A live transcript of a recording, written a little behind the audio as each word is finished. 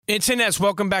Internets,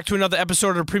 welcome back to another episode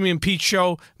of the Premium Pete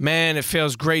Show. Man, it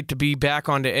feels great to be back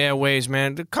on the airways,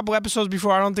 man. A couple episodes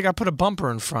before, I don't think I put a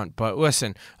bumper in front. But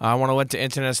listen, I want to let the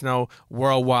internets know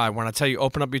worldwide. When I tell you,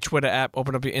 open up your Twitter app,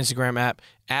 open up your Instagram app,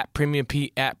 at Premium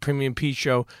Pete, at Premium Pete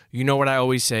Show. You know what I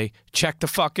always say. Check the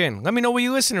fuck in. Let me know where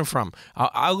you're listening from.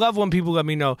 I love when people let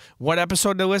me know what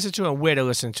episode they listen to and where they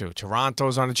listen to.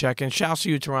 Toronto's on the check-in. Shouts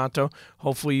to you, Toronto.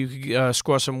 Hopefully you can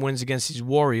score some wins against these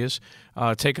Warriors.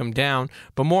 Take them down.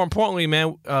 But more importantly,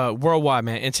 man, worldwide,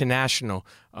 man, international,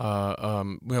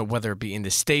 whether it be in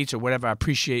the States or whatever, I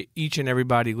appreciate each and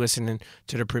everybody listening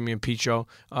to the Premium Pete Show.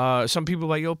 Some people are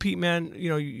like, yo, Pete, man,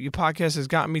 your podcast has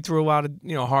gotten me through a lot of,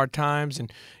 hard times and,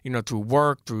 through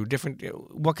work, through different,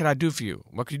 what can I do for you?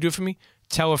 What can you do for me?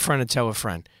 Tell a friend and tell a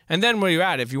friend. And then where you're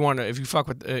at, if you fuck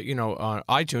with, on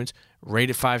iTunes, rate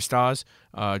it 5 stars,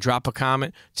 drop a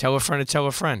comment, tell a friend and tell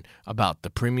a friend about the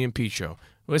Premium Pete Show.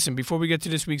 Listen, before we get to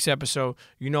this week's episode,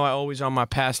 I always on my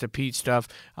Past the Pete stuff.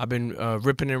 I've been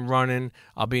ripping and running.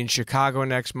 I'll be in Chicago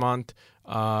next month.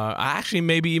 I actually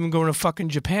maybe even going to fucking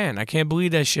Japan. I can't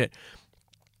believe that shit.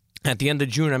 At the end of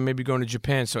June, I may be going to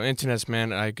Japan. So internets,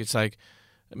 man, it's like,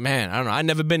 man, I don't know. I've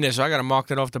never been there, so I got to mark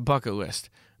that off the bucket list.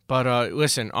 But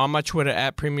listen, on my Twitter,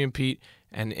 at Premium Pete,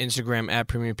 and Instagram, at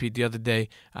Premium Pete, the other day,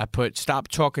 I put, stop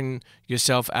talking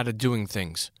yourself out of doing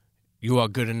things. You are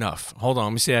good enough. Hold on,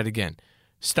 let me say that again.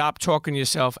 Stop talking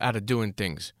yourself out of doing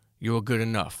things. You are good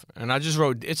enough. And I just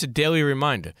wrote, it's a daily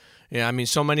reminder.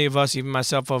 So many of us, even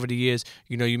myself over the years,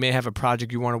 you may have a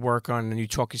project you want to work on and you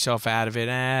talk yourself out of it.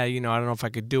 I don't know if I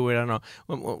could do it. I don't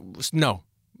know. No,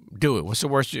 do it. What's the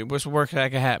worst that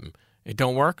can happen? It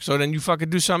don't work? So then you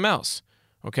fucking do something else.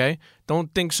 Okay?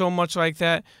 Don't think so much like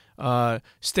that.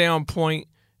 Stay on point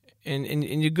and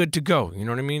you're good to go. You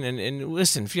know what I mean? And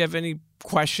listen, if you have any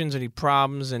questions, any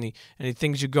problems, any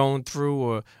things you're going through,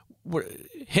 or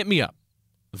hit me up.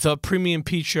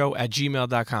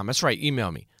 thepremiumpeteshow@gmail.com. That's right,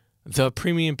 email me.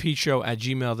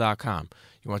 thepremiumpeteshow@gmail.com.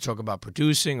 You want to talk about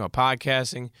producing or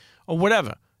podcasting or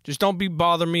whatever. Just don't be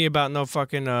bothering me about no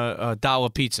fucking dollar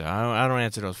pizza. I don't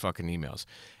answer those fucking emails.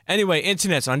 Anyway,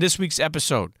 internets, on this week's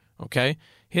episode, okay,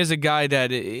 here's a guy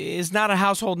that is not a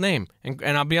household name.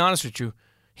 And I'll be honest with you,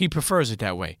 he prefers it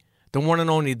that way. The one and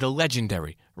only, the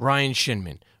legendary Ryan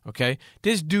Schinman, okay?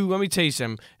 This dude, let me tell you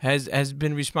something, has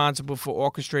been responsible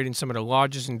for orchestrating some of the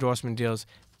largest endorsement deals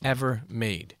ever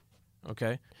made,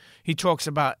 okay? He talks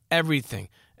about everything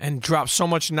and drops so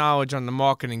much knowledge on the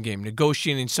marketing game,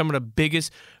 negotiating some of the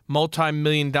biggest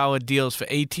multi-million-dollar deals for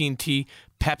AT&T,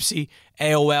 Pepsi,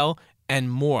 AOL, and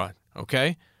more,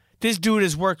 okay? This dude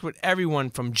has worked with everyone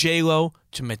from J.Lo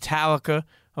to Metallica,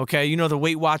 okay? The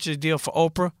Weight Watchers deal for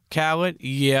Oprah, Khaled?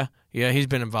 Yeah, he's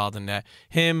been involved in that.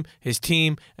 Him, his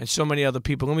team, and so many other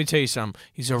people. Let me tell you something.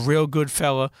 He's a real good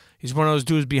fella. He's one of those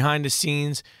dudes behind the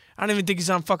scenes. I don't even think he's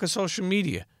on fucking social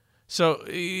media. So,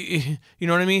 you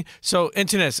know what I mean? So,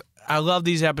 internets, I love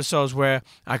these episodes where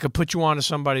I could put you on to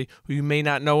somebody who you may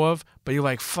not know of, but you're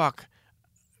like, fuck,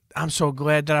 I'm so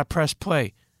glad that I pressed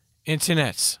play.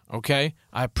 Internets, okay?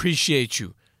 I appreciate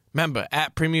you. Remember,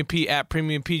 at Premium Pete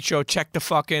Show, check the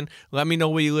fuck in. Let me know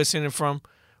where you're listening from.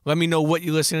 Let me know what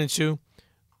you're listening to.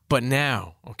 But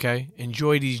now, okay,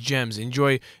 enjoy these gems.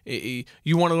 Enjoy.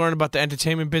 You want to learn about the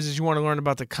entertainment business. You want to learn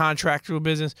about the contractual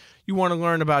business. You want to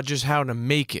learn about just how to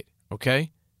make it, okay?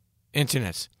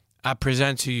 Internets, I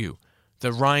present to you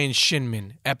the Ryan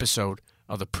Schinman episode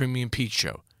of the Premium Pete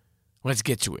Show. Let's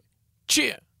get to it.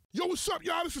 CHEA. Yo, what's up,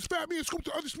 y'all? This is Fat Man Scoop,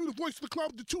 the undisputed voice of the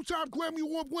club, the 2-time Grammy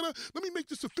Award winner. Let me make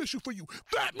this official for you.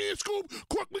 Fat Man Scoop,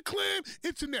 Corkman Clan,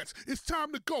 internets. It's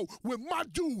time to go with my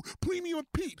dude, Premium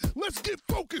Pete. Let's get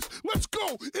focused. Let's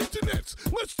go, internets.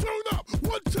 Let's turn up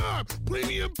one time,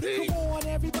 Premium Pete. Come on,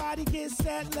 everybody get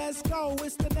set. Let's go.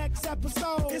 It's the next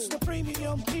episode. It's the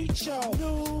Premium Pete Show.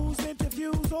 News,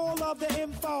 interviews, all of the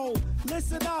info.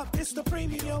 Listen up. It's the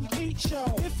Premium Pete Show.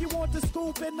 If you want the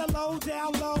scoop in the low,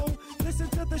 down low, listen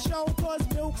to the show, cause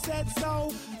Milk said so.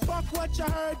 Fuck what you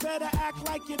heard, better act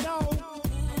like you know.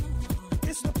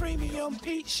 It's the Premium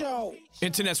Pete Show.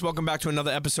 Internets, welcome back to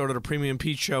another episode of the Premium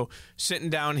Pete Show.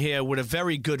 Sitting down here with a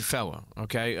very good fella,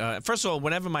 okay? First of all,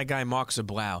 whenever my guy Mark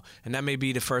Zablau, and that may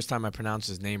be the first time I pronounce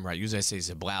his name right. Usually I say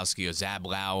Zablowski or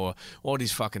Zablau or all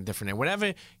these fucking different names.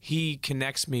 Whenever he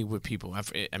connects me with people,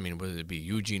 I mean, whether it be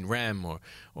Eugene Rem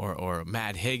or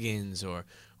Matt Higgins or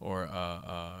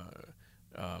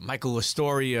Michael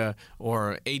Astoria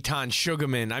or Eitan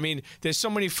Sugarman. I mean, there's so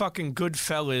many fucking good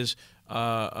fellas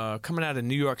coming out of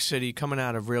New York City, coming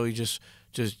out of really just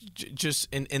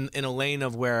in a lane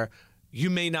of where you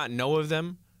may not know of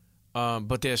them,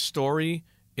 but their story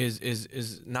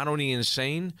is not only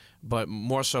insane but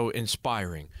more so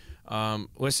inspiring.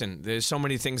 Listen, there's so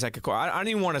many things I could call. I don't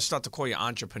even want to start to call you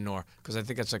entrepreneur because I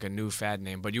think that's like a new fad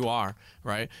name, but you are,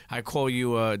 right? I call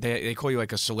you, they call you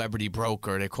like a celebrity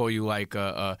broker. They call you like,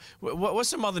 what's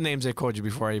some other names they called you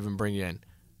before I even bring you in?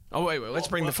 Oh, wait, let's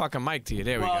bring the fucking mic to you.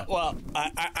 There we go. Well,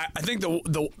 I think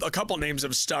a couple names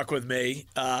have stuck with me.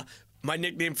 My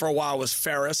nickname for a while was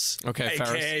Ferris,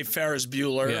 a.k.a. Ferris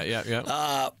Bueller.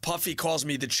 Yeah. Puffy calls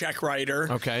me the check writer.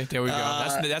 Okay, there we go.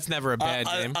 That's never a bad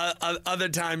name. Other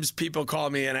times people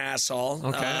call me an asshole.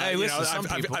 Okay, hey, listen, some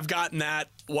people. I've gotten that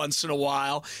once in a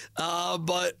while,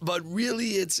 but really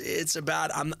it's about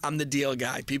I'm the deal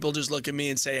guy. People just look at me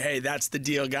and say, hey, that's the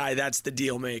deal guy, that's the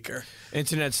deal maker.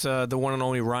 Internet's the one and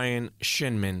only Ryan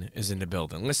Schinman is in the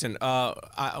building. Listen,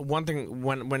 one thing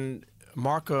when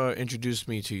Marka introduced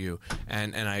me to you,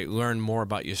 and I learned more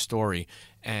about your story,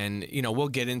 and we'll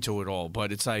get into it all.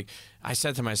 But it's like I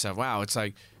said to myself, "Wow, it's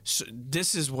like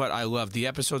this is what I love. The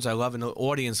episodes I love, and the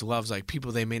audience loves like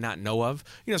people they may not know of.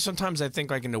 Sometimes I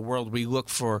think like in the world we look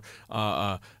for,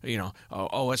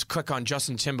 let's click on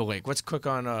Justin Timberlake, let's click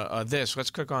on this, let's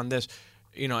click on this."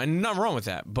 And nothing wrong with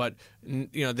that. But,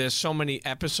 there's so many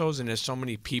episodes and there's so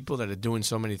many people that are doing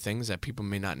so many things that people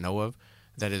may not know of.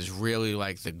 That is really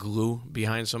like the glue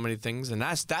behind so many things, and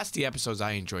that's the episodes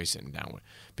I enjoy sitting down with,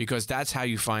 because that's how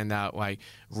you find out like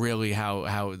really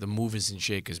how the movers and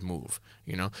shakers move.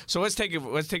 So let's take a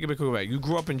big look back. You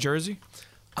grew up in Jersey.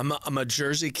 I'm a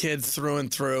Jersey kid through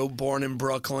and through, born in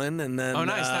Brooklyn, and then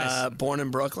nice. Born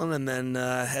in Brooklyn, and then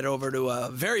head over to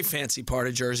a very fancy part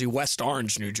of Jersey, West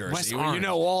Orange, New Jersey. West Orange.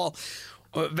 all.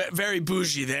 Very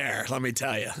bougie there, let me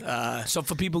tell you. So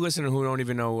for people listening who don't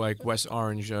even know like West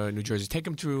Orange, New Jersey, take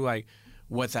them through like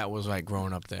what that was like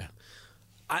growing up there.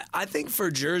 I think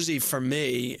for Jersey, for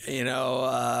me,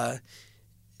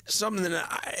 something that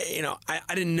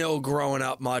I didn't know growing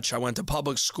up much. I went to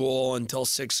public school until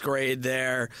 6th grade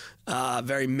there.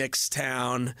 Very mixed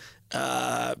town.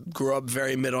 Grew up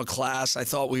very middle class. I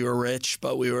thought we were rich,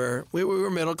 but we were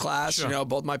middle class. Sure.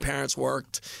 Both my parents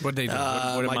worked. What they do?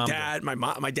 What did my mom dad, do?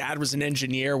 my dad was an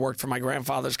engineer. Worked for my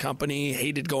grandfather's company.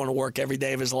 Hated going to work every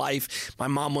day of his life. My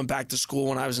mom went back to school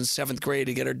when I was in 7th grade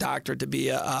to get her doctorate to be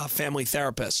a family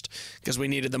therapist because we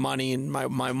needed the money. And my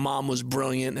mom was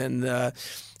brilliant, and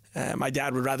my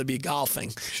dad would rather be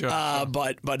golfing, sure.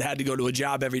 But had to go to a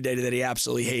job every day that he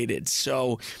absolutely hated.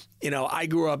 So, I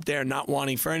grew up there not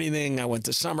wanting for anything. I went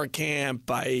to summer camp.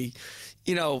 I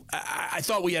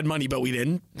thought we had money, but we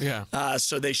didn't. Yeah.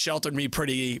 So they sheltered me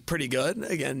pretty good.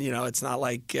 Again, it's not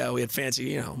like we had fancy.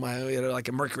 We had like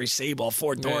a Mercury Sable,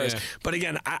 4 doors. Yeah. But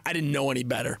again, I didn't know any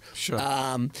better. Sure.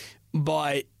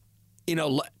 But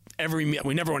every meal,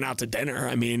 we never went out to dinner.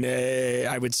 I mean,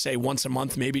 I would say once a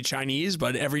month, maybe Chinese,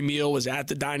 but every meal was at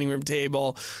the dining room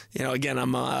table. Again,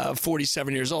 I'm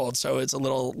 47 years old, so it's a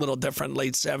little different,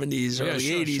 late 70s, early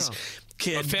 80s. Sure.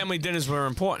 Kid. But family dinners were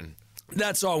important.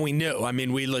 That's all we knew. I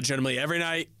mean, we legitimately, every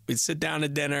night, we'd sit down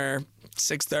at dinner,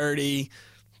 6:30,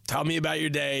 tell me about your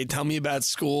day, tell me about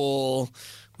school.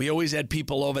 We always had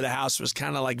people over the house. It was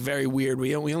kind of like very weird.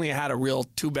 We only had a real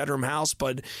 2-bedroom house,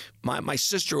 but my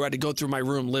sister, who had to go through my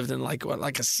room, lived in like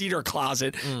a cedar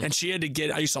closet, and she had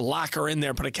to I used to lock her in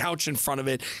there, put a couch in front of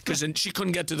it, because then she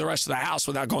couldn't get to the rest of the house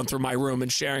without going through my room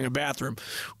and sharing a bathroom.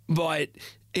 But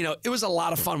it was a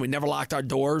lot of fun. We never locked our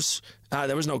doors.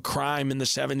 There was no crime in the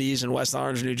 70s in West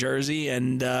Orange, New Jersey,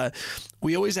 and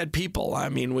we always had people. I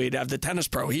mean, we'd have the tennis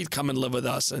pro. He'd come and live with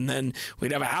us, and then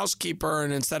we'd have a housekeeper,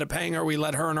 and instead of paying her, we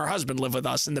let her and her husband live with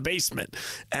us in the basement.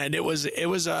 And it was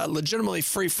legitimately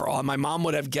free-for-all. My mom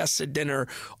would have guests at dinner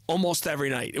almost every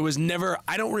night. It was never –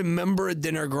 I don't remember a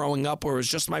dinner growing up where it was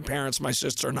just my parents, my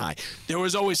sister, and I. There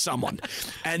was always someone.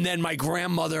 And then my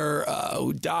grandmother,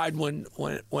 who died when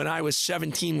I was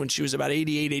 17, when she was about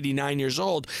 88, 89 years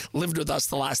old, lived with us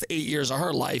the last 8 years of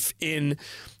her life in,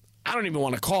 I don't even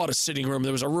want to call it a sitting room.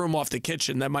 There was a room off the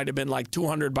kitchen that might have been like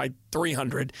 200 by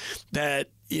 300 that,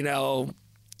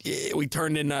 we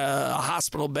turned in a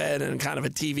hospital bed and kind of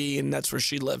a TV, and that's where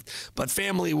she lived. But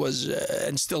family was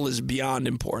and still is beyond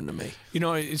important to me.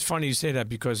 It's funny you say that,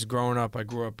 because growing up, I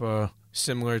grew up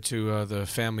similar to the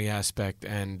family aspect,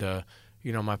 and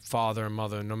my father and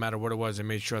mother, no matter what it was, they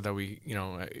made sure that we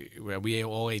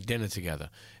all ate dinner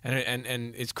together.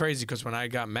 And it's crazy, because when I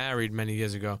got married many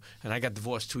years ago and I got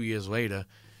divorced 2 years later,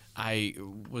 I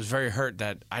was very hurt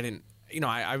that I didn't.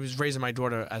 I was raising my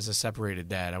daughter as a separated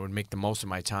dad. I would make the most of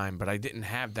my time, but I didn't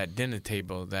have that dinner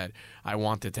table that I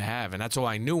wanted to have, and that's all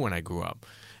I knew when I grew up.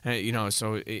 And,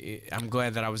 so I'm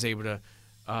glad that I was able to.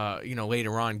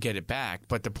 Later on get it back.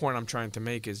 But the point I'm trying to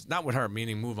make is not with her,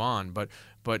 meaning move on, but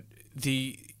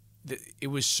it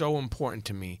was so important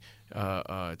to me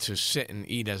to sit and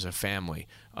eat as a family.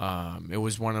 It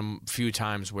was one of the few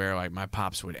times where like my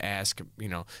pops would ask,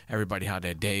 everybody how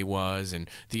their day was and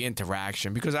the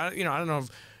interaction, because I don't know if,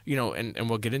 and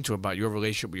we'll get into about your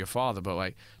relationship with your father, but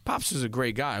like Pops is a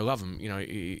great guy. I love him.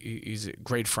 He's a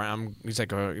great friend. He's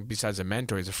like besides a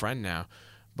mentor, he's a friend now.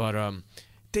 But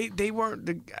they weren't.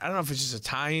 I don't know if it's just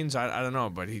Italians. I don't know,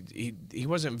 but he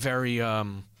wasn't very.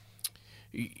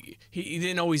 He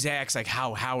didn't always ask like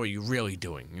how are you really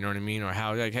doing, you know what I mean, or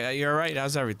how like hey, you're all right,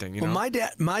 how's everything, Well,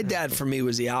 my dad for me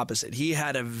was the opposite. He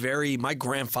had my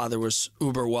grandfather was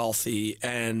uber wealthy,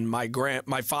 and my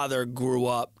father grew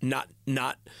up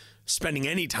not spending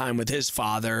any time with his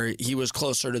father. He was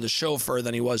closer to the chauffeur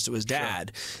than he was to his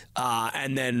dad. Sure.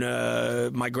 And then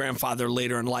my grandfather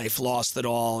later in life lost it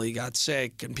all. He got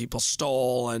sick and people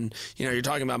stole. And, you're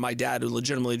talking about my dad who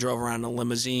legitimately drove around in a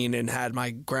limousine and had my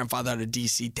grandfather at a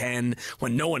DC-10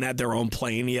 when no one had their own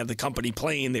plane. He had the company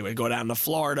plane. They would go down to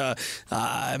Florida,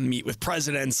 meet with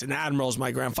presidents and admirals.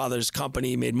 My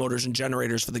company made motors and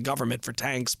generators for the government for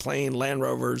tanks, plane, Land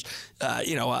Rovers,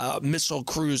 missile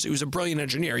crews. He was a brilliant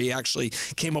engineer. He actually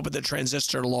came up with a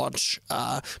transistor to launch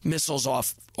missiles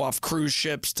off cruise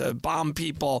ships to bomb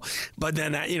people. But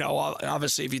then,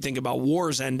 obviously, if you think about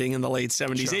wars ending in the late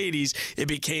 70s, sure. 80s, it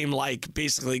became like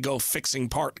basically go fixing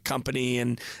part company.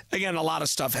 And again, a lot of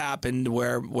stuff happened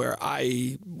where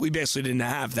we basically didn't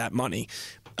have that money.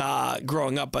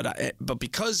 Growing up, but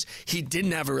because he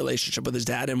didn't have a relationship with his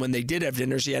dad, and when they did have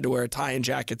dinners, he had to wear a tie and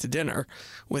jacket to dinner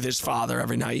with his father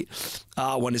every night.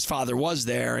 When his father was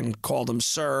there and called him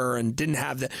sir, and didn't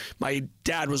have that. My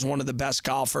dad was one of the best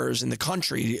golfers in the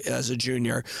country as a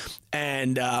junior,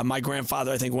 and my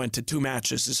grandfather, I think, went to 2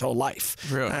 matches his whole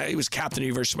life. Really? He was captain of the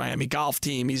University of Miami golf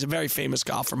team. He's a very famous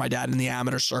golfer, my dad, in the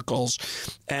amateur circles,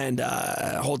 and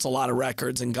holds a lot of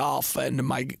records in golf. And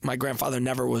my grandfather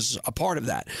never was a part of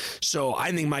that. So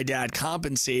I think my dad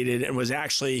compensated and was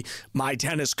actually my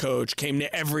tennis coach, came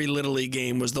to every Little League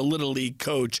game, was the Little League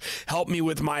coach, helped me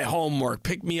with my homework,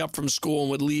 picked me up from school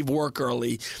and would leave work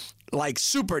early. Like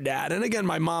super dad. And again,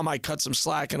 my mom, I cut some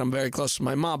slack and I'm very close to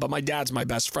my mom, but my dad's my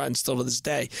best friend still to this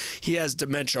day. He has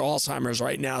dementia, Alzheimer's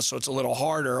right now, so it's a little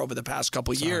harder over the past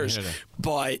couple of years.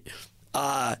 But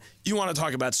you want to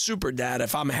talk about super dad.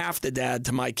 If I'm half the dad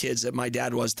to my kids that my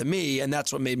dad was to me, and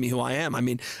that's what made me who I am. I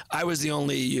mean, I was the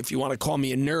only, if you want to call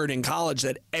me a nerd in college,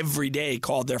 that every day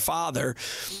called their father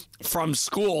from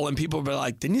school, and people would be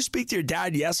like, didn't you speak to your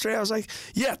dad yesterday? I was like,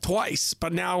 yeah, twice,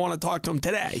 but now I want to talk to him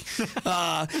today.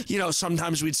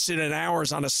 Sometimes we'd sit in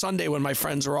hours on a Sunday when my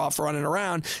friends were off running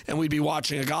around, and we'd be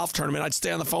watching a golf tournament. I'd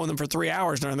stay on the phone with them for 3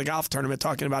 hours during the golf tournament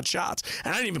talking about shots.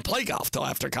 And I didn't even play golf till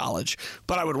after college,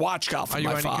 but I would watch golf with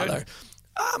my father. Good?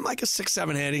 I'm like a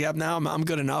 6-7 handicap now. I'm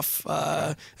good enough,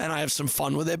 and I have some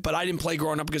fun with it. But I didn't play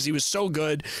growing up because he was so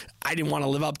good. I didn't want to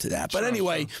live up to that. But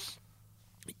anyway,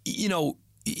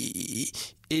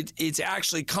 it's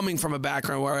actually coming from a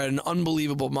background where I had an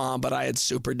unbelievable mom, but I had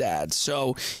super dad.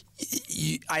 So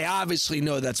I obviously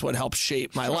know that's what helped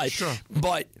shape my life. Sure.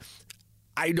 But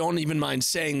I don't even mind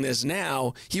saying this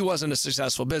now. He wasn't a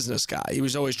successful business guy. He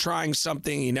was always trying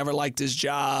something. He never liked his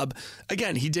job.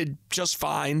 Again, he did just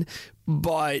fine,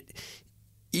 but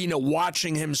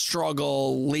watching him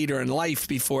struggle later in life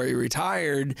before he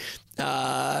retired,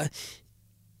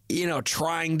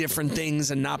 trying different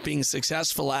things and not being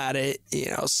successful at it,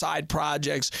 side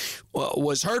projects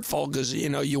was hurtful because,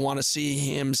 you want to see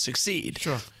him succeed.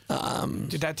 Sure.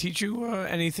 Did that teach you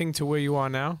anything to where you are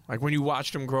now? Like when you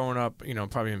watched him growing up,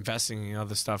 probably investing in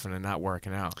other stuff and then not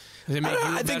working out. Does it make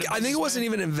I think it wasn't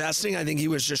even investing. I think he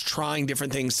was just trying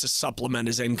different things to supplement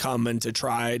his income and to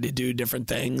try to do different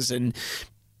things. And,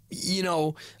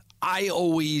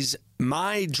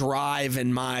 my drive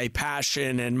and my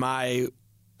passion and my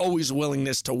always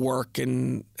willingness to work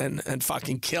and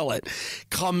fucking kill it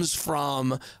comes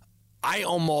from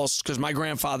because my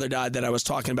grandfather died that I was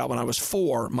talking about when I was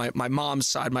 4. My mom's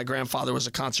side, my grandfather was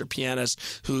a concert pianist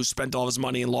who spent all his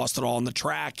money and lost it all on the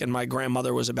track, and my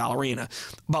grandmother was a ballerina.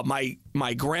 But my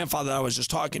grandfather that I was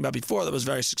just talking about before that was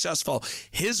very successful,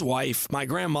 his wife, my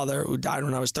grandmother, who died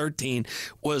when I was 13,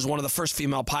 was one of the first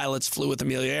female pilots, flew with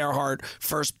Amelia Earhart,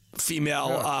 first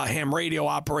female ham radio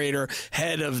operator,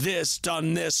 head of this,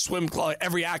 done this, swim club,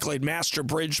 every accolade, master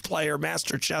bridge player,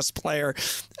 master chess player.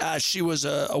 She was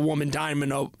a woman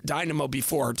dynamo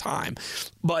before her time.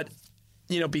 But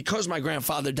because my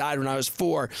grandfather died when I was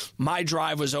 4, my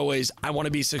drive was always, I want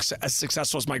to be as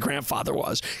successful as my grandfather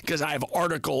was, because I have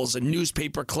articles and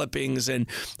newspaper clippings, and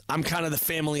I'm kind of the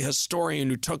family historian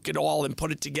who took it all and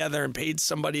put it together and paid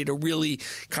somebody to really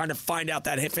kind of find out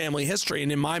that family history.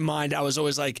 And in my mind, I was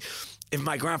always like, if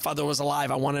my grandfather was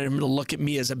alive, I wanted him to look at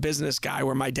me as a business guy.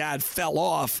 Where my dad fell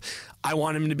off, I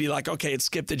want him to be like, okay, it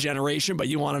skipped a generation, but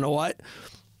you want to know what?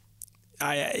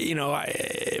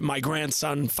 My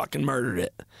grandson fucking murdered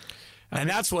it. And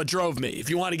that's what drove me. If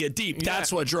you want to get deep,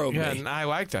 that's what drove me. And I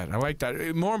like that.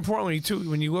 More importantly, too,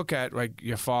 when you look at like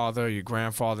your father, your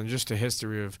grandfather, and just the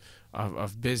history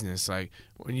of business, like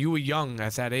when you were young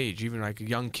at that age, even like a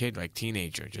young kid, like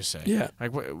teenager, just say. Yeah.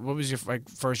 Like what was your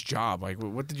first job? Like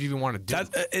what did you even want to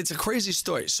do? It's a crazy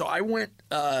story. So I went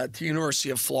to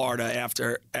University of Florida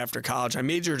after college. I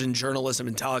majored in journalism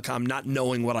and telecom, not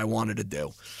knowing what I wanted to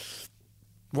do.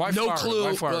 Why no Florida? clue.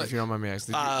 Why Florida, if you don't mind me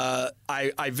asking?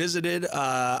 I visited.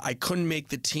 I couldn't make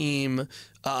the team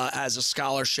as a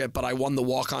scholarship, but I won the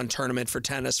walk-on tournament for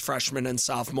tennis freshman and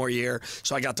sophomore year.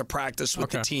 So I got to practice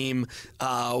with the team.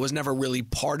 Was never really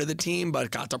part of the team,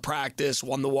 but got to practice,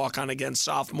 won the walk-on again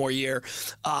sophomore year.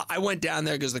 I went down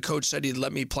there because the coach said he'd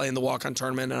let me play in the walk-on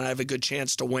tournament and I have a good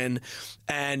chance to win.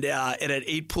 And it had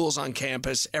 8 pools on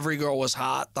campus. Every girl was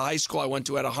hot. The high school I went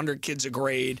to had 100 kids a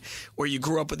grade, where you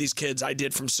grew up with these kids. I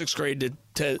did from 6th grade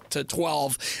to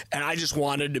 12, and I just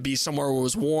wanted to be somewhere where it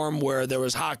was warm, where there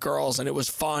was hot girls, and it was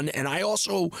fun. And I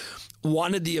also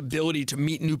wanted the ability to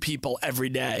meet new people every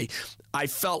day. I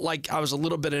felt like I was a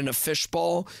little bit in a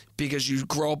fishbowl because you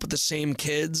grow up with the same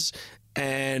kids,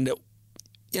 and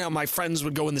my friends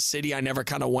would go in the city. I never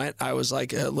kind of went. I was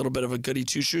like a little bit of a goody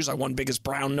two-shoes. I won biggest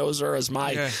brown noser as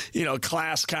my,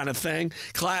 class kind of thing.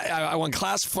 I won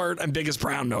class flirt and biggest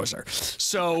brown noser.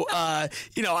 So, I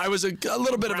was a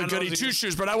little bit of a goody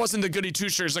two-shoes, but I wasn't the goody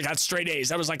two-shoes that got straight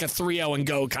A's. I was like a 3-0 and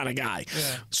go kind of guy.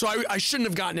 Yeah. So I shouldn't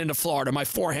have gotten into Florida. My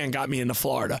forehand got me into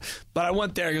Florida. But I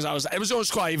went there because it was the only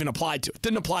school I even applied to.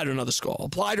 Didn't apply to another school.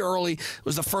 Applied early. It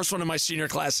was the first one in my senior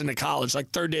class into college,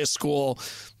 like 3rd day of school.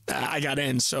 I got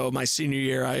in, so my senior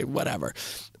year, whatever.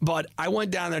 But I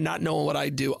went down there not knowing what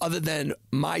I'd do, other than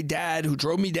my dad, who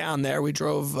drove me down there. We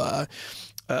drove a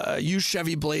used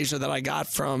Chevy Blazer that I got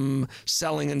from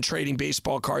selling and trading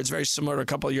baseball cards, very similar to a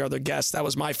couple of your other guests. That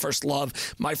was my first love.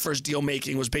 My first deal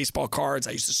making was baseball cards.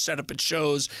 I used to set up at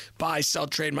shows, buy, sell,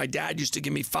 trade. My dad used to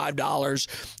give me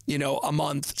 $5, a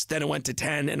month. Then it went to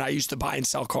 10, and I used to buy and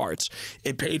sell cards.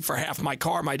 It paid for half my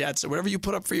car. My dad said, whatever you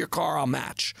put up for your car, I'll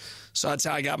match. So that's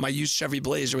how I got my used Chevy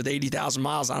Blazer with 80,000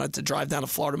 miles on it to drive down to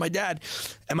Florida to my dad.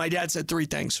 And my dad said 3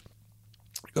 things.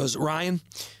 He goes, Ryan,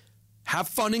 have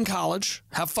fun in college.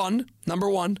 Have fun, number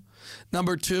 1.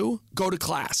 Number 2, go to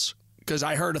class. Because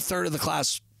I heard 1/3 of the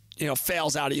class,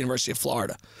 fails out at University of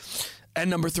Florida. And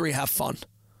number 3, have fun.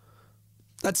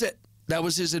 That's it. That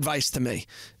was his advice to me.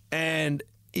 And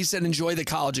he said, enjoy the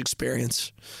college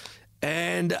experience.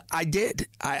 And I did.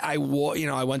 I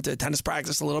went to tennis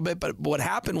practice a little bit, but what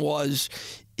happened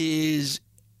is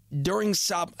during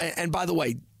and by the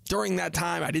way, during that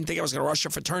time, I didn't think I was going to rush a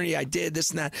fraternity. I did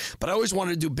this and that, but I always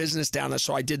wanted to do business down there.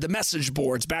 So I did the message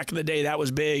boards. Back in the day, that was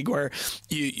big, where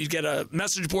you get a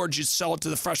message board, you'd sell it to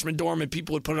the freshman dorm, and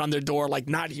people would put it on their door, like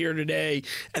not here today,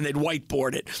 and they'd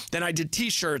whiteboard it. Then I did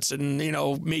T-shirts and,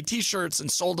 made T-shirts and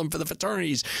sold them for the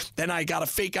fraternities. Then I got a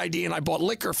fake ID and I bought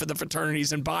liquor for the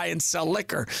fraternities and buy and sell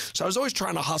liquor. So I was always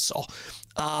trying to hustle.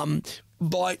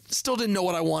 But still didn't know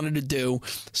what I wanted to do.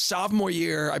 Sophomore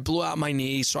year, I blew out my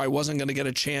knee, so I wasn't going to get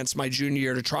a chance my junior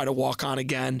year to try to walk on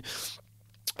again.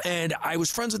 And I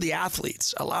was friends with the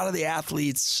athletes. A lot of the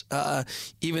athletes,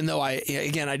 even though I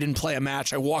didn't play a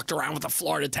match, I walked around with a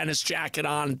Florida tennis jacket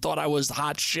on and thought I was the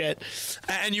hot shit.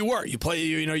 And you were.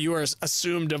 You were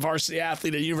assumed a varsity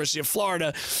athlete at University of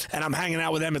Florida, and I'm hanging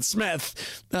out with Emmitt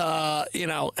Smith, and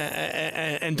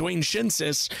Dwayne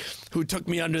Shinsis, who took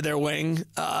me under their wing.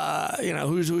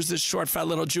 Who's this short, fat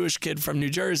little Jewish kid from New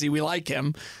Jersey? We like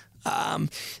him.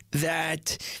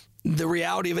 The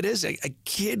reality of it is a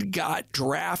kid got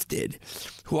drafted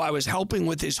who I was helping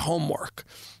with his homework.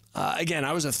 Again,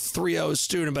 I was a 3.0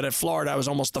 student, but at Florida, I was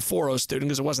almost a 4.0 student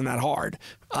because it wasn't that hard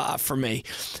for me.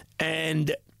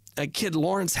 And a kid,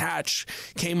 Lawrence Hatch,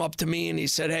 came up to me and he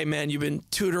said, hey, man, you've been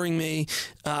tutoring me.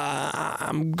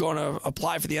 I'm going to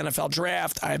apply for the NFL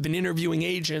draft. I've been interviewing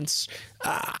agents.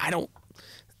 I don't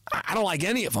like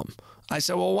any of them. I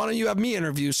said, well, why don't you have me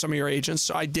interview some of your agents?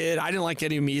 So I did. I didn't like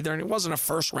any of them either. And it wasn't a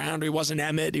first rounder. He wasn't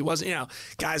Emmett. He wasn't,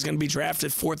 guy's going to be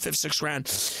drafted 4th, 5th, 6th round.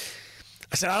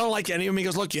 I said, I don't like any of them. He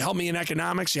goes, look, you help me in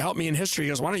economics. You help me in history. He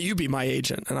goes, why don't you be my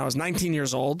agent? And I was 19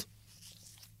 years old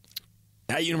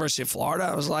at University of Florida.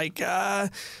 I was like,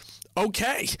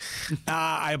 okay.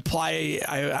 I had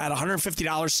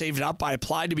 $150 saved up. I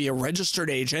applied to be a registered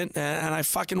agent, and I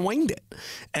fucking winged it.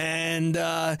 And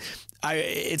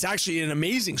It's actually an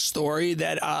amazing story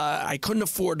that I couldn't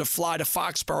afford to fly to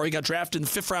Foxborough. He got drafted in the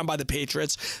 5th round by the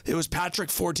Patriots. It was Patrick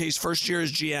Forte's first year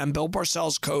as GM, Bill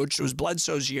Parcells' coach. It was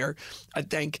Bledsoe's year, I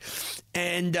think.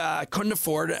 And I couldn't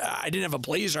afford. I didn't have a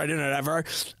blazer. I didn't have ever.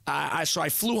 So I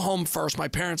flew home first. My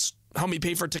parents helped me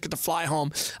pay for a ticket to fly home.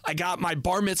 I got my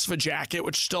bar mitzvah jacket,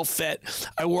 which still fit.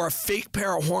 I wore a fake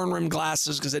pair of horn-rimmed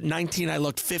glasses because at 19 I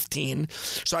looked 15.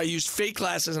 So I used fake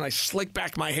glasses and I slicked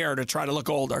back my hair to try to look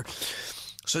older.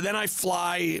 So then I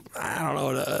fly, I don't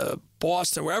know, to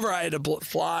Boston, wherever I had to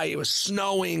fly. It was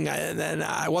snowing, and then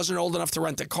I wasn't old enough to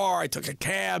rent a car. I took a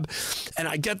cab, and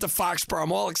I get to Foxborough.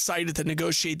 I'm all excited to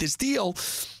negotiate this deal.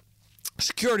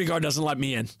 Security guard doesn't let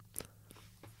me in.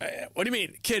 What do you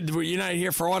mean? Kid, you're not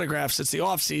here for autographs. It's the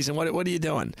off season. What are you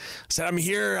doing? I said, I'm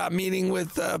here. I'm meeting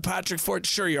with Patrick Forte.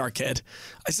 Sure you are, kid.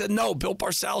 I said, no, Bill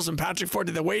Parcells and Patrick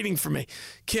Forte, they're waiting for me.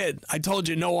 Kid, I told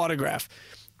you, no autograph.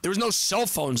 There was no cell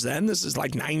phones then. This is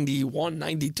like 91,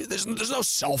 92. There's no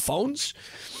cell phones.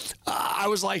 I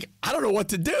was like, I don't know what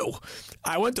to do.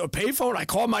 I went to a payphone. I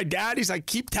called my dad. He's like,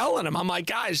 keep telling him. I'm like,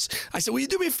 guys, I said, will you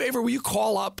do me a favor? Will you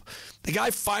call up? The guy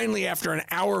finally, after an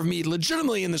hour of me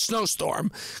legitimately in the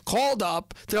snowstorm, called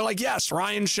up. They're like, yes,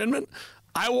 Ryan Schinman.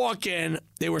 I walk in.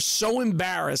 They were so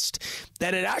embarrassed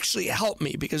that it actually helped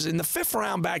me because in the 5th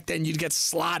round back then, you'd get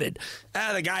slotted.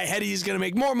 The guy ahead of you is going to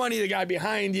make more money. The guy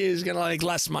behind you is going to make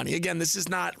less money. Again, this is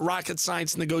not rocket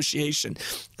science negotiation.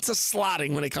 It's a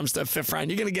slotting when it comes to a 5th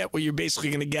round. You're going to get what you're basically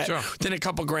going to get within a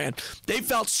couple grand. They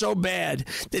felt so bad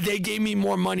that they gave me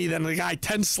more money than the guy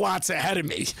 10 slots ahead of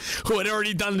me who had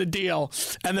already done the deal.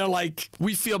 And they're like,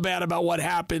 we feel bad about what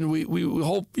happened. We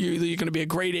hope you're going to be a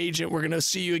great agent. We're going to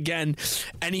see you again.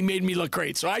 And he made me look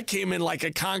great. So I came in like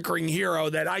a conquering hero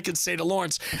that I could say to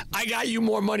Lawrence, I got you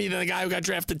more money than the guy who got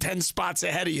drafted 10 spots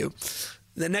ahead of you.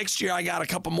 The next year I got a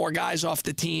couple more guys off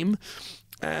the team.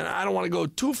 And I don't want to go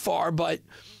too far, but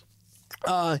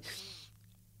I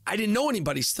didn't know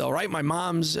anybody still, right? My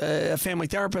mom's a family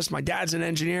therapist. My dad's an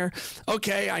engineer.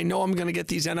 Okay, I know I'm going to get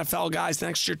these NFL guys.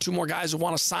 Next year, 2 more guys who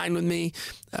want to sign with me.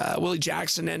 Willie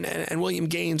Jackson and William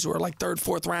Gaines, who are like 3rd,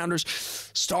 4th rounders,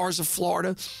 stars of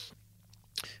Florida.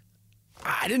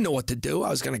 I didn't know what to do.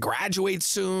 I was going to graduate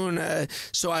soon.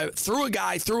 So I threw a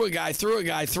guy, threw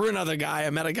another guy. I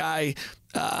met a guy,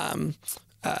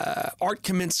 Art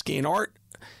Kaminsky. And Art,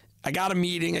 I got a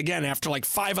meeting, again, after like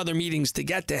 5 other meetings to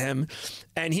get to him.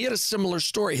 And he had a similar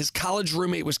story. His college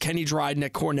roommate was Kenny Dryden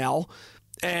at Cornell.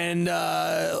 And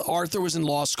Arthur was in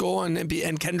law school,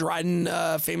 and Ken Dryden,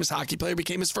 famous hockey player,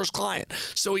 became his first client.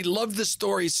 So he loved the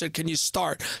story. He said, can you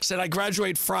start? I said, I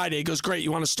graduate Friday. He goes, great.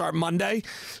 You want to start Monday?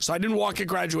 So I didn't walk at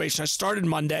graduation. I started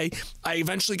Monday. I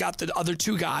eventually got the other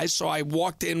 2 guys. So I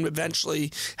walked in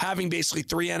eventually having basically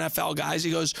 3 NFL guys. He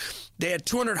goes, they had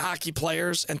 200 hockey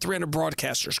players and 300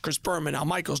 broadcasters. Chris Berman, Al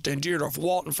Michaels, Dan Dierdorf,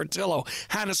 Walton Fertillo,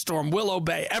 Hannah Storm, Willow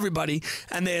Bay, everybody.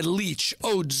 And they had Leach,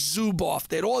 Ode, Zuboff.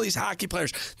 They had all these hockey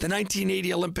players. The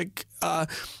 1980 Olympic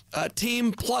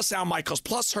team, plus Al Michaels,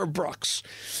 plus Herb Brooks.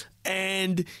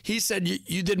 And he said,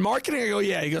 you did marketing? I go,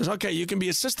 yeah. He goes, okay, you can be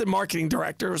assistant marketing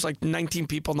director. It was like 19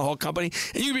 people in the whole company.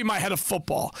 And you can be my head of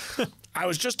football. I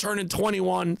was just turning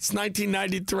 21. It's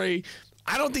 1993.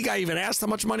 I don't think I even asked how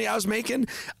much money I was making.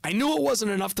 I knew it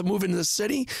wasn't enough to move into the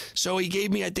city. So he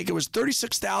gave me, I think it was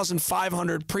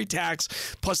 $36,500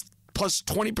 pre-tax plus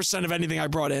 20% of anything I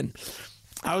brought in.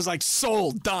 I was like,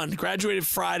 sold, done. Graduated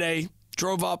Friday,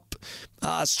 drove up,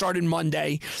 started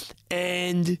Monday,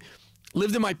 and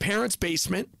lived in my parents'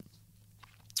 basement.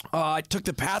 I took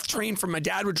the PATH train from my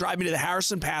dad would drive me to the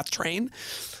Harrison PATH train.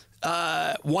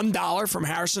 $1 from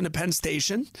Harrison to Penn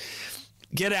Station.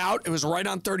 Get out. It was right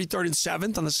on 33rd and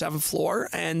 7th on the 7th floor,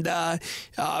 and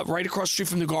right across the street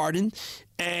from the Garden.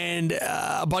 And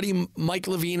a buddy, Mike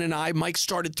Levine, and Mike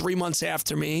started 3 months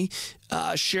after me,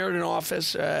 shared an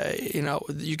office.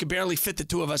 You could barely fit the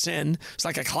 2 of us in. It's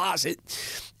like a closet.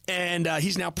 And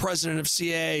he's now president of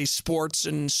CAA Sports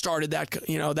and started that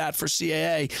for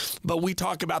CAA. But we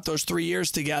talk about those 3 years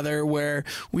together where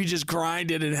we just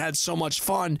grinded and had so much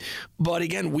fun. But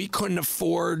again, we couldn't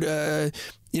afford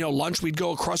lunch. We'd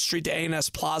go across the street to A&S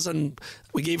Plaza, and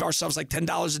we gave ourselves like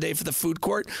 $10 a day for the food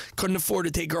court. Couldn't afford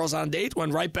to take girls on a date.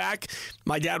 Went right back.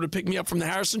 My dad would pick me up from the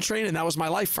Harrison train, and that was my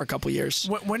life for a couple of years.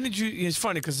 When did you? It's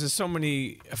funny because there's so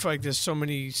many. I feel like there's so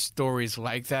many stories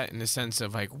like that in the sense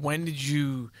of like, when did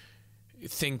you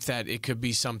think that it could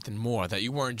be something more? That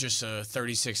you weren't just a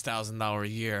 $36,000 a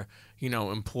year,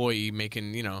 employee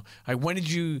making, like when did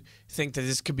you think that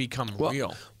this could become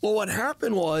real? Well, what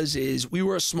happened is we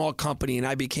were a small company and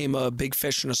I became a big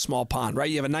fish in a small pond, right?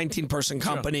 You have a 19-person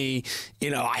company.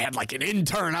 Sure. I had like an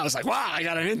intern. I was like, wow, I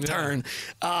got an intern.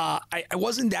 Yeah. I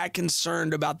wasn't that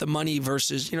concerned about the money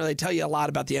versus, they tell you a lot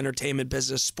about the entertainment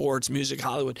business, sports, music,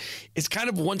 Hollywood. It's kind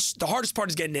of the hardest part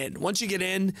is getting in. Once you get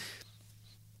in,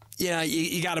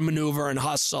 you got to maneuver and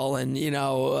hustle, and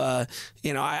I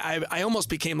almost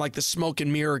became like the smoke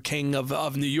and mirror king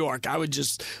of New York. I would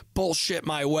just bullshit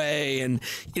my way, and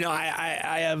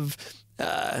I have.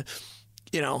 I'm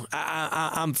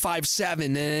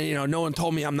 5'7", and no one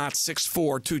told me I'm not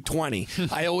 6'4", 220.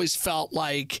 I always felt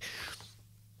like.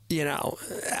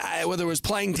 Whether it was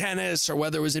playing tennis or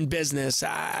whether it was in business,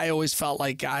 I always felt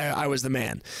like I was the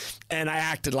man. And I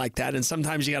acted like that. And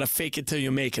sometimes you got to fake it till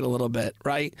you make it a little bit,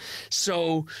 right?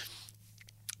 So,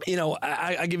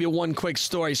 I give you one quick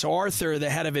story. So Arthur,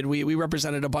 the head of it, we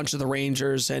represented a bunch of the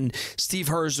Rangers, and Steve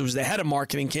Hers, who was the head of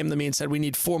marketing, came to me and said, we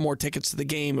need 4 more tickets to the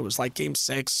game. It was like game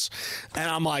 6.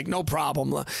 And I'm like, no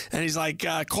problem. And he's like,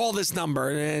 call this number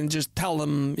and just tell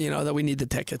them, that we need the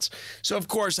tickets. So of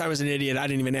course I was an idiot. I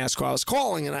didn't even ask who I was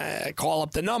calling. And I call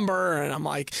up the number and I'm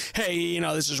like, hey,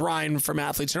 this is Ryan from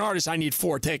Athletes and Artists. I need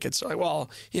 4 tickets. So like,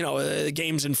 well, the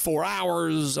game's in 4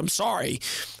 hours. I'm sorry.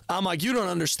 I'm like, you don't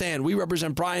understand. We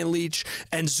represent Brian Leach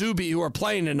and Zuby, who are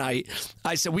playing tonight.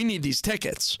 I said, we need these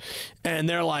tickets. And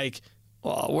they're like,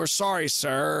 well, we're sorry,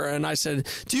 sir. And I said,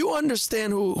 do you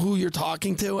understand who you're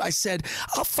talking to? I said,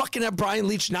 I'll fucking have Brian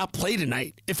Leach not play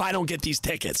tonight if I don't get these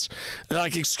tickets. They're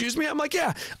like, excuse me? I'm like,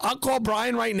 yeah, I'll call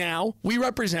Brian right now. We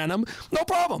represent him. No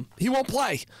problem. He won't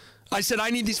play. I said, I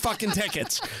need these fucking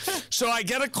tickets. So I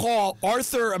get a call.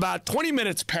 Arthur, about 20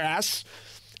 minutes pass.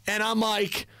 And I'm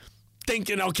like,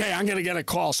 thinking, okay, I'm going to get a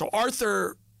call. So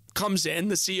Arthur comes in,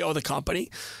 the CEO of the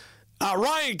company.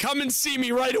 Ryan, come and see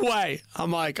me right away.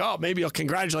 I'm like, oh, maybe he'll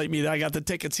congratulate me that I got the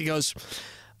tickets. He goes,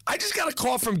 I just got a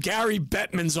call from Gary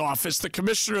Bettman's office, the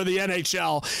commissioner of the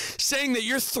NHL, saying that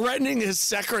you're threatening his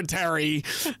secretary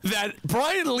that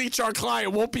Brian Leach, our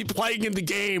client, won't be playing in the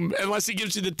game unless he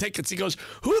gives you the tickets. He goes,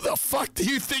 who the fuck do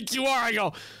you think you are? I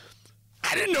go,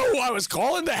 I didn't know who I was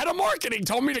calling. The head of marketing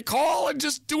told me to call and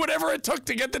just do whatever it took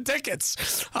to get the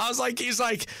tickets. He's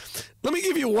like, let me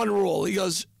give you one rule. He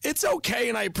goes, it's okay,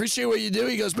 and I appreciate what you do.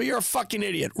 He goes, but you're a fucking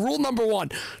idiot. Rule number 1,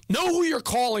 know who you're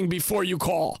calling before you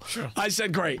call. Sure. I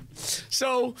said, great.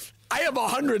 So I have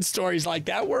 100 stories like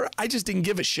that where I just didn't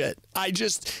give a shit. I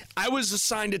was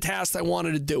assigned a task. I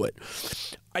wanted to do it.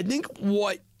 I think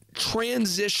what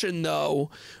transitioned, though,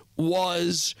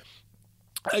 was...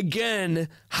 Again,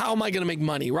 how am I going to make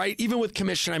money, right? Even with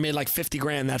commission, I made like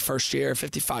 $50,000 that first year,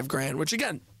 $55,000, which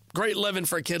again, great living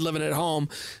for a kid living at home.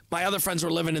 My other friends were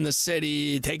living in the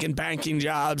city, taking banking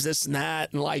jobs, this and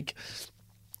that. And like,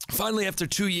 finally, after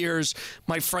 2 years,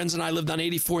 my friends and I lived on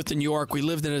 84th in New York. We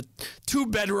lived in a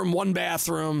 2-bedroom,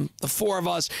 1-bathroom, the 4 of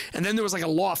us. And then there was like a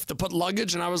loft to put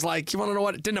luggage. And I was like, you want to know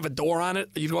what? It didn't have a door on it.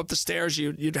 You'd go up the stairs,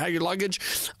 you'd have your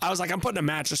luggage. I was like, I'm putting a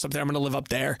mattress up there. I'm going to live up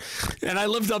there. And I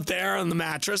lived up there on the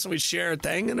mattress, and we'd share a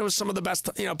thing. And it was some of the best,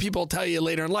 people tell you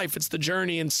later in life, it's the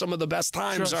journey, and some of the best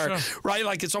times are, right?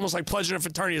 Like, it's almost like pleasure and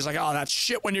fraternity. It's like, oh, that's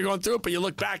shit when you're going through it. But you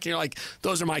look back and you're like,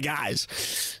 those are my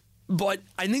guys. But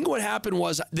I think what happened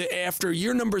was that after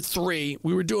year number 3,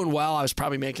 we were doing well. I was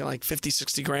probably making like 50,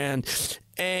 60 grand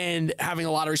and having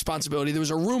a lot of responsibility. There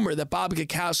was a rumor that Bob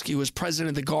Gakowski, who was president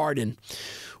of the Garden,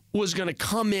 was going to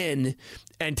come in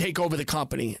and take over the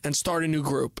company and start a new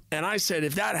group. And I said,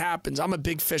 if that happens, I'm a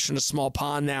big fish in a small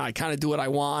pond now. I kind of do what I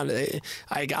want.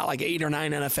 I got like 8 or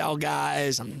 9 NFL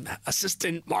guys. I'm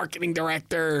assistant marketing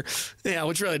director,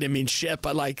 which really didn't mean shit,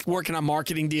 but like working on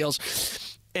marketing deals.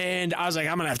 And I was like,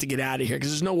 I'm going to have to get out of here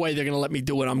because there's no way they're going to let me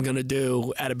do what I'm going to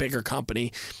do at a bigger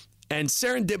company. And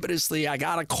serendipitously, I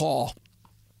got a call.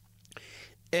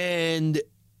 And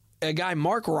a guy,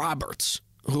 Mark Roberts,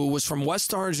 who was from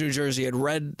West Orange, New Jersey, had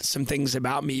read some things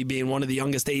about me being one of the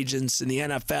youngest agents in the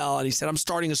NFL. And he said, I'm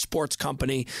starting a sports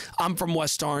company. I'm from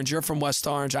West Orange. You're from West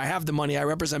Orange. I have the money. I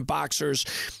represent boxers.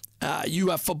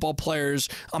 You have football players.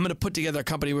 I'm going to put together a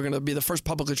company. We're going to be the first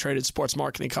publicly traded sports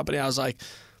marketing company. I was like,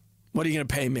 what are you going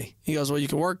to pay me? He goes, well, you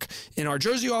can work in our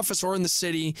Jersey office or in the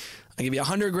city. I give you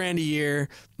 $100,000 a year.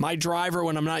 My driver,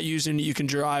 when I'm not using it, you can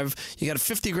drive. You got a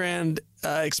 $50,000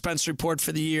 expense report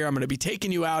for the year. I'm going to be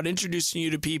taking you out, introducing you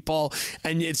to people,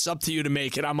 and it's up to you to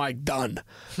make it. I'm like, done.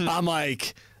 I'm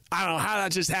like, I don't know how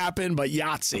that just happened, but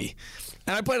Yahtzee.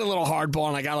 And I played a little hardball,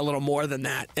 and I got a little more than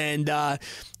that. And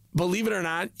believe it or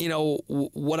not,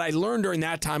 what I learned during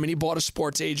that time, and he bought a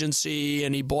sports agency,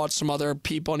 and he bought some other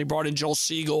people, and he brought in Joel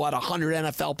Siegel, had 100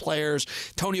 NFL players,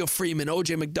 Tonio Freeman,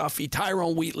 O.J. McDuffie,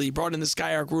 Tyrone Wheatley, brought in this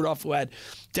guy, Eric Rudolph, who had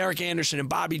Derek Anderson and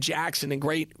Bobby Jackson and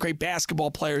great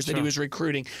basketball players that he was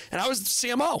recruiting. And I was the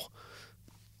CMO.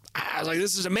 I was like,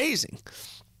 this is amazing.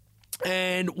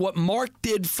 And what Mark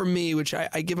did for me, which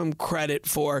I give him credit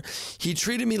for, he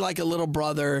treated me like a little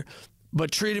brother,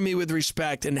 but treated me with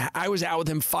respect. And I was out with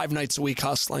him 5 nights a week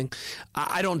hustling.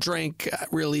 I don't drink,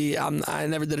 really. I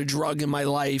never did a drug in my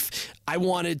life. I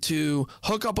wanted to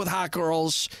hook up with hot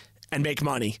girls and make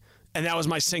money. And that was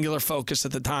my singular focus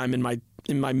at the time in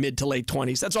my mid to late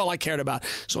 20s. That's all I cared about.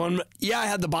 So I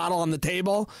had the bottle on the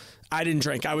table. I didn't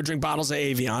drink. I would drink bottles of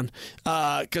Avion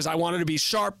because I wanted to be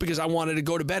sharp, because I wanted to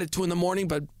go to bed at 2 a.m,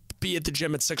 but be at the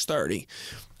gym at 6:30.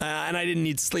 And I didn't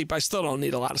need sleep. I still don't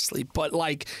need a lot of sleep. But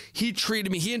he treated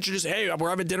me, he introduced, hey, we're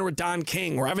having dinner with Don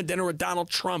King. We're having dinner with Donald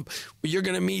Trump. You're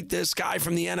going to meet this guy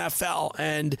from the NFL.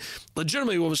 And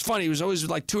legitimately what was funny, he was always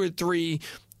with 2 or 3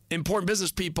 important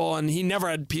business people, and he never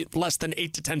had less than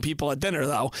 8 to 10 people at dinner,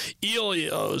 though.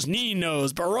 Elios,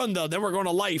 Ninos, Barunda, then we're going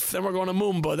to Life, then we're going to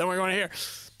Moomba, then we're going to here.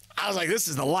 I was like, this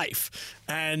is the life.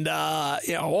 And,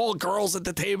 all girls at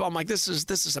the table. I'm like, this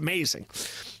is amazing.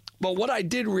 But what I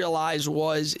did realize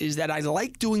is that I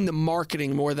liked doing the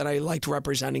marketing more than I liked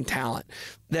representing talent.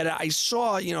 That I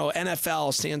saw,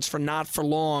 NFL stands for not for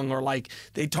long, or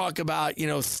they talk about,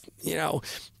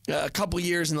 a couple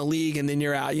years in the league and then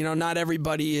you're out. Not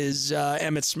everybody is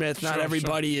Emmitt Smith. Not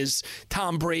everybody is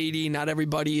Tom Brady. Not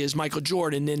everybody is Michael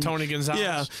Jordan. And Tony Gonzalez.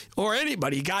 Yeah, or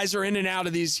anybody. Guys are in and out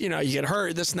of these, you get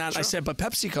hurt, this and that. Sure. I said, but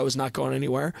PepsiCo is not going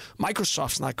anywhere.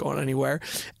 Microsoft's not going anywhere.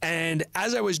 And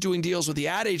as I was doing deals with the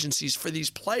ad agencies for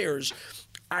these players,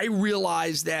 I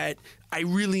realized that I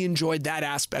really enjoyed that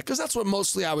aspect, because that's what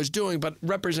mostly I was doing, but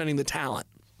representing the talent.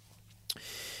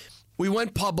 We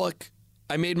went public.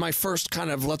 I made my first kind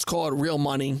of, let's call it real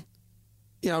money,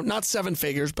 not 7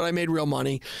 figures, but I made real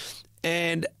money.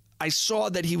 And I saw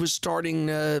that he was starting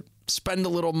to spend a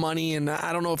little money, and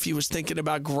I don't know if he was thinking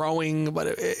about growing,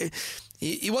 but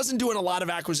he wasn't doing a lot of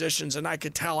acquisitions, and I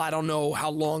could tell, I don't know how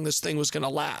long this thing was going to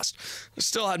last. I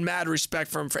still had mad respect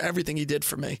for him for everything he did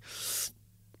for me.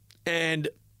 And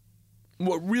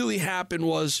what really happened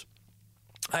was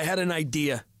I had an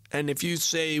idea. And if you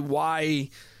say why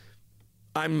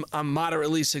I'm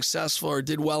moderately successful or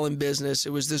did well in business,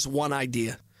 it was this one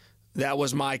idea. That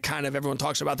was my kind of, everyone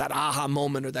talks about that aha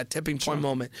moment or that tipping point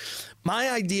moment. My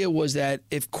idea was that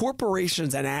if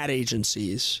corporations and ad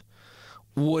agencies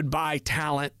would buy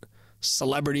talent,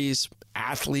 celebrities,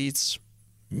 athletes,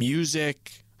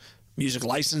 music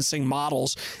licensing,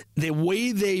 models, the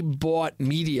way they bought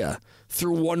media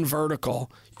through one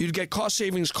vertical, you'd get cost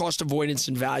savings, cost avoidance,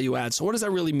 and value add. So what does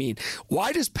that really mean?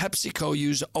 Why does PepsiCo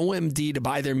use OMD to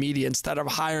buy their media instead of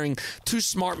hiring 2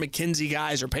 smart McKinsey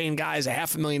guys or paying guys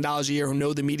 $500,000 a year who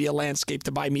know the media landscape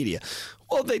to buy media?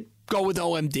 Well, they go with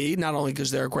OMD, not only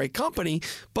because they're a great company,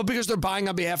 but because they're buying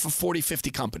on behalf of 40, 50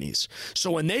 companies.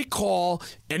 So when they call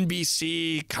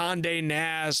NBC, Condé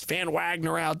Nast, Van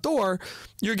Wagner Outdoor,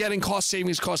 you're getting cost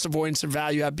savings, cost avoidance, and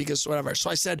value add because whatever. So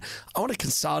I said, I want to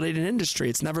consolidate an industry.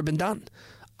 It's never been done.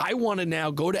 I want to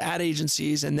now go to ad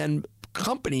agencies and then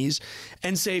companies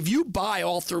and say, if you buy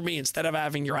all through me instead of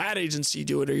having your ad agency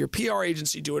do it or your PR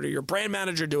agency do it or your brand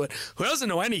manager do it, who doesn't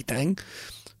know anything,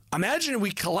 imagine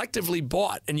we collectively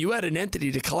bought and you had an entity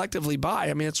to collectively buy.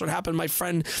 I mean, that's what happened. My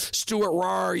friend Stuart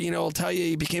Rahr, will tell you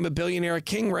he became a billionaire at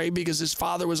Kingrey because his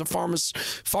father was a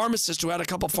pharmacist who had a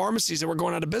couple pharmacies that were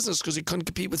going out of business because he couldn't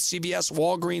compete with CVS,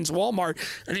 Walgreens, Walmart.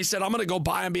 And he said, I'm going to go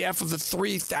buy on behalf of the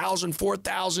 3,000,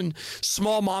 4,000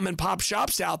 small mom and pop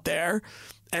shops out there.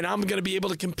 And I'm going to be able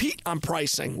to compete on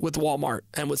pricing with Walmart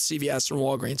and with CVS and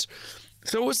Walgreens.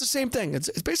 So it was the same thing. It's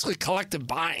basically collective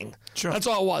buying. Sure. That's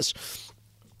all it was.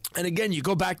 And again, you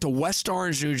go back to West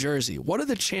Orange, New Jersey. What are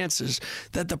the chances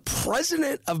that the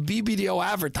president of BBDO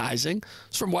Advertising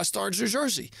is from West Orange, New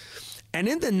Jersey? And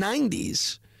in the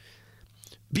 90s,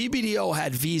 BBDO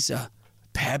had Visa,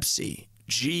 Pepsi,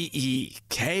 GE,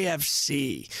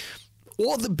 KFC,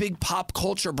 all the big pop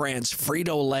culture brands,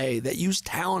 Frito-Lay, that use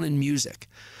talent in music.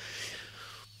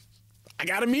 I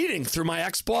got a meeting through my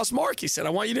ex-boss, Mark. He said,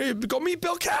 I want you to go meet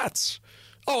Bill Katz.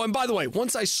 Oh, and by the way,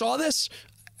 once I saw this,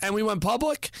 and we went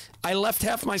public, I left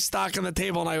half my stock on the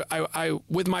table, and I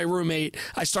with my roommate,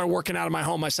 I started working out of my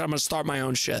home. I said, I'm going to start my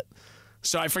own shit.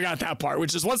 So I forgot that part,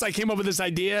 which is once I came up with this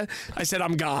idea, I said,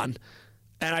 I'm gone.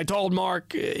 And I told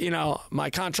Mark, my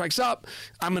contract's up.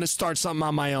 I'm going to start something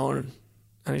on my own.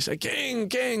 And he said,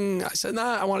 King. I said,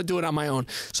 nah, I want to do it on my own.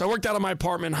 So I worked out of my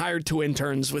apartment, hired 2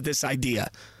 interns with this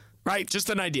idea. right? Just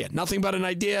an idea, nothing but an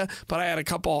idea. But I had a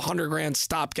couple $100,000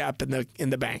 stopgap in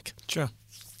the bank. Sure.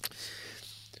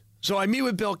 So I meet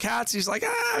with Bill Katz. He's like,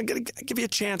 I'm going to give you a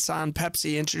chance on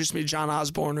Pepsi. Introduced me to John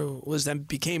Osborne, who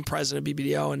became president of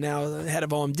BBDO and now the head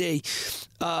of OMD.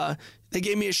 They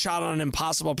gave me a shot on an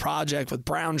impossible project with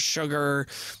brown sugar,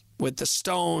 with the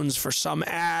Stones for some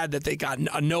ad that they got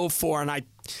a no for, and I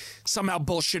somehow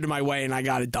bullshitted my way and I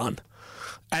got it done.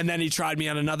 And then he tried me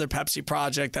on another Pepsi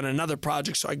project and another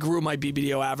project. So I grew my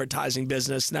BBDO advertising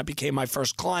business, and that became my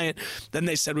first client. Then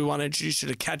they said, we want to introduce you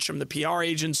to Ketchum, the PR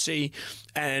agency,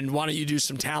 and why don't you do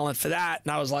some talent for that?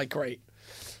 And I was like, great.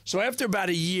 So after about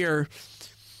a year,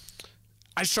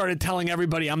 I started telling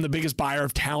everybody I'm the biggest buyer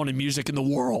of talent and music in the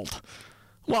world.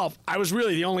 Well, I was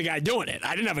really the only guy doing it.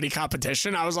 I didn't have any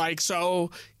competition. I was like,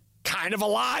 so kind of a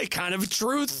lie, kind of a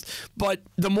truth. But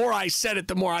the more I said it,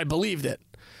 the more I believed it.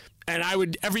 And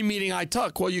every meeting I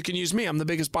took, well, you can use me. I'm the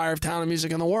biggest buyer of talent and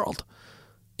music in the world.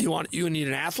 You need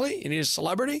an athlete, you need a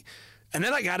celebrity. And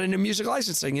then I got into music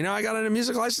licensing. I got into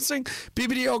music licensing.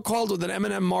 BBDO called with an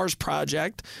Eminem Mars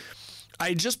project.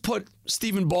 I just put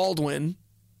Stephen Baldwin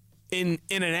in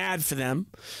an ad for them.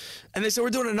 And they said, we're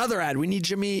doing another ad. We need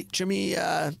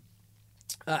Jimi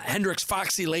Hendrix,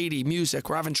 Foxy Lady music.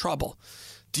 We're having trouble.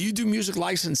 Do you do music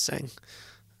licensing?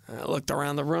 I looked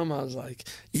around the room. I was like,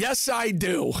 yes, I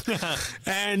do.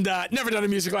 And never done a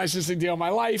music licensing deal in my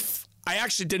life. I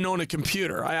actually didn't own a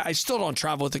computer. I still don't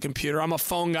travel with a computer. I'm a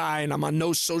phone guy, and I'm on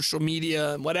no social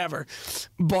media and whatever.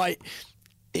 But,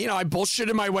 I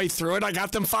bullshitted my way through it. I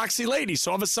got them Foxy Lady.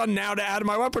 So all of a sudden now to add to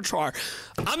my repertoire,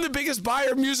 I'm the biggest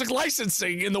buyer of music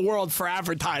licensing in the world for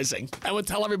advertising. I would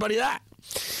tell everybody that.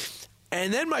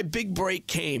 And then my big break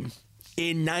came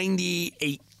in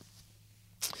 98.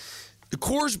 The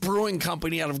Coors Brewing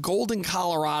Company out of Golden,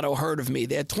 Colorado heard of me.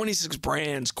 They had 26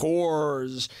 brands,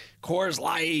 Coors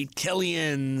Light,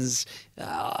 Killian's,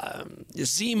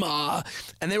 Zima,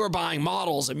 and they were buying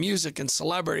models and music and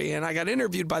celebrity. And I got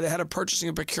interviewed by the head of purchasing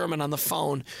and procurement on the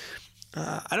phone.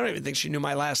 I don't even think she knew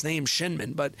my last name,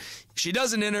 Schinman, but she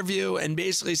does an interview and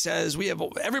basically says,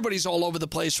 everybody's all over the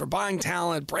place for buying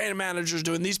talent, brand managers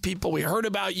doing these people. We heard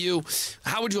about you.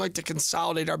 How would you like to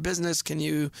consolidate our business? Can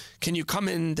you come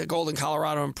into Golden,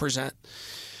 Colorado and present?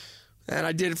 And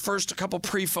I did first a couple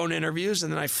pre-phone interviews,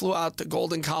 and then I flew out to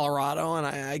Golden, Colorado, and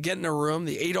I get in a room,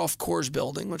 the Adolph Coors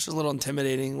building, which is a little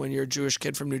intimidating when you're a Jewish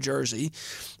kid from New Jersey.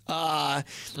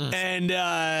 And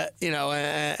the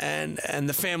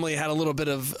family had a little bit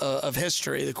of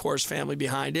history, the Coors family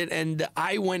behind it. And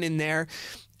I went in there.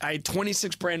 I had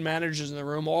 26 brand managers in the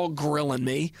room, all grilling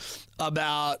me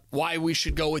about why we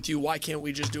should go with you. Why can't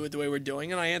we just do it the way we're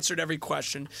doing? And I answered every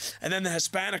question. And then the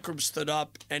Hispanic group stood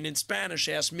up and in Spanish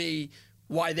asked me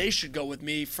why they should go with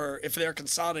me if they're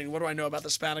consolidating. What do I know about the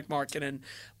Hispanic market? And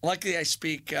luckily I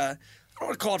speak, I don't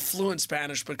want to call it fluent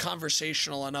Spanish, but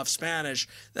conversational enough Spanish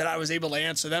that I was able to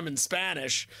answer them in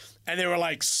Spanish. And they were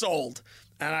like, sold.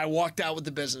 And I walked out with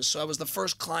the business. So I was the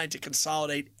first client to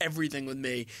consolidate everything with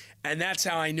me. And that's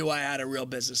how I knew I had a real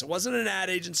business. It wasn't an ad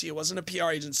agency. It wasn't a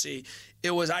PR agency. It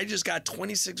was I just got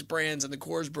 26 brands in the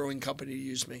Coors Brewing Company to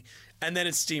use me. And then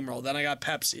it steamrolled. Then I got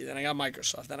Pepsi. Then I got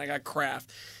Microsoft. Then I got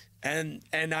Kraft. And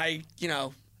I,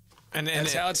 and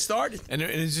that's how it started. And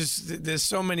it's just, there's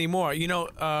so many more.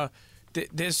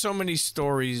 There's so many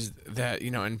stories that,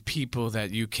 and people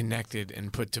that you connected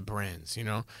and put to brands,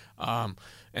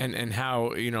 and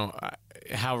how,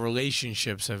 how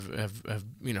relationships have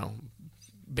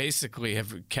basically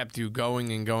have kept you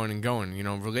going and going and going.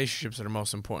 Relationships are the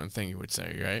most important thing, you would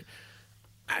say, right?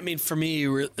 I mean, for me,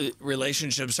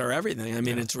 relationships are everything. I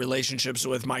mean, it's relationships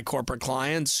with my corporate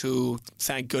clients who,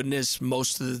 thank goodness,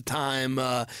 most of the time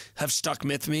have stuck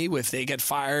with me. If they get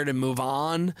fired and move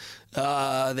on,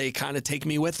 they kind of take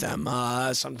me with them.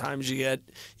 Sometimes you get,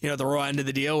 the raw end of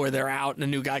the deal where they're out and a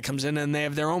new guy comes in and they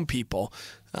have their own people.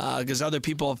 Because other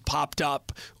people have popped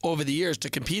up over the years to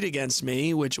compete against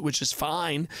me, which is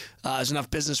fine. There's enough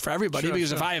business for everybody.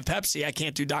 Because if I have Pepsi, I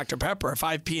can't do Dr. Pepper. If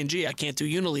I have P&G, I can't do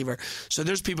Unilever. So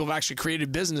there's people who've actually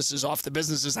created businesses off the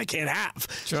businesses I can't have.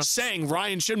 Saying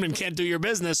Ryan Schinman can't do your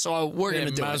business, so we're going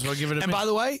to do it. Might as well give it a and by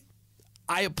the way,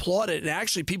 I applaud it. And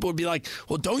actually, people would be like,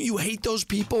 well, don't you hate those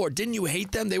people? Or didn't you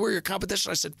hate them? They were your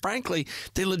competition. I said, frankly,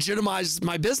 they legitimized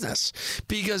my business.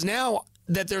 Because now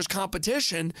that there's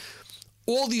competition,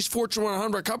 all these Fortune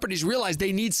 100 companies realize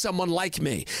they need someone like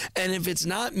me. And if it's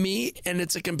not me and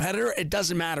it's a competitor, it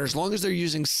doesn't matter as long as they're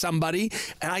using somebody,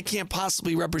 and I can't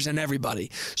possibly represent everybody.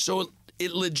 So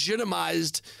it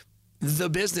legitimized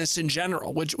the business in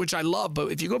general, which I love.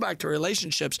 But if you go back to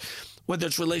relationships, whether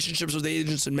it's relationships with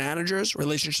agents and managers,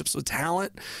 relationships with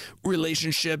talent,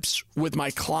 relationships with my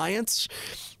clients,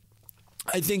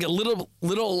 I think a little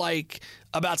like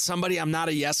about somebody, I'm not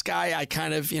a yes guy. I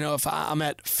kind of, if I'm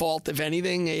at fault, if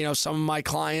anything, some of my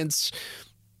clients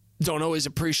don't always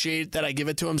appreciate that I give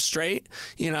it to them straight.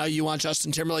 You want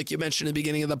Justin Timberlake, you mentioned at the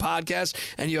beginning of the podcast,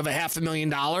 and you have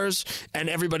 $500,000 and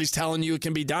everybody's telling you it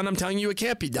can be done. I'm telling you it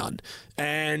can't be done.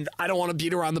 And I don't want to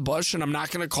beat around the bush, and I'm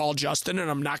not going to call Justin, and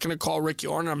I'm not going to call Rick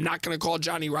Yorn, and I'm not going to call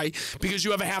Johnny Wright because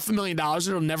you have $500,000.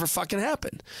 It'll never fucking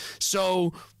happen.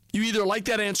 So you either like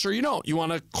that answer or you don't. You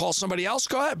want to call somebody else?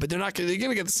 Go ahead, but they're going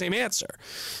to get the same answer.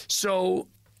 So,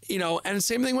 and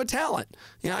same thing with talent.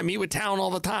 I meet with talent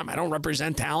all the time. I don't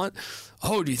represent talent.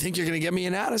 Oh, do you think you're going to get me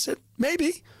an ad? I said,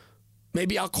 maybe.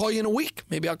 Maybe I'll call you in a week.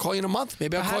 Maybe I'll call you in a month.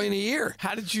 Maybe I'll call you in a year.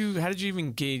 How did you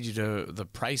even gauge the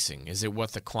pricing? Is it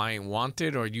what the client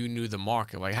wanted, or you knew the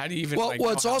market? Like, how do you even? Well,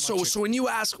 it's also so when you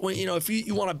ask, if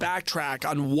you want to backtrack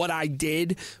on what I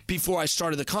did before I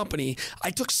started the company,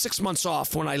 I took 6 months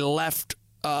off when I left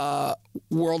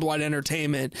Worldwide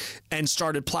Entertainment and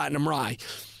started Platinum Rye,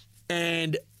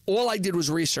 and all I did was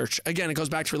research. Again, it goes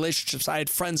back to relationships. I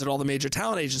had friends at all the major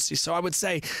talent agencies. So I would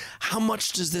say, how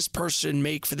much does this person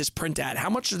make for this print ad? How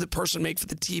much does the person make for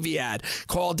the TV ad?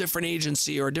 Call a different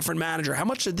agency or a different manager. How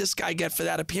much did this guy get for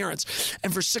that appearance?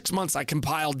 And for 6 months, I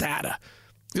compiled data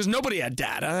because nobody had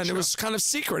data and It was kind of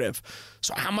secretive.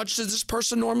 So how much does this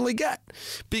person normally get?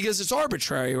 Because it's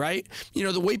arbitrary, right?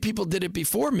 The way people did it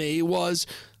before me was,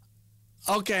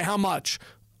 okay, how much?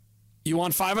 You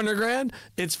want $500,000?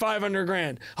 It's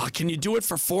 $500,000. Oh, can you do it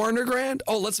for $400,000?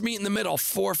 Oh, let's meet in the middle,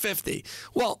 $450,000.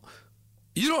 Well,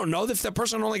 you don't know that if that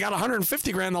person only got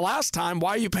 $150,000 the last time,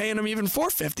 why are you paying them even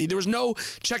 $450,000? There was no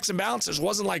checks and balances. It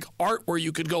wasn't like art where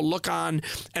you could go look on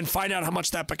and find out how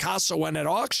much that Picasso went at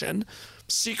auction.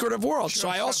 Secretive world. So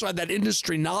I also had that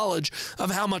industry knowledge of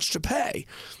how much to pay.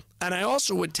 And I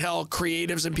also would tell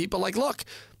creatives and people like, look,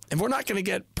 if we're not going to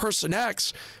get person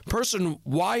X, person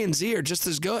Y and Z are just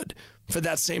as good for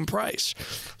that same price.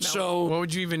 Now, so what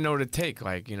would you even know to take?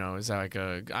 Like, is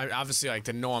that obviously like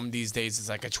the norm these days is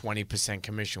like a 20%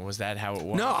 commission. Was that how it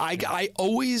was? No, I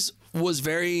always was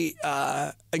very,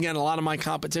 again, a lot of my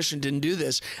competition didn't do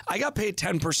this. I got paid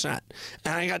 10%,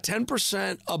 and I got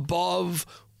 10% above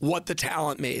what the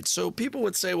talent made. So people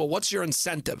would say, well, what's your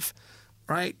incentive,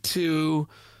 right?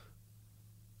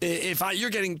 If you're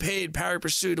getting paid pari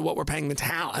passu to what we're paying the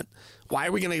talent, why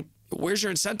are we going to? Where's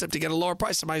your incentive to get a lower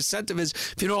price? And my incentive is,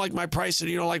 if you don't like my price and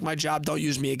you don't like my job, don't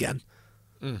use me again.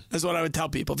 That's what I would tell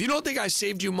people. If you don't think I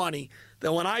saved you money,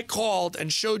 then when I called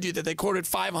and showed you that they quoted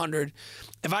 $500,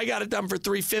 if I got it done for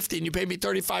 $350 and you paid me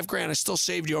 $35,000, I still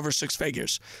saved you over 6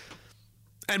 figures.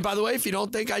 And by the way, if you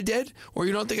don't think I did, or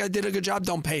you don't think I did a good job,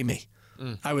 don't pay me.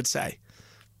 I would say,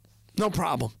 no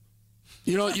problem.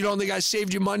 You don't think I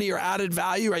saved you money or added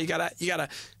value, right? You gotta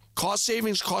cost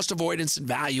savings, cost avoidance, and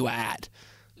value add.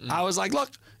 I was like,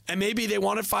 look, and maybe they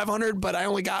wanted $500, but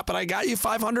I got you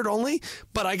 $500 only,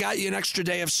 but I got you an extra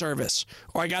day of service,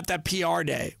 or I got that PR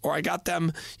day, or I got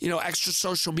them, extra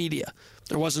social media.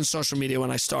 There wasn't social media when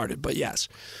I started, but yes.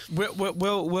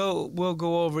 We'll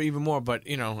go over even more, but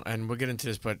and we'll get into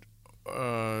this, but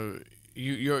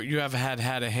you have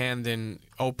had a hand in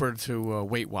Oprah to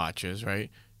Weight Watchers,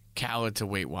 right? Khaled to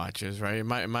Weight Watchers, right?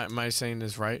 Am I saying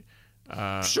this right?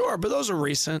 Sure, but those are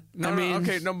recent.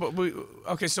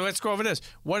 Okay, so let's go over this.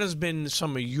 What has been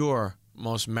some of your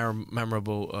most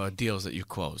memorable deals that you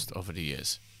closed over the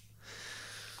years?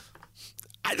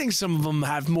 I think some of them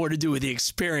have more to do with the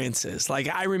experiences. Like,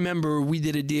 I remember we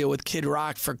did a deal with Kid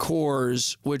Rock for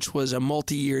Coors, which was a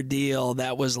multi-year deal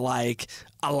that was like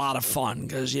a lot of fun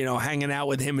because, hanging out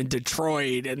with him in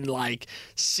Detroit and like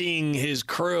seeing his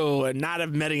crew and not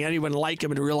have met anyone like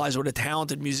him and realize what a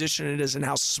talented musician it is and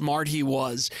how smart he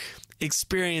was,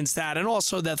 experience that. And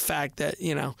also that fact that,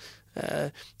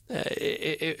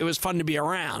 it was fun to be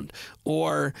around.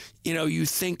 Or, you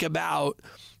think about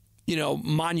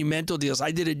monumental deals.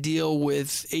 I did a deal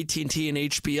with AT&T and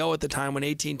HBO at the time when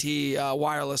AT&T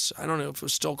wireless, I don't know if it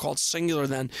was still called Singular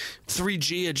then,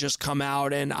 3G had just come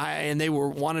out, and they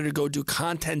wanted to go do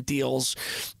content deals,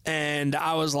 and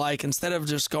I was like, instead of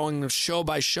just going show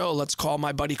by show, let's call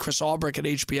my buddy Chris Albrecht at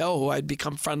HBO, who I'd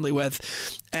become friendly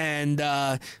with, and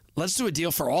let's do a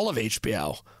deal for all of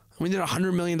HBO. We did a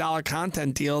 $100 million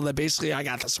content deal that basically I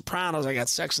got The Sopranos, I got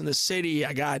Sex and the City,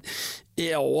 I got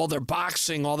all their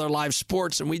boxing, all their live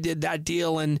sports, and we did that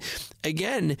deal. And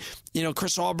again,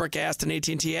 Chris Albrecht asked and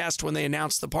AT&T asked when they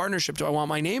announced the partnership, do I want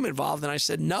my name involved? And I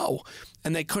said no,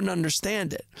 and they couldn't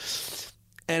understand it.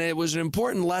 And it was an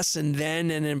important lesson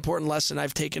then and an important lesson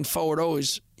I've taken forward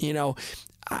always.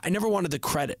 I never wanted the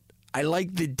credit. I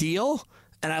liked the deal,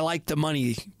 and I liked the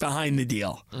money behind the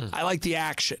deal. I like the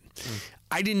action.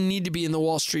 I didn't need to be in the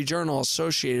Wall Street Journal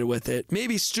associated with it.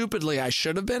 Maybe stupidly I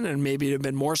should have been, and maybe it have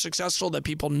been more successful that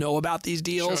people know about these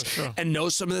deals and know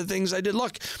some of the things I did.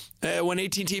 Look, when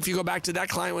AT&T, if you go back to that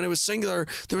client, when it was singular,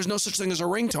 there was no such thing as a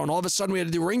ringtone. All of a sudden we had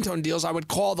to do ringtone deals. I would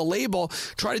call the label,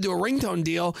 try to do a ringtone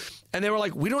deal, and they were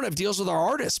like, we don't have deals with our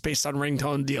artists based on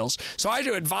ringtone deals. So I had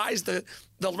to advise the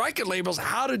record labels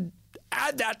how to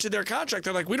add that to their contract.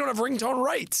 They're like, we don't have ringtone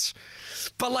rights.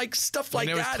 But like stuff like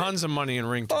that. There was tons of money in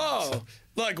ringtones. Oh,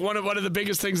 look, one of the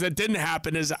biggest things that didn't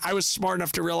happen is I was smart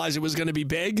enough to realize it was going to be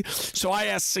big. So I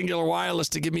asked Singular Wireless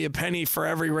to give me a penny for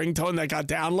every ringtone that got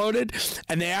downloaded.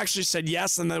 And they actually said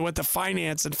yes. And then went to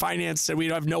finance, and finance said we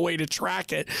have no way to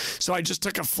track it. So I just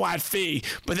took a flat fee.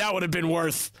 But that would have been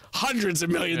worth hundreds of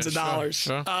millions of dollars.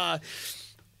 Sure.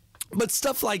 But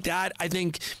stuff like that, I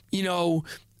think,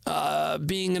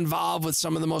 being involved with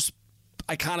some of the most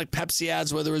iconic Pepsi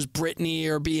ads, whether it was Britney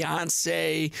or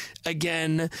Beyonce,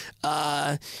 again,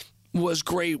 was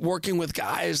great. Working with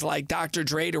guys like Dr.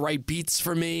 Dre to write beats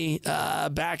for me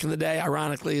back in the day.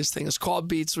 Ironically, his thing is called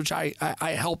Beats, which I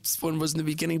helped when was in the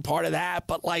beginning part of that.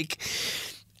 But like,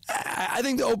 I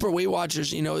think the Oprah Weight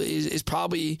Watchers, is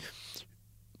probably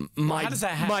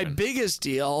my biggest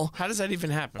deal. How does that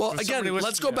even happen? Well, again,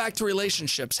 let's go back to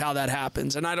relationships, how that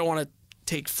happens. And I don't want to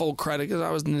take full credit because I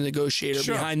was the negotiator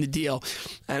behind the deal,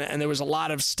 and there was a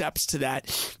lot of steps to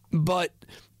that. But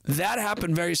that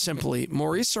happened very simply.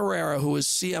 Maurice Herrera, who was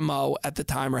CMO at the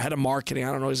time, or head of marketing,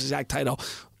 I don't know his exact title,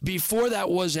 before that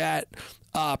was at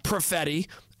Profetti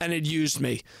and had used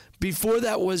me. Before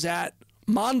that was at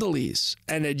Mondelez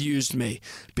and had used me.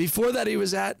 Before that he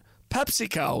was at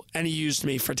PepsiCo, and he used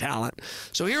me for talent.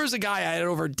 So here was a guy I had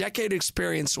over a decade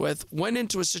experience with, went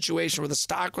into a situation where the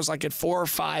stock was like at 4 or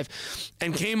 5,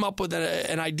 and came up with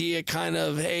an idea kind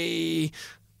of, hey,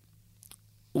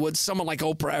 would someone like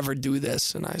Oprah ever do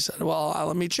this? And I said, well,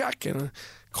 let me check. And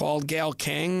called Gayle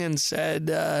King and said,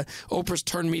 Oprah's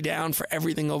turned me down for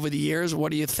everything over the years.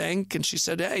 What do you think? And she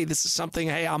said, hey, this is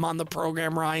something, I'm on the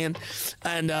program, Ryan,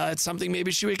 and it's something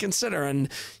maybe she would consider.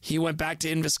 And he went back to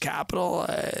Invest Capital,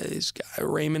 this guy,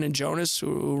 Raymond and Jonas,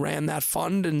 who ran that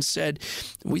fund, and said,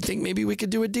 we think maybe we could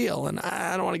do a deal. And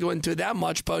I don't want to go into it that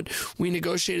much, but we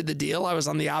negotiated the deal. I was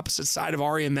on the opposite side of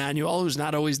Ari Emanuel, who's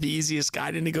not always the easiest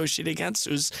guy to negotiate against,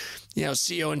 who's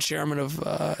CEO and chairman of,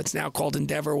 it's now called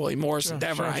Endeavor, William Morris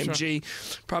Endeavor, IMG,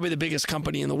 probably the biggest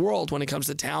company in the world when it comes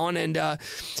to talent. And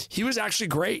he was actually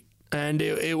great. And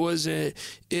it was, I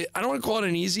don't want to call it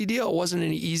an easy deal. It wasn't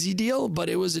an easy deal, but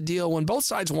it was a deal. When both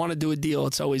sides want to do a deal,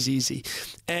 it's always easy.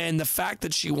 And the fact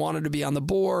that she wanted to be on the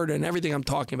board, and everything I'm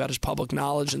talking about is public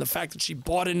knowledge, and the fact that she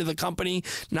bought into the company,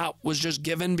 was just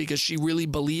given because she really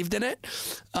believed in it,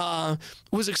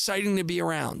 was exciting to be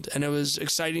around. And it was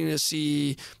exciting to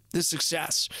see the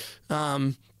success.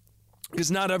 Because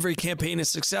not every campaign is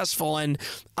successful, and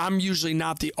I'm usually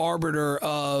not the arbiter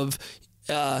of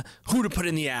who to put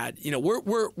in the ad.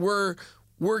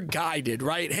 We're guided,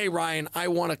 right? Hey, Ryan, I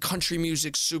want a country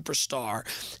music superstar.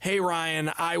 Hey,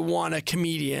 Ryan, I want a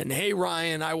comedian. Hey,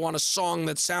 Ryan, I want a song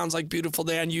that sounds like Beautiful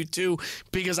Day on U2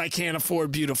 because I can't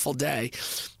afford Beautiful Day.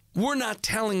 We're not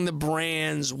telling the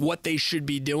brands what they should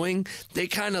be doing. They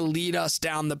kind of lead us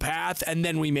down the path, and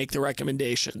then we make the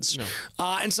recommendations. No.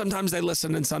 And sometimes they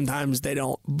listen, and sometimes they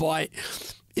don't. But,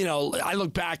 I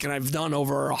look back, and I've done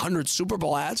over 100 Super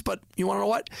Bowl ads. But you want to know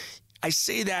what? I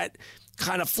say that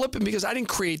kind of flipping because I didn't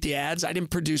create the ads. I didn't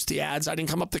produce the ads. I didn't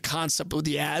come up with the concept with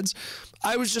the ads.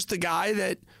 I was just the guy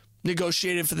that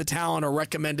negotiated for the talent or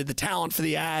recommended the talent for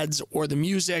the ads or the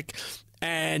music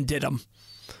and did them.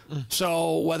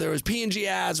 So whether it was P&G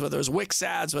ads, whether it was Wix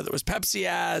ads, whether it was Pepsi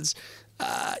ads,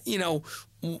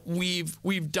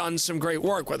 we've done some great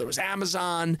work, whether it was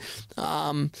Amazon.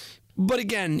 But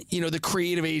again, the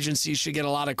creative agencies should get a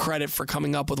lot of credit for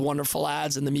coming up with wonderful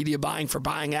ads, and the media buying for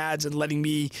buying ads and letting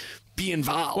me be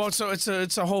involved. Well, so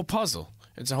it's a whole puzzle.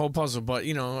 It's a whole puzzle. But,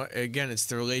 again, it's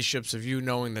the relationships of you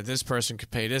knowing that this person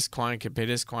could pay this client, could pay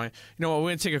this client. We're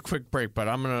going to take a quick break, but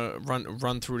I'm going to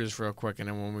run through this real quick, and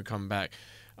then when we come back,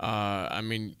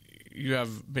 you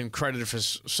have been credited for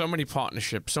so many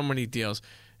partnerships, so many deals.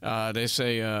 They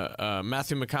say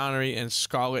Matthew McConaughey and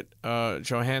Scarlett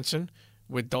Johansson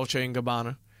with Dolce &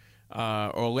 Gabbana.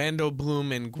 Orlando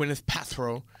Bloom and Gwyneth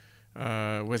Paltrow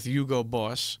with Hugo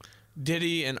Boss.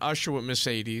 Diddy and Usher with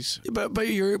Mercedes. But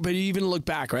you even look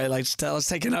back, right? Like, let's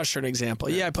take an Usher an example.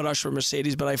 Yeah, I put Usher with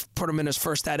Mercedes, but I put him in his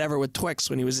first ad ever with Twix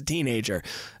when he was a teenager.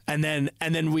 And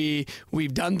then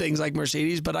we've done things like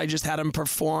Mercedes, but I just had him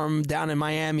perform down in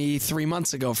Miami 3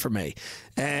 months ago for me.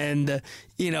 And,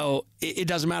 it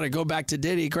doesn't matter. Go back to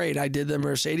Diddy. Great. I did the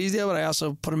Mercedes deal, but I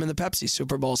also put him in the Pepsi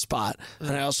Super Bowl spot.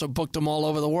 And I also booked him all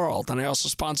over the world. And I also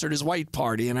sponsored his white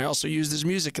party. And I also used his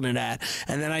music in an ad.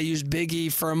 And then I used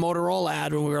Biggie for a Motorola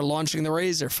ad when we were launching the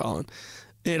Razor phone.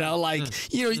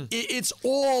 It's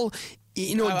all...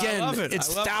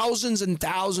 it's thousands and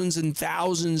thousands and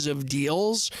thousands of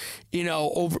deals,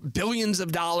 over billions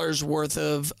of dollars worth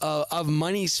of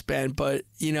money spent. But,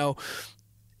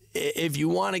 if you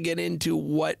want to get into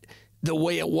the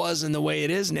way it was and the way it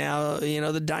is now,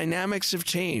 the dynamics have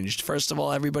changed. First of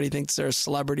all, everybody thinks they're a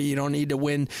celebrity. You don't need to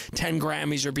win 10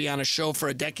 Grammys or be on a show for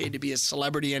a decade to be a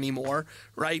celebrity anymore,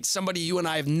 right? Somebody you and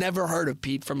I have never heard of,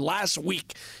 Pete, from last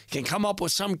week can come up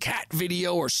with some cat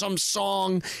video or some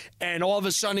song, and all of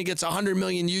a sudden he gets 100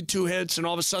 million YouTube hits, and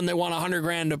all of a sudden they want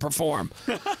 $100,000 to perform,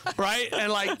 right?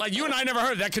 And like you and I never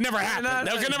heard that could never happen.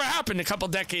 That could never happen a couple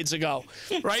decades ago,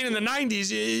 right? In the 90s,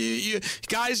 you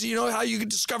guys, you know how you could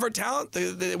discover talent?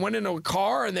 They went into a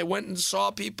car and they went and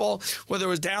saw people, whether it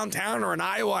was downtown or in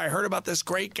Iowa. I heard about this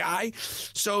great guy.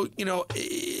 So,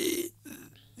 we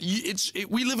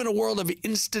live in a world of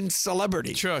instant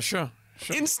celebrity. Sure.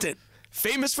 Instant.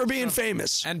 Famous for being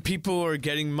famous. And people are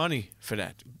getting money for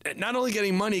that. Not only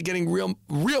getting money, getting real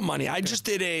money. I just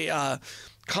did a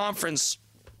conference,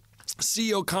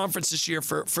 CEO conference this year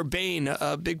for Bain,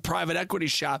 a big private equity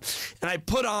shop, and I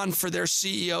put on for their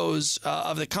CEOs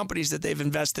of the companies that they've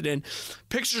invested in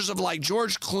pictures of like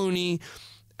George Clooney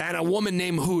and a woman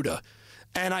named Huda,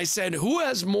 and I said, who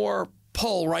has more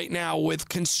pull right now with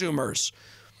consumers?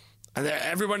 And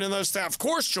everyone in those staff, of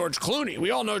course, George Clooney.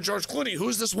 We all know George Clooney.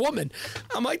 Who's this woman?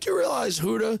 I'm like, do you realize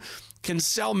Huda can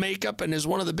sell makeup and is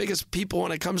one of the biggest people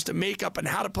when it comes to makeup and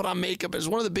how to put on makeup, is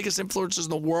one of the biggest influencers in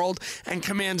the world, and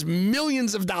commands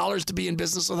millions of dollars to be in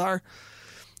business with her?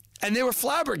 And they were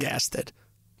flabbergasted.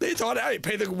 They thought, hey,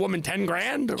 pay the woman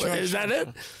 $10,000? Is that it?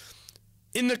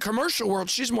 In the commercial world,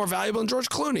 she's more valuable than George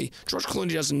Clooney. George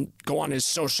Clooney doesn't go on his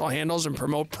social handles and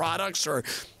promote products, or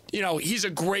he's a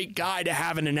great guy to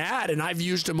have in an ad, and I've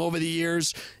used him over the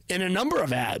years in a number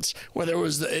of ads, whether it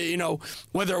was,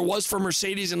 whether it was for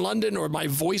Mercedes in London or my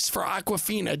voice for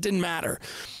Aquafina, it didn't matter.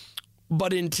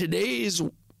 But in today's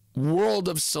world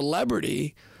of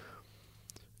celebrity,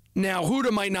 now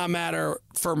Huda might not matter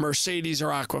for Mercedes or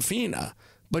Aquafina,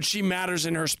 but she matters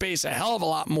in her space a hell of a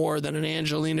lot more than an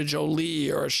Angelina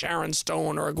Jolie or a Sharon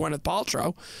Stone or a Gwyneth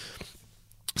Paltrow.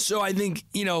 So I think,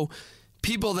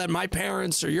 people that my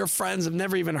parents or your friends have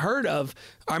never even heard of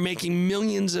are making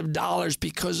millions of dollars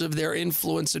because of their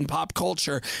influence in pop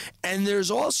culture. And there's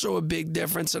also a big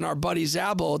difference, and our buddy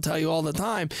Zabel will tell you all the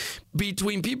time,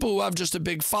 between people who have just a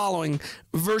big following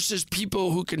versus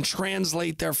people who can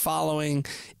translate their following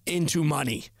into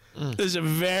money. There's a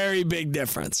very big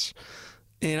difference.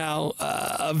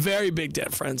 A very big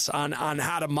difference on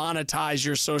how to monetize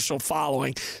your social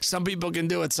following. Some people can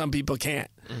do it, some people can't.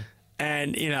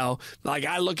 And, like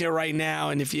I look at right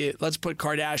now, and let's put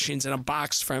Kardashians in a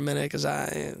box for a minute, because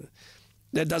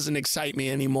that doesn't excite me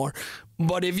anymore.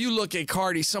 But if you look at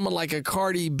someone like a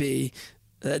Cardi B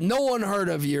that no one heard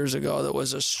of years ago, that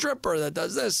was a stripper that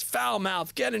does this, foul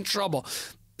mouth, get in trouble.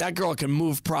 That girl can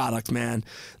move product, man.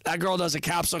 That girl does a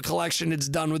capsule collection. It's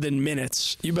done within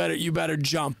minutes. You better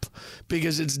jump,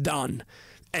 because it's done.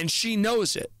 And she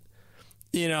knows it.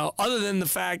 Other than the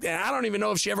fact, and I don't even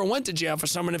know if she ever went to jail for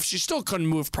someone, if she still couldn't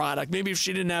move product, maybe if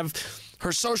she didn't have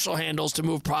her social handles to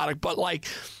move product, but like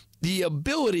the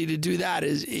ability to do that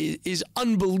is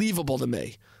unbelievable to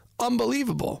me.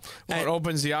 Unbelievable. Well, it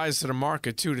opens the eyes to the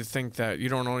market, too, to think that you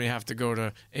don't only have to go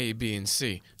to A, B, and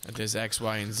C. That there's X,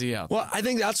 Y, and Z out there. Well, I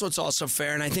think that's what's also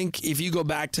fair. And I think if you go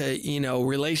back to,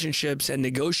 relationships and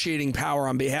negotiating power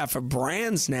on behalf of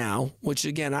brands now, which,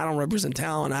 again, I don't represent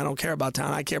talent. I don't care about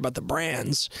talent. I care about the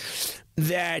brands,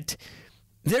 that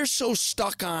they're so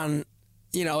stuck on,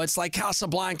 it's like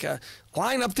Casablanca.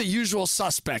 Line up the usual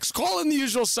suspects. Call in the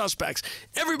usual suspects.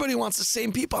 Everybody wants the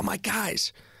same people. I'm like,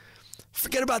 guys,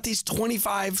 forget about these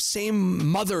 25 same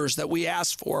mothers that we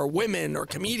ask for, or women or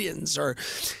comedians, or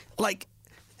like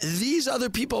these other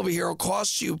people over here will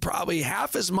cost you probably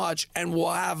half as much and will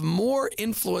have more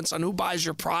influence on who buys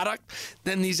your product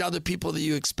than these other people that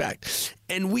you expect.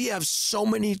 And we have so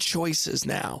many choices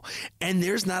now, and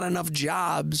there's not enough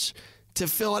jobs to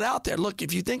fill it out there. Look,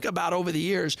 if you think about over the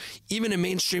years, even in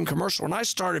mainstream commercial, when I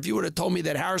started, if you would have told me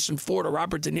that Harrison Ford or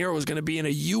Robert De Niro was going to be in a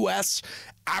U.S.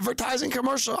 advertising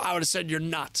commercial, I would have said, you're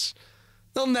nuts.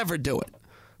 They'll never do it.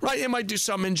 Right? They might do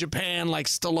some in Japan like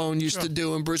Stallone used to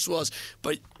do and Bruce Willis,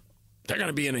 but they're going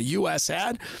to be in a U.S.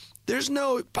 ad. There's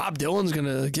no Bob Dylan's going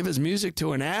to give his music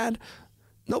to an ad.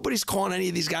 Nobody's calling any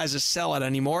of these guys a sellout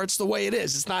anymore. It's the way it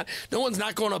is. It's not. No one's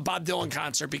not going to a Bob Dylan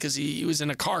concert because he was in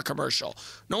a car commercial.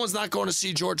 No one's not going to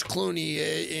see George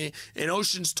Clooney in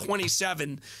Ocean's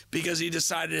 27 because he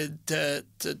decided to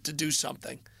do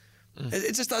something.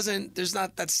 It just doesn't. There's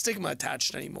not that stigma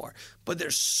attached anymore. But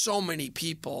there's so many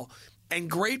people and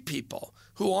great people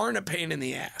who aren't a pain in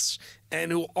the ass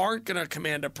and who aren't going to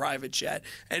command a private jet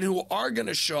and who are going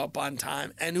to show up on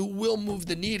time and who will move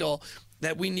the needle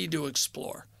that we need to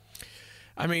explore.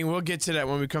 I mean, we'll get to that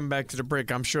when we come back to the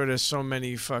break. I'm sure there's so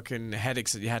many fucking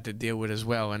headaches that you had to deal with as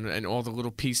well, and all the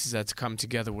little pieces that's come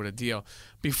together with a deal.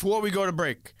 Before we go to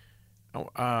break,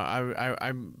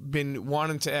 I've been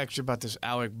wanting to ask you about this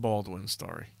Alec Baldwin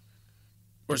story.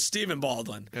 Or Stephen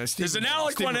Baldwin. Yeah, There's an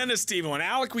Alec one and a Stephen one.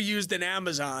 Alec we used in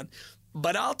Amazon,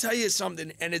 but I'll tell you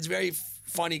something, and it's very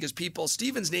funny because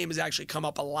Stephen's name has actually come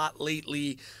up a lot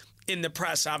lately in the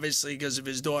press, obviously, because of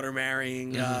his daughter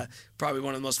marrying probably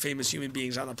one of the most famous human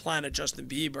beings on the planet, Justin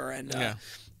Bieber. And,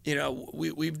 you know,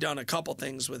 we've done a couple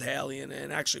things with Haley,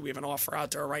 and actually we have an offer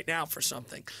out to her right now for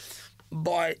something.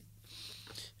 But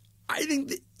I think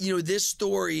that, you know, this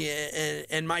story,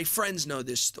 and my friends know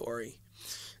this story.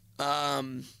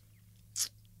 I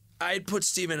had put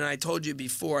Steven, and I told you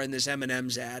before, in this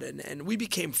M&M's ad, and we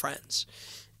became friends.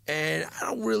 And I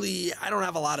don't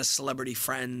have a lot of celebrity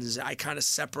friends. I kind of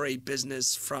separate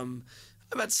business from,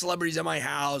 I've had celebrities at my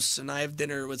house and I have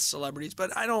dinner with celebrities,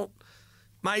 but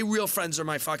my real friends are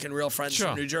my fucking real friends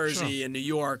from New Jersey and New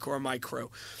York, or my crew.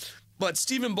 But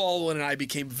Stephen Baldwin and I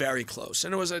became very close.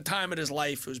 And it was a time in his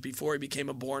life, it was before he became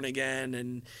a born again,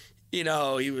 and, you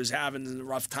know, he was having a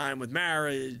rough time with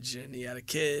marriage and he had a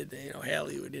kid, you know,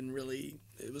 Haley, who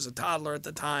it was a toddler at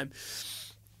the time.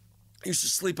 He used to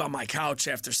sleep on my couch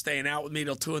after staying out with me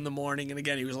till 2 a.m. And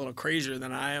again, he was a little crazier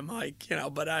than I am, like, you know,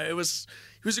 but he was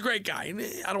a great guy. And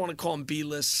I don't want to call him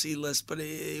B-list, C-list, but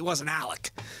he wasn't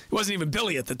Alec. He wasn't even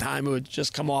Billy at the time, who had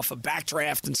just come off a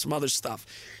backdraft and some other stuff.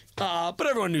 But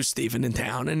everyone knew Stephen in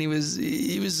town, and he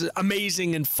was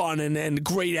amazing and fun and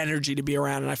great energy to be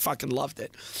around, and I fucking loved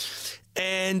it.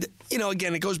 And, you know,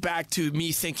 again, it goes back to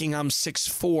me thinking I'm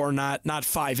 6'4", not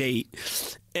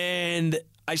 5'8". And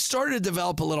I started to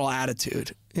develop a little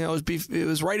attitude. You know, it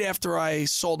was right after I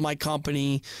sold my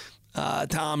company to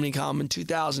Omnicom in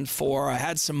 2004. I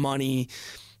had some money.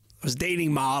 I was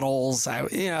dating models.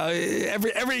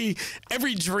 Every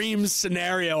dream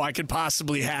scenario I could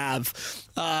possibly have.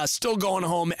 Still going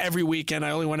home every weekend.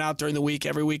 I only went out during the week.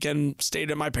 Every weekend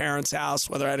stayed at my parents' house,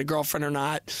 whether I had a girlfriend or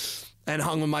not, and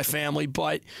hung with my family.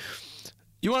 But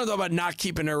you want to talk about not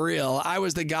keeping it real. I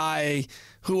was the guy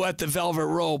who at the Velvet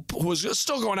Rope, who was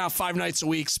still going out 5 nights a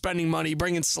week, spending money,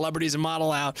 bringing celebrities and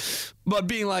model out, but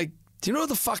being like, do you know who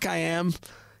the fuck I am?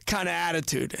 Kind of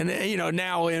attitude. And, you know,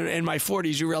 now in my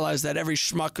 40s, you realize that every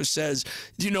schmuck who says,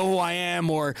 do you know who I am?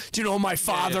 Or do you know who my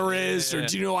father is? Or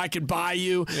do you know I could buy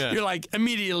you? Yeah. You're like,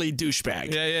 immediately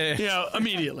douchebag. Yeah. You know,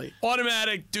 immediately.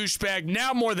 Automatic douchebag,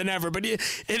 now more than ever. But it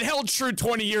held true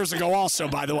 20 years ago also,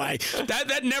 by the way.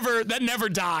 That never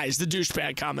dies, the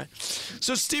douchebag comment.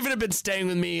 So Stephen had been staying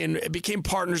with me and became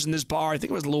partners in this bar. I think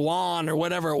it was Luan or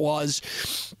whatever it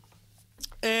was.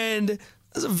 And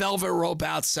there's a velvet rope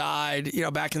outside. You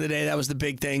know, back in the day, that was the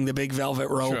big thing, the big velvet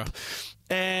rope. Sure.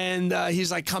 And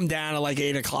he's like, come down at like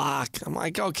 8 o'clock. I'm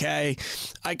like, okay.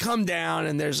 I come down,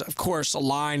 and there's, of course, a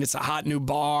line. It's a hot new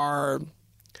bar,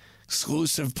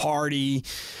 exclusive party.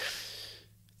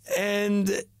 And,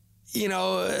 you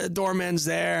know, doorman's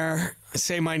there. I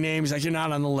say my name. He's like, you're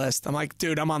not on the list. I'm like,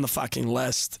 dude, I'm on the fucking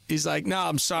list. He's like, no,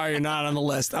 I'm sorry, you're not on the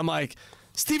list. I'm like,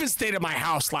 Steven stayed at my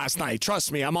house last night.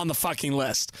 Trust me, I'm on the fucking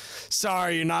list.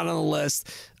 Sorry, you're not on the list.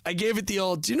 I gave it the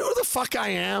old, do you know who the fuck I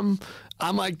am?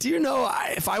 I'm like, do you know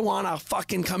if I want to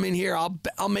fucking come in here,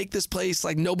 I'll make this place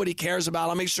like nobody cares about.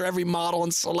 I'll make sure every model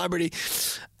and celebrity.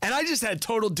 And I just had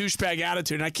total douchebag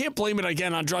attitude. And I can't blame it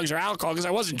again on drugs or alcohol because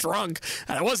I wasn't drunk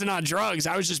and I wasn't on drugs.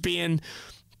 I was just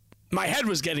my head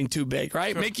was getting too big,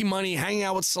 right? Sure. Making money, hanging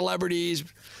out with celebrities.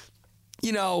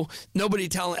 You know,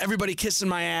 everybody kissing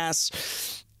my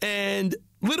ass. And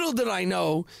little did I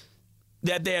know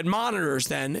that they had monitors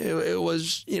then. It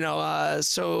was, you know,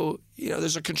 so, you know,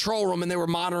 there's a control room and they were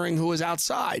monitoring who was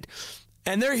outside.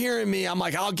 And they're hearing me. I'm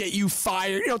like, I'll get you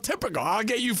fired. You know, typical. I'll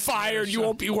get you fired. You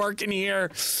won't be working here.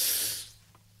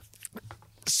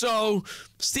 So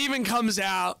Steven comes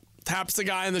out, taps the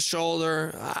guy on the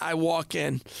shoulder. I walk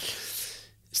in.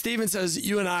 Steven says,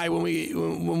 you and I, when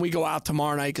we go out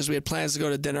tomorrow night, because we had plans to go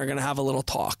to dinner, are going to have a little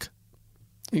talk.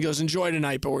 He goes, enjoy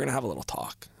tonight, but we're going to have a little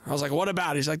talk. I was like, what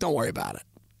about it? He's like, don't worry about it.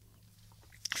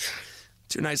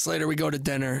 2 nights later, we go to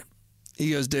dinner. He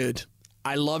goes, dude,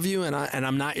 I love you, and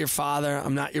I'm not your father.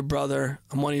 I'm not your brother.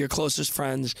 I'm one of your closest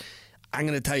friends. I'm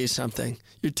going to tell you something.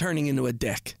 You're turning into a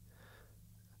dick.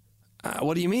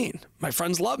 What do you mean? My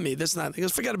friends love me. This and that. He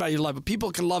goes, forget about your love. But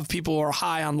people can love people who are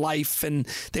high on life, and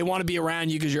they want to be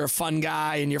around you because you're a fun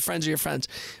guy, and your friends are your friends.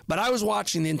 But I was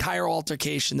watching the entire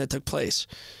altercation that took place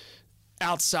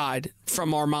outside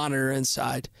from our monitor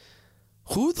inside.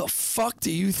 Who the fuck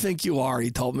do you think you are?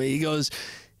 He told me. He goes,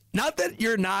 not that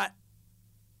you're not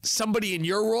somebody in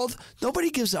your world. Nobody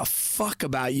gives a fuck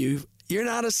about you. You're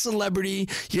not a celebrity.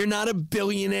 You're not a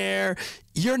billionaire.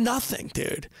 You're nothing,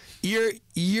 dude.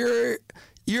 You're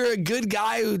a good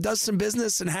guy who does some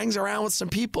business and hangs around with some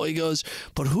people. He goes,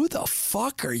 but who the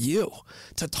fuck are you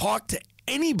to talk to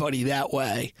anybody that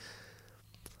way?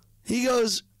 He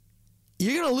goes,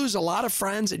 you're going to lose a lot of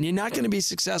friends, and you're not going to be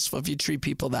successful if you treat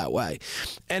people that way.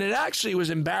 And it actually was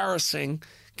embarrassing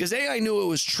because, I knew it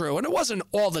was true, and it wasn't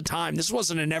all the time. This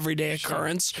wasn't an everyday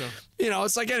occurrence. Sure.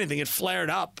 It's like anything. It flared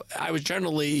up. I was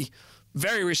generally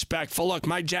very respectful. Look,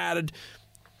 my dad,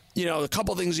 a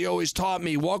couple things he always taught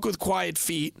me: walk with quiet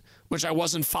feet, which I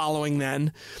wasn't following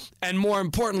then, and more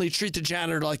importantly, treat the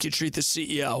janitor like you treat the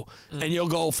CEO, and you'll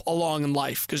go along in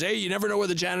life. Because A, you never know where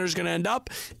the janitor's going to end up,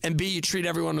 and B, you treat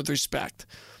everyone with respect.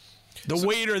 The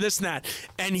waiter, this and that.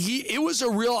 And it was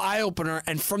a real eye-opener,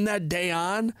 and from that day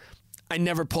on, I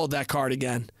never pulled that card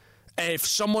again. If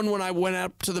someone, when I went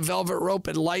up to the Velvet Rope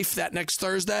at Life that next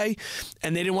Thursday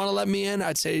and they didn't want to let me in,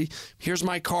 I'd say, here's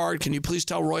my card. Can you please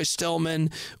tell Roy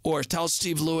Stillman or tell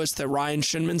Steve Lewis that Ryan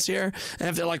Schinman's here? And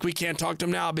if they're like, we can't talk to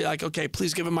him now, I'll be like, okay,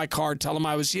 please give him my card. Tell him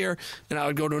I was here. And I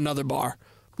would go to another bar.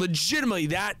 Legitimately,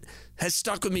 that has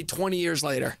stuck with me 20 years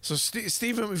later. So,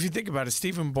 Stephen, if you think about it,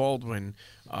 Stephen Baldwin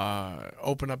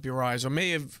opened up your eyes, or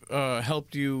may have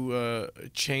helped you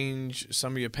change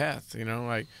some of your path.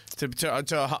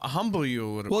 To humble you a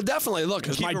little bit. Well, definitely. Look,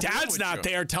 because my dad's not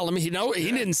there telling me. He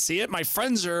didn't see it. My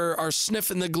friends are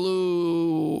sniffing the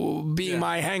glue, being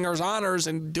my hangers-oners,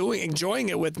 and enjoying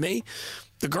it with me.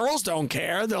 The girls don't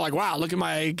care. They're like, wow, look at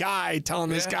my guy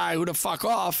telling this guy who to fuck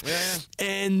off. Yeah.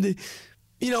 And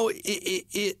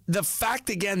the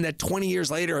fact again that 20 years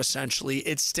later, essentially,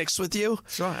 it sticks with you.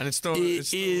 Sure, and it still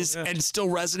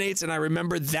resonates. And I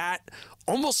remember that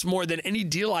almost more than any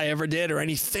deal I ever did or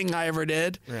anything I ever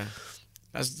did. Yeah,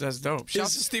 that's dope. Shout out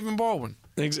to Stephen Baldwin.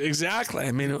 Exactly.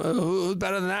 I mean, who's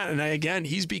better than that? And again,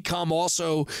 he's become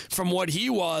also, from what he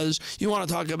was, you want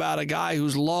to talk about a guy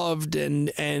who's loved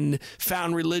and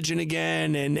found religion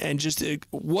again, and just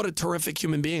what a terrific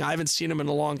human being. I haven't seen him in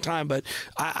a long time, but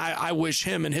I wish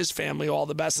him and his family all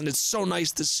the best. And it's so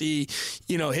nice to see,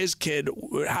 his kid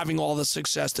having all the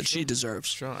success that she deserves.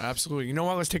 Sure, absolutely. You know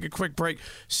what? Let's take a quick break.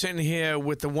 Sitting here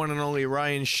with the one and only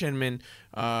Ryan Schinman.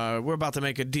 We're about to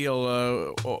make a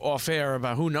deal off air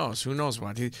about who knows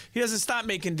what. He doesn't stop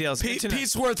making deals.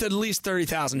 Pete's worth at least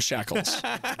 30,000 shekels.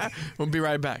 We'll be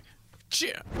right back.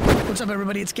 CHEA. What's up,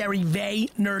 everybody? It's Gary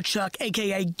Vaynerchuk,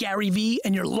 a.k.a. Gary V,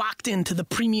 and you're locked into the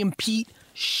Premium Pete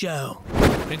Show.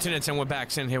 Internets, and we're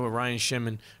back sitting here with Ryan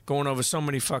Schinman, going over so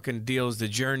many fucking deals. The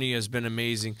journey has been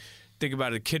amazing. Think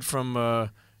about it, a kid from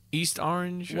East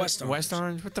Orange? West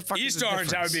Orange? What the fuck East is the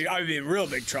Orange, difference? I would be in real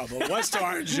big trouble. West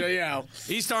Orange,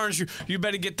 East Orange, you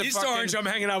better get the East fucking... Orange, I'm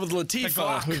hanging out with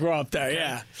Latifah, who grew up there,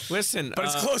 yeah. Listen... But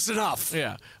it's close enough.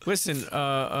 Yeah. Listen,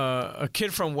 a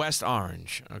kid from West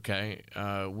Orange, okay,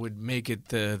 would make it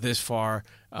this far,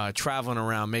 traveling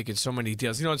around, making so many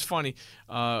deals. It's funny,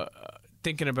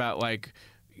 thinking about, like...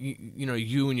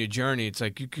 you and your journey. It's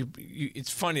like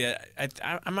it's funny.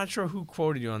 I'm not sure who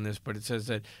quoted you on this, but it says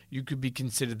that you could be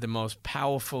considered the most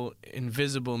powerful,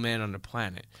 invisible man on the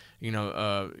planet.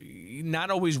 Not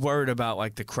always worried about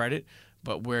like the credit,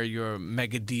 but where your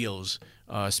mega deals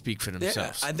speak for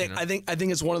themselves. Yeah, I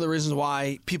think it's one of the reasons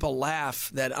why people laugh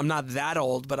that I'm not that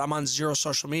old, but I'm on zero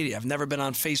social media. I've never been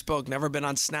on Facebook, never been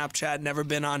on Snapchat, never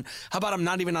been on. How about I'm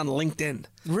not even on LinkedIn?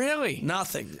 Really?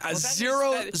 Nothing.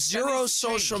 Zero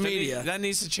social media. That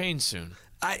needs to change soon.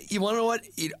 You want to know what?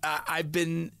 I've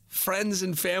been. Friends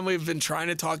and family have been trying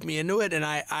to talk me into it, and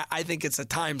I think it's a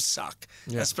time suck,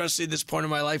 especially at this point in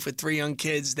my life with 3 young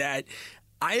kids that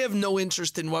I have no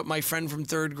interest in what my friend from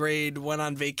 3rd grade went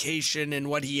on vacation and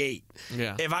what he ate.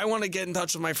 Yeah. If I want to get in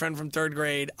touch with my friend from 3rd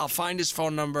grade, I'll find his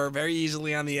phone number very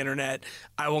easily on the internet.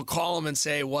 I will call him and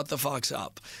say, what the fuck's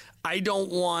up? I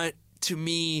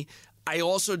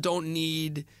also don't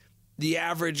need the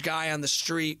average guy on the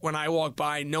street when I walk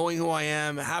by, knowing who I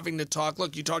am, having to talk.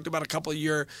 Look, you talked about a couple of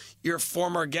your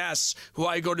former guests who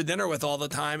I go to dinner with all the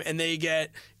time, and they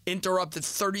get interrupted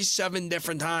 37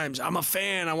 different times. I'm a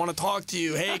fan. I want to talk to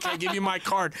you. Hey, can I give you my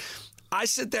card? I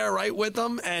sit there right with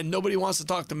them, and nobody wants to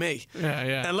talk to me.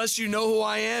 Yeah. Unless you know who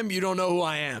I am, you don't know who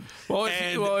I am. Well,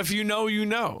 if you know, you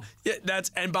know. Yeah,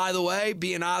 and by the way,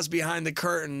 being Oz behind the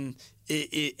curtain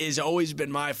has always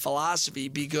been my philosophy,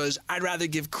 because I'd rather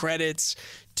give credits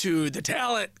to the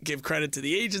talent, give credit to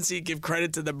the agency, give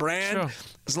credit to the brand. Sure.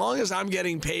 As long as I'm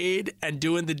getting paid and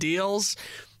doing the deals,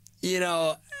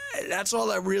 that's all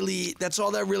that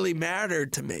really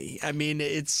mattered to me. I mean,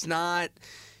 it's not,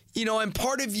 and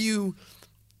part of you,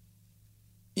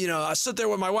 I sit there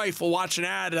with my wife, we'll watch an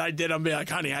ad and I'll be like,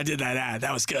 honey, I did that ad.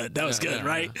 That was good. That was good,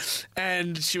 right? Yeah.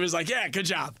 And she was like, yeah, good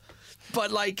job.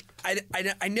 But like,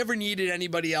 I never needed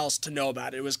anybody else to know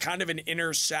about it. It was kind of an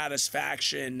inner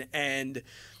satisfaction. And,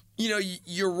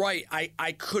 you're right.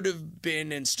 I could have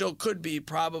been and still could be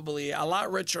probably a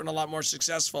lot richer and a lot more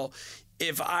successful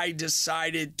if I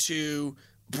decided to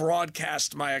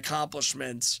broadcast my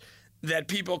accomplishments, that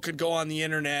people could go on the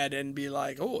internet and be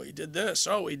like, oh, he did this.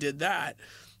 Oh, he did that.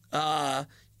 The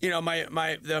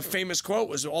famous quote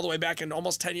was all the way back in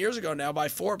almost 10 years ago now by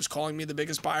Forbes, calling me the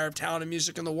biggest buyer of talent and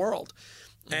music in the world.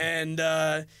 And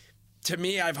to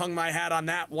me, I've hung my hat on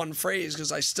that one phrase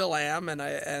because I still am, and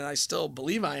I still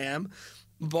believe I am.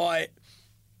 But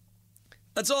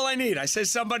that's all I need. I say,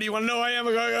 somebody, you want to know who I am?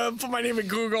 I go, put my name in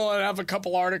Google and have a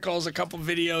couple articles, a couple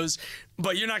videos.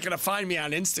 But you're not going to find me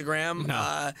on Instagram.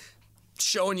 No.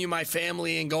 Showing you my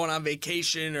family and going on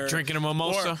vacation, or drinking a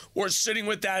mimosa, or sitting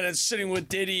with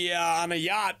Diddy on a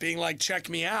yacht, being like, "Check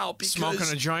me out." Because, smoking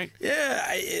a joint.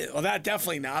 Yeah, well, that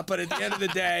definitely not. But at the end of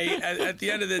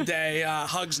the day,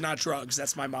 hugs, not drugs.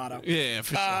 That's my motto. Yeah,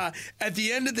 for sure. At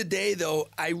the end of the day, though,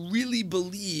 I really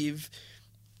believe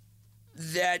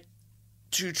that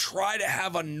to try to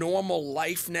have a normal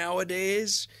life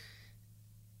nowadays,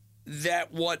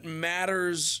 that what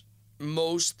matters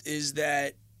most is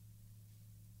that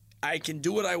I can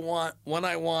do what I want, when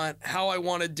I want, how I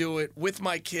want to do it, with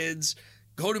my kids,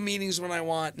 go to meetings when I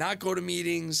want, not go to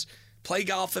meetings, play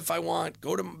golf if I want,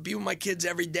 be with my kids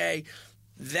every day.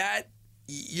 That,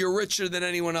 you're richer than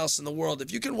anyone else in the world.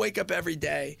 If you can wake up every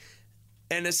day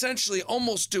and essentially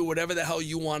almost do whatever the hell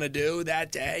you want to do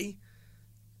that day,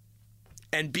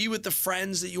 and be with the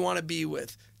friends that you want to be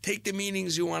with, take the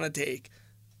meetings you want to take,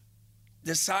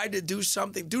 decide to do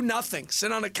something, do nothing,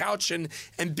 sit on a couch and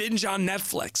binge on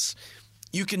Netflix,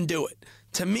 you can do it.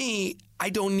 To me, I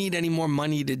don't need any more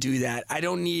money to do that. I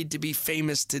don't need to be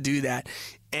famous to do that.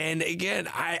 And again,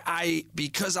 I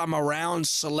because I'm around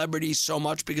celebrities so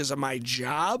much because of my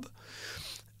job,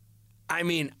 I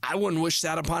mean, I wouldn't wish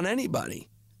that upon anybody.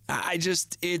 I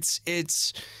just, it's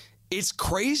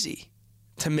crazy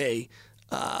to me.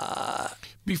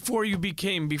 Before you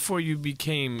became,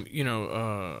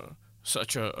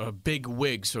 such a big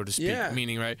wig, so to speak, Yeah.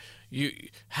 meaning, right?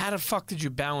 How the fuck did you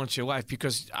balance your life?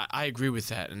 Because I agree with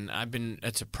that, and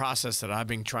it's a process that I've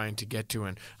been trying to get to,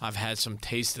 and I've had some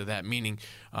taste of that, meaning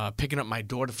picking up my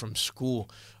daughter from school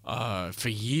for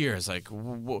years. Like,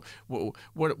 what,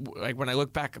 like when I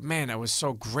look back, man, that was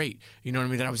so great. You know what I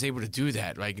mean? That I was able to do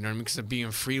that, like, you know what I mean? Because of being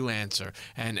freelancer,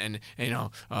 and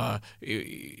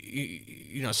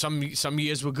some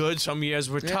years were good, some years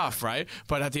were tough, right?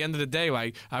 But at the end of the day,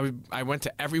 like, I went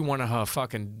to every one of her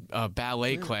fucking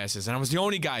ballet classes, and I was the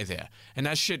only guy there. And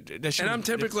that shit. And I'm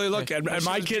typically at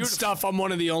my kids' stuff. I'm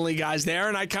one of the only guys there,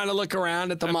 and I kind of look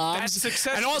around at the moms. That's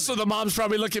success. And also the moms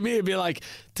probably look at me and be like,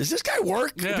 "Does this guy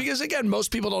work?" Yeah. Because again,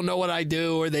 most people don't know what I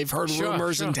do, or they've heard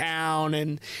rumors in town,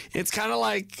 and it's kind of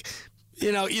like,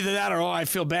 either that or, oh, I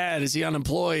feel bad. Is he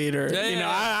unemployed? Or,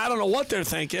 I don't know what they're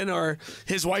thinking, or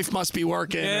his wife must be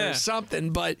working or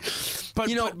something. But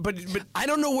I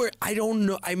don't know where,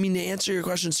 I mean, to answer your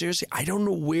question seriously, I don't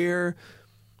know where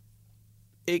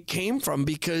it came from,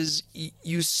 because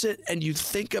you sit and you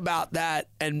think about that.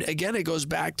 And again, it goes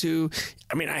back to,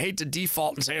 I mean, I hate to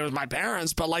default and say it was my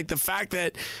parents, but like the fact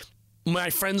that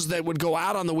my friends that would go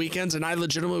out on the weekends and I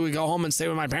legitimately would go home and stay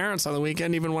with my parents on the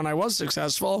weekend, even when I was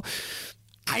successful,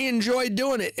 I enjoyed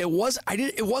doing it. It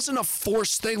wasn't a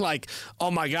forced thing like,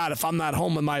 oh my God, if I'm not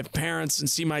home with my parents and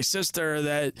see my sister,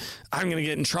 that I'm going to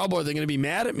get in trouble or they're going to be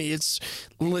mad at me. It's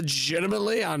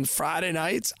legitimately on Friday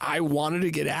nights, I wanted to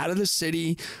get out of the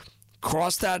city,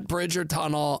 cross that bridge or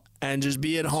tunnel, and just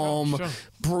be at home,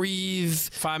 breathe.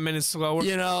 5 minutes slower.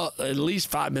 At least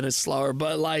 5 minutes slower.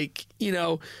 But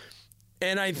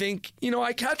and I think,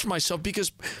 I catch myself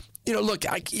because, look,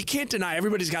 you can't deny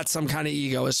everybody's got some kind of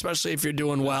ego, especially if you're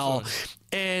doing well.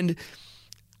 And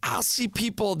I'll see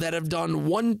people that have done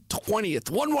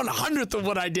 1/20th, 1/100th of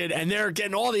what I did, and they're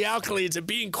getting all the accolades and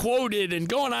being quoted and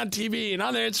going on TV and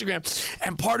on their Instagram.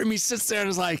 And part of me sits there and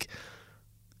is like,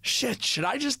 shit, should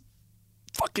I just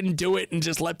fucking do it and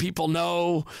just let people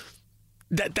know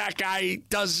that guy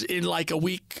does in like a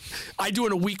week. I do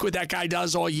in a week what that guy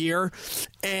does all year,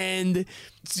 and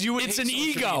it's an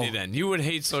ego. Media, then you would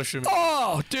hate social media.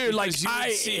 Oh, dude, like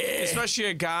especially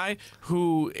a guy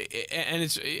who, and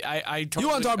it's I. Totally, you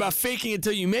want to talk about faking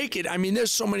until you make it? I mean,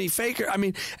 there's so many faker. I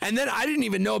mean, and then I didn't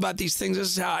even know about these things. This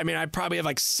is how I probably have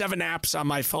like 7 apps on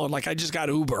my phone. Like I just got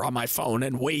Uber on my phone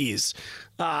and Waze.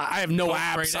 I have no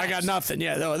apps. I got nothing.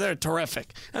 Yeah, they're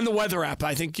terrific. And the weather app,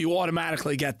 I think you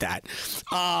automatically get that.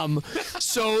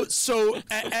 So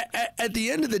at the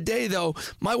end of the day, though,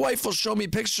 my wife will show me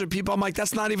pictures of people. I'm like,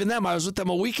 that's not even them. I was with them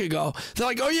a week ago. They're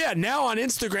like, oh, yeah, now on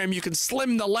Instagram you can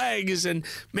slim the legs and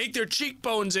make their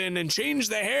cheekbones in and change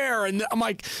the hair. And I'm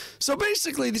like, so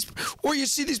basically, or you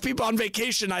see these people on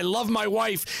vacation. I love my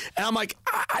wife. And I'm like,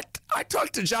 I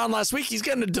talked to John last week. He's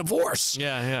getting a divorce.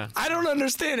 Yeah. I don't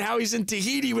understand how he's in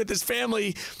Tahiti with his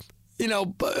family,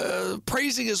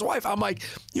 praising his wife. I'm like,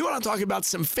 you want to talk about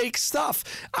some fake stuff?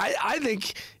 I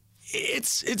think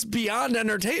it's beyond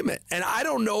entertainment, and I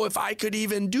don't know if I could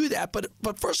even do that.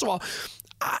 But first of all,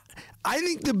 I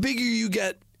think the bigger you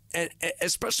get, and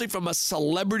especially from a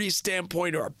celebrity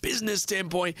standpoint or a business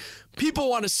standpoint, people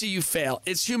want to see you fail.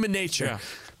 It's human nature. Yeah.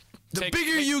 The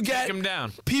bigger you get, them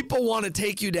down. People want to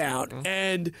take you down,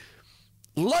 and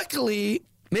luckily,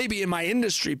 maybe in my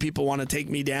industry, people want to take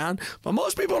me down, but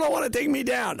most people don't want to take me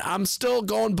down. I'm still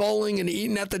going bowling and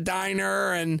eating at the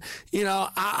diner, and,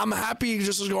 I'm happy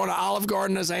just as going to Olive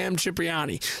Garden as I am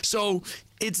Cipriani. So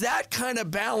it's that kind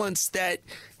of balance that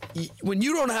when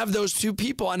you don't have those two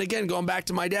people, and again, going back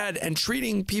to my dad, and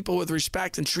treating people with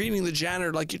respect and treating the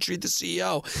janitor like you treat the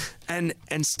CEO,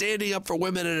 and standing up for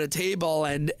women at a table,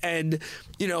 and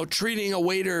treating a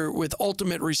waiter with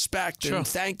ultimate respect and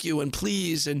thank you and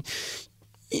please, and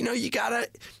you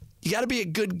gotta be a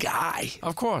good guy.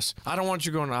 Of course. I don't want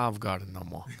you going to Olive Garden no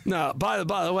more. No, by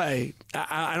the way,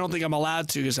 I don't think I'm allowed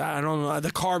to because I don't know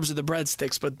the carbs of the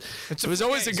breadsticks, but it was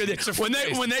always a good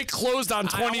thing. When they closed on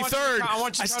 23rd,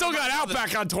 I still got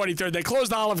Outback on 23rd. They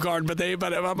closed Olive Garden, but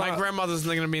my grandmother's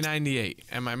going to be 98,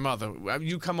 and my mother.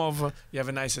 You come over, you have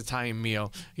a nice Italian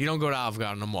meal. You don't go to Olive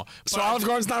Garden no more. So Olive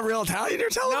Garden's not real Italian, you're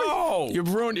telling me? No.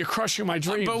 You're crushing my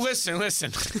dreams. But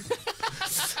listen.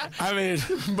 I mean,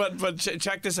 but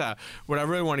check this out. What I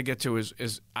really want to get to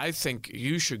is I think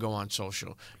you should go on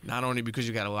social, not only because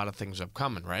you got a lot of things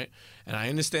upcoming, right? And I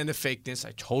understand the fakeness.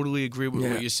 I totally agree with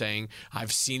what you're saying.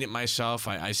 I've seen it myself.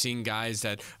 I've seen guys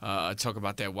that talk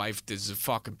about their wife is a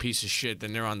fucking piece of shit,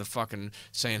 then they're on the fucking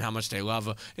saying how much they love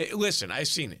her. Listen, I've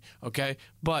seen it, okay?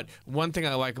 But one thing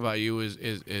I like about you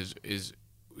is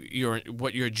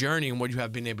your journey and what you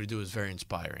have been able to do is very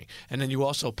inspiring. And then you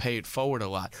also pay it forward a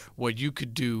lot. What you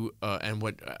could do and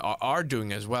what are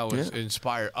doing as well is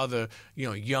inspire other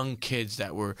young kids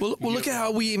that were. Well, look at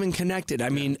how we even connected. I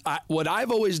mean, what I've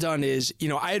always done is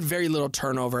I had very little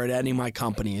turnover at any of my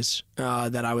companies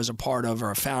that I was a part of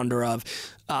or a founder of.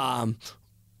 And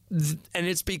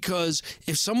it's because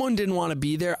if someone didn't want to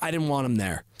be there, I didn't want them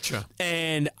there. Sure.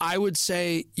 And I would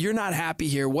say, you're not happy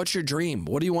here. What's your dream?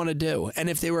 What do you want to do? And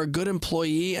if they were a good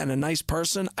employee and a nice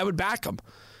person, I would back them.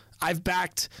 I've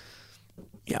backed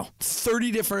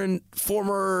 30 different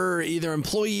former either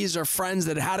employees or friends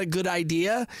that had a good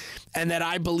idea and that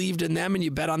I believed in them, and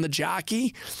you bet on the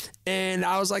jockey. And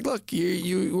I was like, look,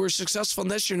 you were successful in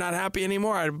this. You're not happy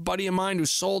anymore. I had a buddy of mine who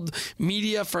sold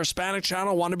media for a Hispanic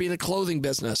channel, wanted to be in the clothing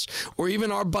business. Or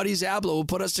even our buddy Zablo, who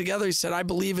put us together, he said, I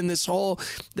believe in this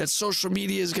that social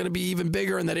media is going to be even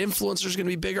bigger and that influencers are going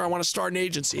to be bigger. I want to start an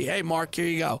agency. Hey, Mark, here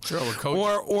you go.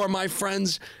 Sure, or my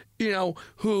friends,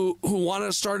 who wanted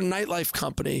to start a nightlife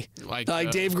company, like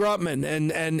Dave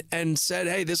Grutman, and said,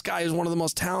 hey, this guy is one of the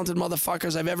most talented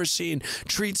motherfuckers I've ever seen.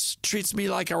 Treats me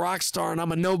like a rock star, and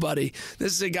I'm a nobody.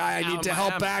 This is a guy I need to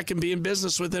help back and be in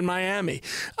business with in Miami.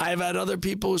 I've had other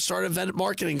people who started event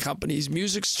marketing companies,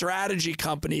 music strategy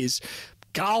companies,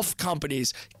 golf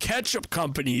companies, ketchup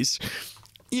companies.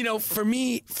 For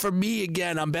me,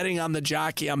 again, I'm betting on the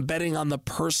jockey. I'm betting on the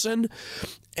person.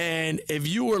 And if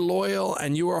you were loyal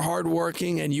and you were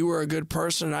hardworking and you were a good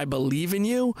person and I believe in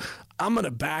you, I'm going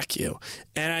to back you.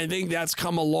 And I think that's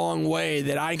come a long way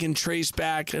that I can trace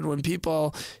back. And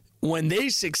when they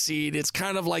succeed, it's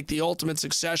kind of like the ultimate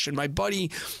succession. My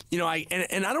buddy, and I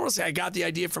don't want to say I got the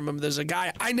idea from him. There's a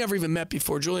guy I never even met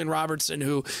before, Julian Robertson,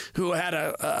 who had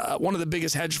one of the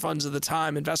biggest hedge funds of the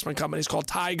time, investment companies called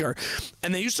Tiger,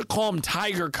 and they used to call them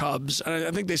Tiger Cubs, and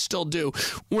I think they still do,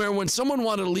 where when someone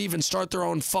wanted to leave and start their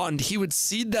own fund, he would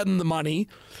seed them the money,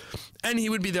 and he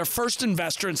would be their first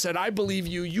investor and said, I believe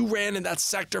you. You ran in that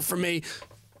sector for me.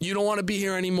 You don't want to be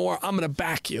here anymore. I'm going to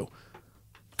back you.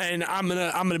 and I'm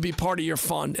gonna be part of your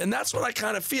fund. And that's what I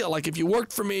kind of feel like. If you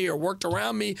worked for me or worked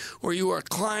around me or you were a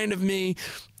client of me,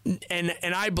 and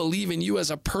I believe in you as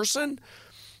a person,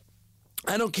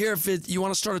 I don't care if you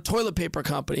want to start a toilet paper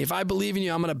company. If I believe in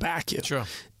you, I'm going to back you. Sure.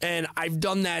 And I've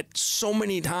done that so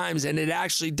many times, and it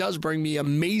actually does bring me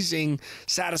amazing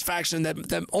satisfaction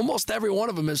that almost every one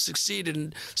of them has succeeded,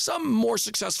 and some more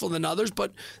successful than others,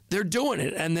 but they're doing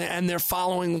it, and they're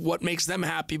following what makes them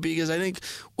happy, because I think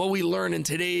what we learn in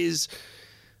today's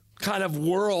kind of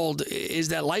world is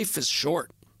that life is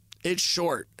short. It's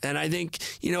short. And I think,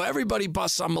 everybody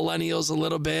busts on millennials a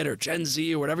little bit, or Gen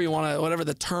Z, or whatever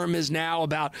the term is now,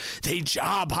 about they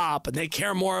job hop and they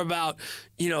care more about,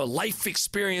 life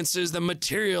experiences than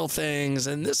material things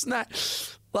and this and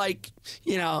that. Like,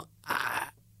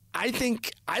 I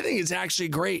think it's actually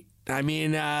great. I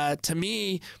mean, to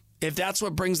me, if that's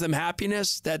what brings them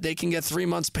happiness, that they can get 3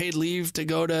 months paid leave to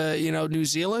go to, New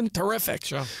Zealand, terrific.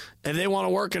 Sure. If they want to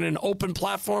work in an open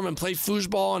platform and play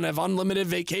foosball and have unlimited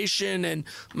vacation and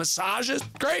massages,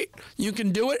 great. You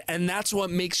can do it, and that's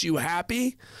what makes you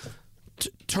happy.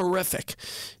 Terrific.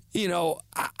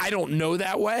 I don't know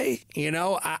that way.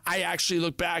 I actually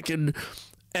look back and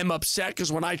am upset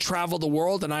because when I travel the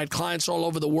world and I had clients all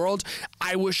over the world,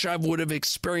 I wish I would have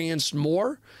experienced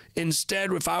more.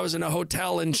 Instead, if I was in a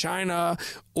hotel in China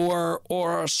or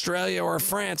Australia or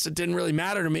France, it didn't really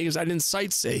matter to me because I didn't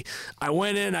sightsee. I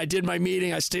went in, I did my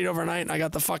meeting, I stayed overnight, and I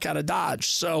got the fuck out of Dodge.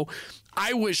 So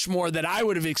I wish more that I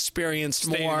would have experienced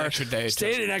more,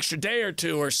 stayed an extra day or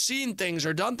two, or seen things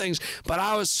or done things, but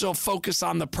I was so focused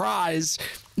on the prize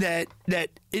that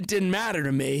it didn't matter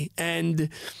to me. And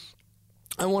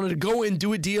I wanted to go in,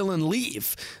 do a deal, and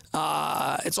leave.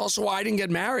 It's also why I didn't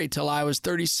get married till I was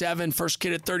 37, first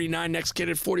kid at 39, next kid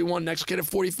at 41, next kid at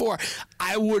 44.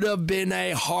 I would have been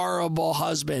a horrible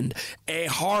husband, a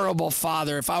horrible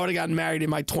father if I would have gotten married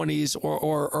in my 20s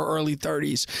or early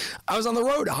 30s. I was on the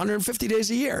road 150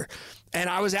 days a year. And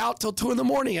I was out till 2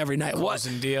 a.m. every night.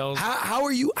 Closing deals. How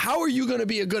are you going to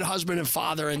be a good husband and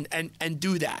father and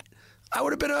do that? I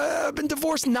would have been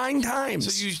divorced 9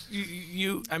 times. So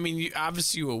you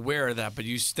obviously you were aware of that, but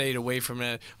you stayed away from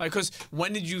it. Like, because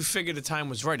when did you figure the time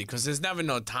was ready? Because there's never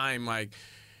no time like.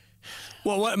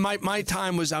 Well, my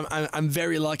time was, I'm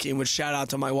very lucky, and would shout out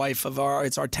to my wife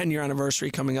it's our 10-year anniversary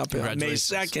coming up on May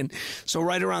 2nd, so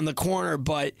right around the corner.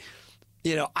 But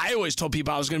I always told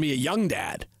people I was going to be a young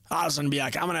dad. I was going to be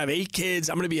like, I'm going to have 8 kids.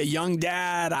 I'm going to be a young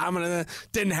dad.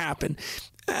 Didn't happen.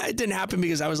 It didn't happen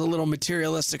because I was a little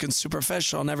materialistic and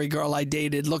superficial, and every girl I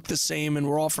dated looked the same, and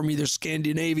we're all from either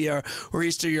Scandinavia or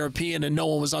Eastern European, and no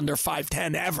one was under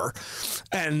 5'10" ever.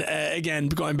 And again,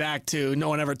 going back to no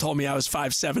one ever told me I was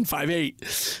 5'7",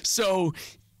 5'8". So,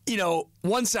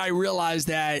 once I realized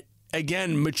that,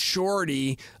 again,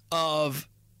 maturity of,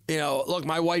 look,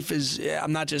 my wife is,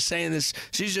 I'm not just saying this,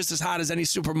 she's just as hot as any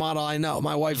supermodel I know.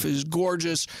 My wife is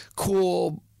gorgeous,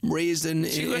 cool, raised in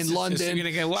London.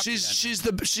 She's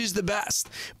the best.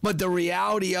 But the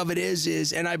reality of it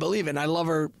is, and I believe it, and I love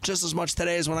her just as much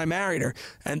today as when I married her.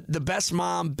 And the best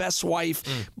mom, best wife.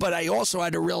 But I also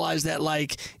had to realize that,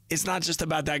 like, it's not just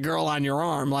about that girl on your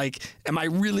arm. Like, am I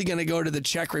really going to go to the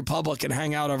Czech Republic and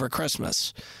hang out over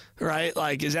Christmas? Right?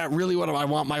 Like, is that really what I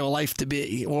want my life to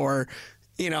be? Or,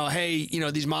 hey,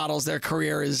 these models, their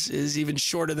career is even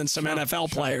shorter than some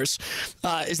NFL players.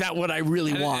 Is that what I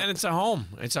really want? And it's a home.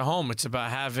 It's a home. It's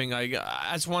about having,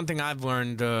 that's one thing I've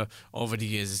learned over the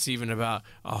years. It's even about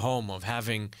a home, of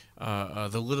having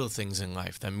the little things in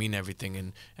life that mean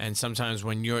everything. And sometimes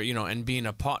when you're, and being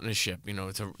a partnership,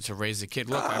 to raise a kid.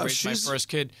 Look, I raised my first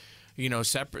kid.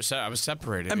 Separate. I was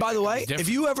separated. And by the way, if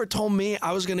you ever told me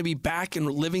I was going to be back and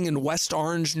living in West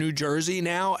Orange, New Jersey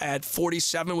now at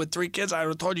 47 with 3 kids, I would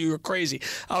have told you were crazy.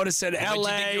 I would have said L.A. You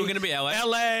think you were going to be L.A.?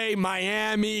 L.A.,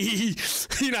 Miami,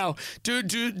 do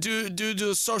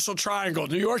the social triangle.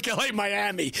 New York, L.A.,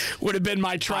 Miami would have been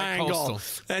my triangle.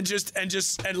 And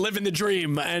live in the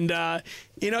dream. And,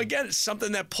 again, it's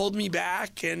something that pulled me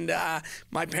back. And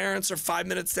my parents are 5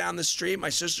 minutes down the street. My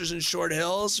sister's in Short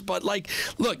Hills. But, look,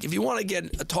 if you want to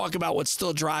talk about what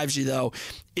still drives you, though,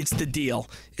 it's the deal.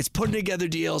 It's putting together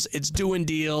deals. It's doing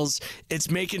deals. It's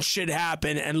making shit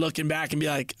happen and looking back and be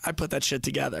like, I put that shit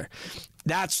together.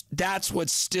 That's what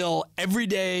still every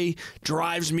day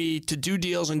drives me to do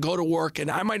deals and go to work. And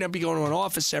I might not be going to an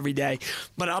office every day,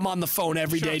 but I'm on the phone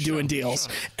every day doing deals.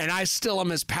 Sure. And I still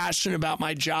am as passionate about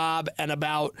my job and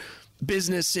about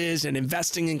businesses and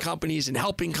investing in companies and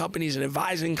helping companies and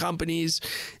advising companies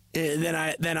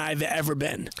than I've ever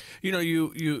been. You know,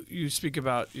 you speak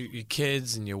about your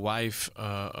kids and your wife,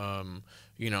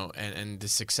 you know, and the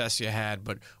success you had.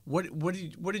 But what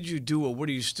did you do, or what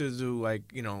do you still do, like,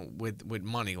 you know, with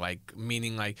money? Like,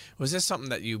 meaning, like, was there something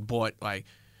that you bought, like,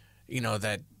 you know,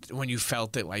 that when you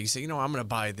felt it, like, you say, you know, I'm going to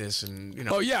buy this, and, you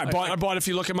know. Oh, yeah, I bought, if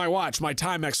you look at my watch, my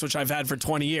Timex, which I've had for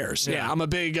 20 years. Yeah, I'm a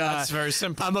big... That's very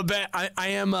simple. I'm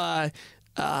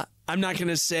not going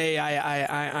to say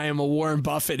I am a Warren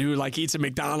Buffett who, like, eats at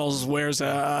McDonald's, wears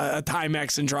a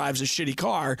Timex, and drives a shitty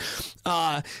car.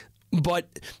 But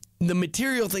the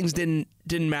material things didn't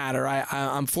matter.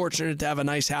 I'm fortunate to have a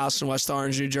nice house in West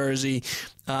Orange, New Jersey.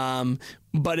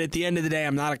 But at the end of the day,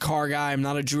 I'm not a car guy. I'm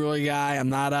not a jewelry guy. I'm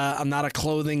not a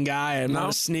clothing guy. I'm not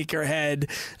a sneakerhead.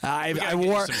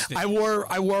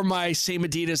 I wore my same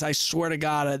Adidas, I swear to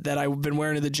God, that I've been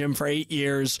wearing to the gym for 8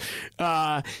 years.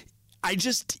 I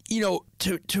just, you know,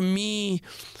 to me,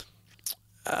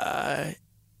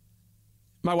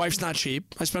 my wife's not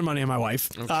cheap. I spend money on my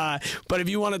wife. Okay. But if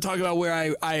you want to talk about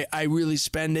where I really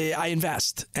spend it, I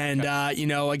invest. And, you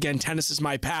know, again, tennis is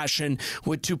my passion.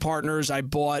 With 2 partners, I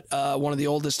bought one of the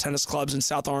oldest tennis clubs in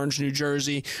South Orange, New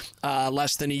Jersey,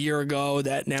 less than a year ago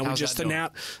that now we just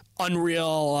announced.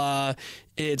 Unreal.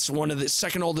 It's one of the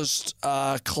second oldest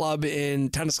tennis club in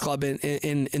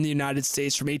the United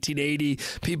States from 1880.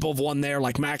 People have won there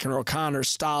like McEnroe, O'Connor,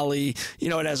 Stolle. You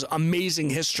know, it has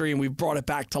amazing history, and we've brought it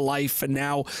back to life. And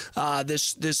now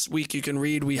this week you can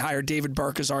read we hired David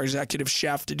Burke as our executive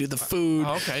chef to do the food.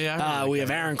 Oh, okay, yeah. We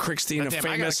have Aaron Crickstein, a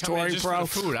famous touring pro.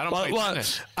 Food. I don't play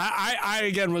tennis. I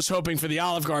again was hoping for the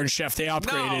Olive Garden chef. They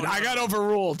upgraded. No. I got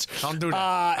overruled. Don't do that.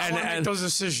 I want to make those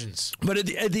decisions. But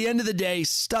at the end of the day,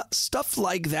 stuff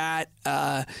like that,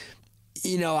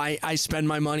 you know, I spend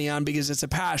my money on because it's a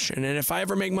passion. And if I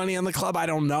ever make money on the club, I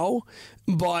don't know.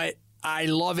 But I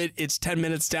love it. It's 10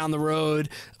 minutes down the road.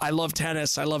 I love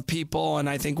tennis. I love people, and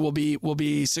I think we'll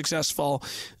be successful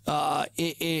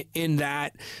in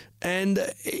that.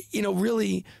 And you know,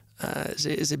 really.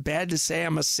 Is it bad to say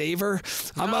I'm a saver?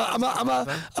 I'm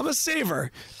a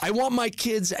saver. I want my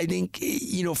kids, I think,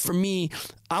 you know, for me,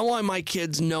 I want my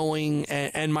kids knowing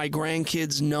and my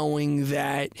grandkids knowing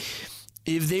that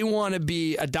if they want to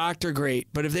be a doctor, great.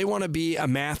 But if they want to be a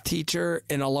math teacher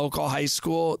in a local high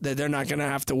school, that they're not going to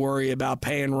have to worry about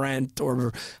paying rent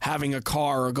or having a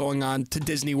car or going on to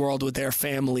Disney World with their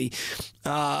family.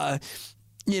 You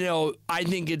know, I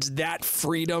think it's that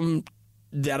freedom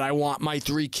that I want my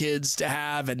 3 kids to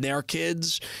have, and their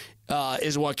kids,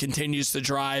 is what continues to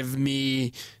drive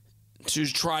me to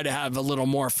try to have a little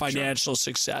more financial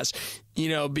success. You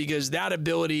know, because that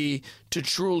ability to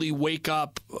truly wake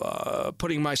up,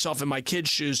 putting myself in my kids'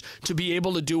 shoes, to be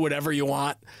able to do whatever you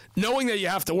want, knowing that you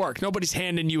have to work. Nobody's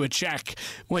handing you a check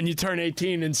when you turn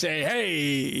 18 and say,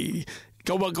 hey,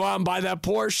 go out and buy that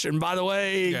Porsche, and by the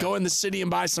way, go in the city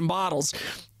and buy some bottles.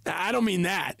 I don't mean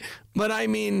that, but I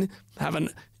mean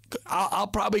I'll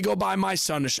probably go buy my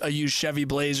son a used Chevy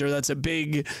Blazer. That's a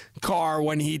big car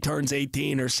when he turns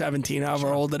 18 or 17, however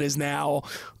old it is now.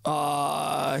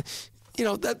 You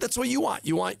know, that's what you want.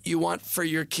 You want for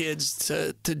your kids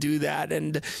to do that,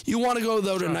 and you want to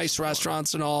go to nice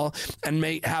restaurants and all, and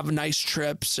have nice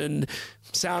trips. And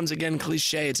sounds again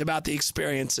cliche. It's about the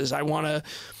experiences. I want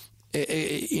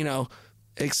to, you know,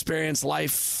 experience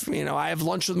life. You know, I have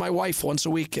lunch with my wife once a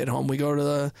week at home. We go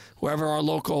to wherever our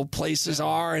local places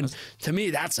are, and to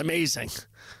me, that's amazing.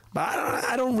 But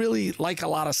I don't really like a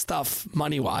lot of stuff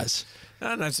money-wise.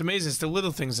 No, that's amazing. It's the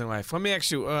little things in life. Let me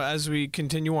ask you, as we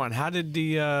continue on,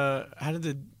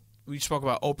 we spoke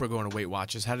about Oprah going to Weight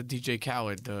Watchers. How did DJ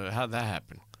Khaled, how did that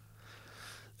happen?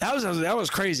 That was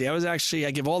crazy.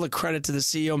 I give all the credit to the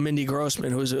CEO, Mindy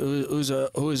Grossman, who's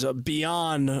a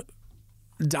beyond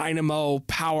dynamo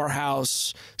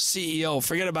powerhouse CEO.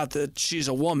 Forget about she's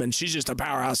a woman. She's just a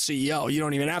powerhouse CEO. You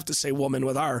don't even have to say woman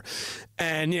with her.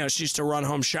 And, you know, she used to run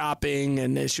home shopping,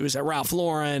 and she was at Ralph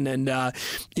Lauren. And,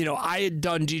 you know, I had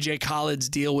done DJ Khaled's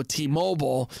deal with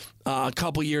T-Mobile a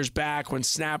couple years back when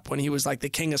he was like the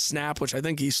king of Snap, which I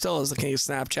think he still is the king of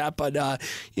Snapchat. But,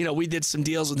 you know, we did some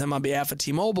deals with him on behalf of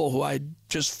T-Mobile, who I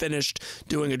just finished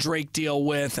doing a Drake deal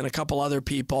with, and a couple other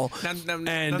people. Not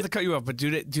to cut you off, but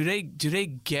do they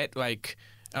get like?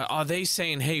 Are they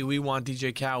saying, "Hey, we want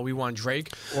DJ Khaled, we want Drake"?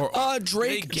 Or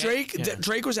Drake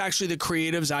was actually the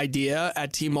creative's idea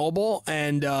at T-Mobile,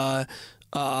 and I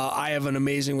have an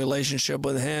amazing relationship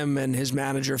with him and his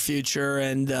manager, Future,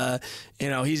 and you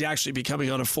know, he's actually becoming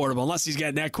unaffordable unless he's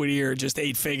getting equity or just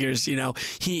 8 figures. You know,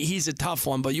 he's a tough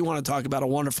one, but you want to talk about a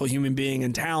wonderful human being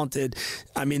and talented.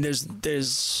 I mean,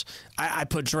 I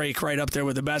put Drake right up there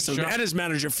with the best of them, and his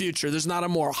manager Future. There's not a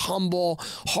more humble,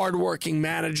 hardworking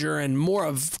manager and more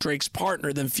of Drake's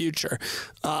partner than Future.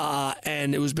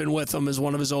 And it was been with him as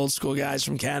one of his old school guys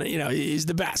from Canada. You know, he's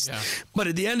the best. Yeah. But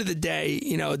at the end of the day,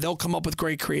 you know, they'll come up with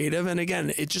great creative. And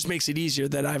again, it just makes it easier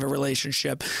that I have a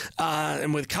relationship.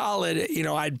 And with Khaled, you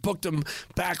know, I'd booked him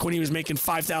back when he was making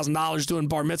 $5,000 doing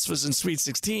bar mitzvahs and Sweet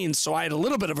 16. So I had a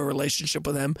little bit of a relationship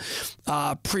with him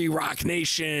pre-Rock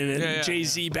Nation and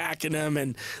Jay-Z backing him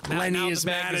and Lenny his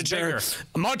manager.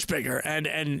 Much bigger.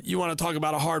 And you want to talk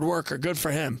about a hard worker. Good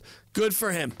for him. Good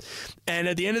for him. And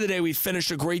at the end of the day, we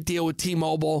finished a great deal with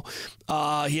T-Mobile.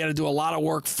 He had to do a lot of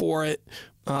work for it.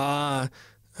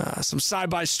 Some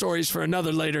side-by stories for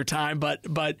another later time,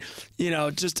 but you know,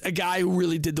 just a guy who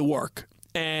really did the work.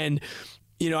 And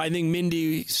you know, I think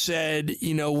Mindy said,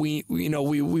 we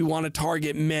want to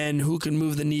target men who can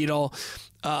move the needle.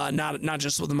 Not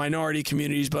just with the minority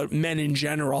communities, but men in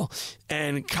general.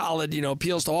 And Khaled, you know,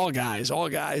 appeals to all guys,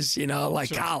 you know, like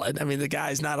Khaled. I mean, the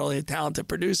guy's not only a talented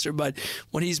producer, but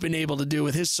what he's been able to do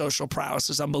with his social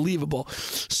prowess is unbelievable.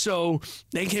 So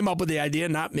they came up with the idea,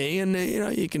 not me. And, you know,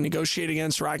 you can negotiate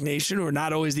against Rock Nation, who are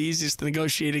not always the easiest to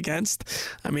negotiate against.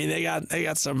 I mean, they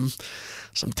got some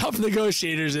tough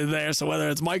negotiators in there. So whether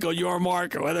it's Michael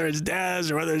Yormark or whether it's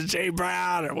Dez or whether it's Jay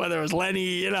Brown or whether it's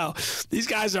Lenny, you know, these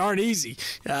guys aren't easy.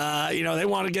 You know, they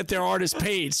want to get their artists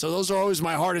paid. So those are always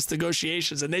my hardest negotiations,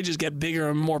 and they just get bigger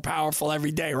and more powerful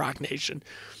every day, Rock Nation.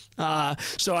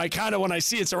 So I kind of, when I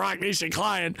see it's a Rock Nation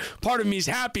client, part of me is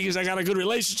happy because I got a good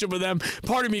relationship with them.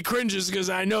 Part of me cringes because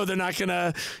I know they're not going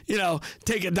to, you know,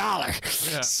 take $1.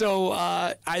 Yeah. So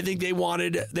I think they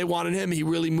wanted him. He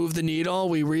really moved the needle.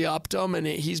 We re-upped him, and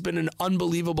he's been an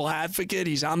unbelievable advocate.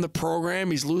 He's on the program.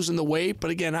 He's losing the weight.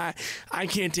 But again, I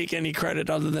can't take any credit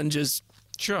other than just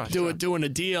doing a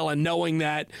deal and knowing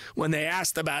that when they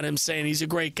asked about him, saying he's a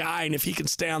great guy and if he can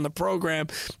stay on the program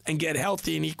and get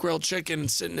healthy and eat grilled chicken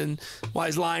and sitting while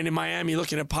he's lying in Miami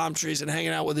looking at palm trees and hanging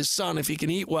out with his son, if he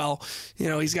can eat well, you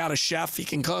know, he's got a chef, he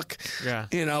can cook. Yeah.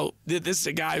 You know, this is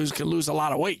a guy who can lose a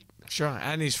lot of weight. Sure,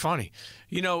 and he's funny.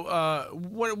 You know,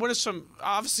 what are some,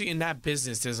 obviously in that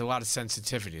business, there's a lot of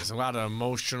sensitivity. There's a lot of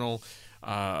emotional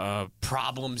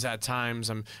problems at times.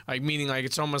 Meaning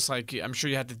it's almost like I'm sure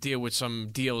you had to deal with some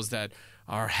deals that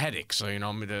are headaches. So, you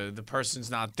know, the person's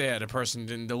not there, the person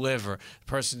didn't deliver, the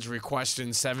person's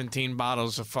requesting 17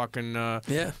 bottles of fucking,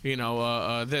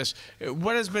 this.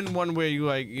 What has been one where you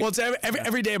like? Well, it's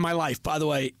every day of my life, by the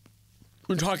way.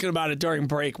 We're talking about it during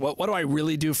break. What do I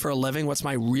really do for a living? What's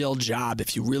my real job?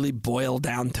 If you really boil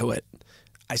down to it,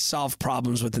 I solve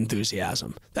problems with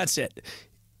enthusiasm. That's it.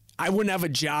 I wouldn't have a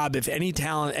job if any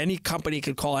company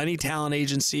could call any talent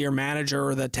agency or manager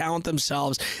or the talent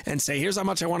themselves and say, here's how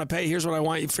much I want to pay, here's what I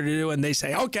want you to do, and they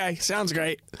say, okay, sounds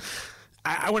great.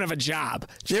 I wouldn't have a job.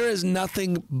 There is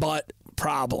nothing but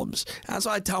problems. That's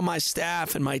why I tell my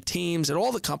staff and my teams and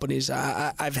all the companies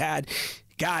I've had,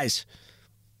 guys,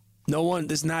 no one,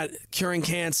 this is not curing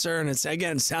cancer, and it's,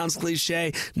 again, sounds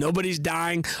cliche. Nobody's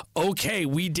dying. Okay,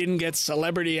 we didn't get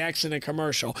Celebrity X in a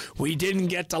commercial. We didn't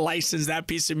get to license that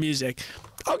piece of music.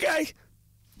 Okay,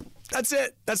 that's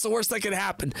it. That's the worst that could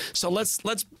happen. So let's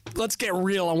get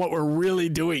real on what we're really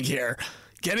doing here.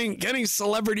 Getting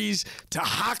celebrities to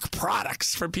hawk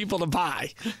products for people to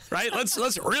buy, right?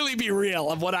 Let's really be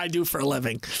real of what I do for a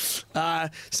living.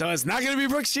 So it's not going to be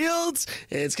Brooke Shields.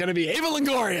 It's going to be Ava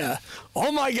Longoria.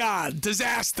 Oh my God,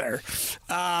 disaster.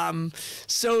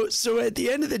 So at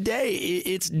the end of the day,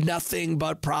 it's nothing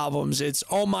but problems. It's,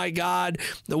 oh my God,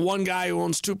 the one guy who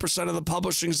owns 2% of the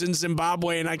publishing's in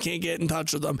Zimbabwe and I can't get in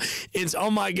touch with them. It's, oh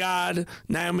my God,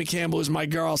 Naomi Campbell is my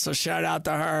girl, so shout out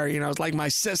to her. You know, it's like my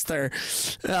sister.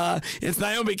 It's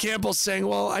Naomi Campbell saying,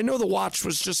 well, I know the watch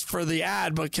was just for the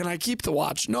ad, but can I keep the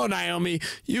watch? No, Naomi,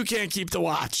 you can't keep the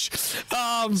watch.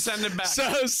 Send it back.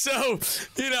 So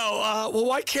you know, well,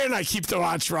 why can't I keep the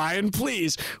watch, Ryan?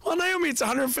 Please. Well, Naomi, it's a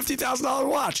 $150,000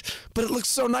 watch, but it looks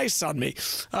so nice on me.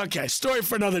 Okay, story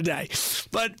for another day.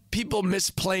 But people miss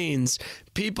planes.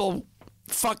 People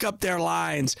fuck up their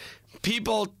lines.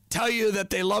 People tell you that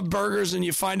they love burgers and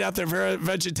you find out they're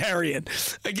vegetarian.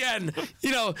 Again, you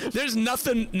know, there's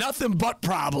nothing but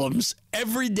problems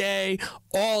every day,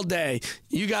 all day.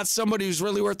 You got somebody who's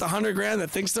really worth $100,000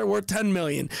 that thinks they're worth $10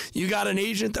 million. You got an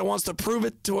agent that wants to prove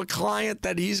it to a client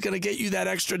that he's going to get you that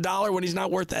extra dollar when he's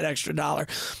not worth that extra dollar.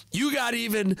 You got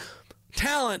even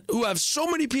talent who have so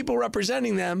many people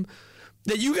representing them,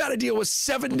 that you got to deal with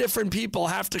 7 different people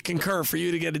have to concur for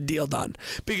you to get a deal done,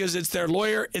 because it's their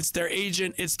lawyer, it's their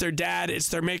agent, it's their dad, it's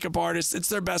their makeup artist, it's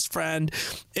their best friend,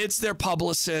 it's their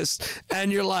publicist.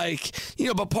 And you're like,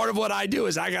 but part of what I do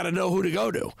is I got to know who to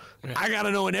go to. Yeah. I got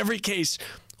to know in every case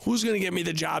who's going to get me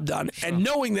the job done, and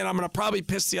knowing that I'm going to probably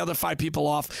piss the other 5 people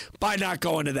off by not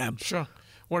going to them. Sure.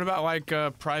 What about like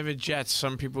private jets?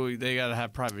 Some people, they got to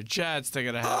have private jets. They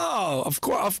got to have. Oh,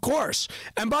 of course.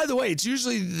 And by the way, it's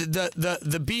usually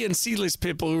the B and C list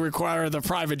people who require the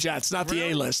private jets, not the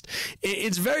A list.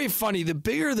 It's very funny. The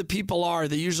bigger the people are,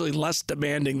 the usually less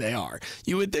demanding they are.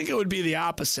 You would think it would be the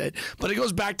opposite, but it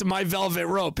goes back to my velvet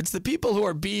rope. It's the people who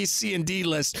are B, C, and D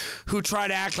list who try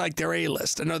to act like they're A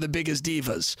list and are the biggest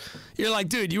divas. You're like,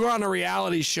 dude, you were on a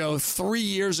reality show 3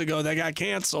 years ago that got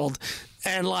canceled.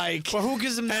 And like, well, who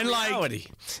gives them the reality?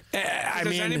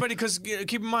 Anybody? Because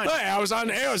keep in mind, hey, I was on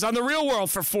the Real World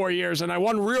for 4 years, and I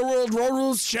won Real World Road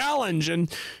Rules Challenge,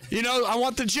 and I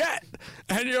want the jet.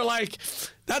 And you're like,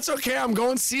 that's okay. I'm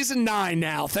going season 9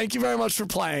 now. Thank you very much for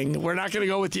playing. We're not going to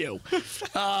go with you.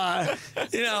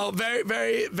 Very,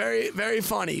 very, very, very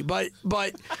funny. But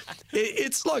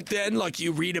it's look.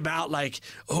 You read about like,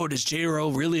 oh, does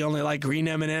J.Lo really only like green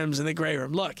M&Ms in the gray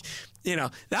room? Look.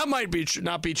 That might be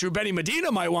not be true. Benny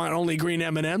Medina might want only green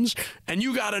M&Ms, and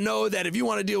you got to know that if you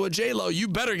want to deal with J.Lo, you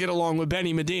better get along with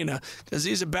Benny Medina, because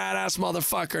he's a badass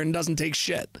motherfucker and doesn't take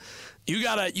shit. You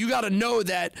gotta know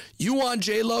that you want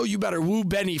J.Lo, you better woo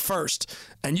Benny first,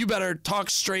 and you better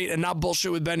talk straight and not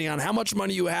bullshit with Benny on how much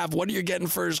money you have, what you're getting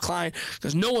for his client,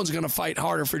 because no one's gonna fight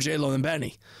harder for J.Lo than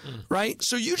Benny, right?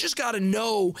 So you just gotta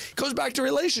know. It goes back to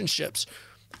relationships.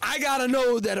 I got to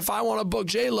know that if I want to book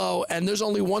J.Lo and there's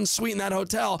only one suite in that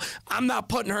hotel, I'm not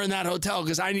putting her in that hotel,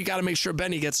 because I got to make sure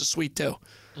Benny gets a suite too.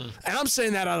 And I'm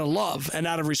saying that out of love and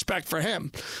out of respect for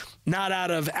him, not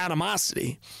out of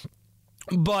animosity.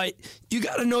 But you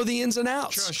got to know the ins and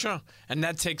outs. Sure. And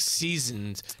that takes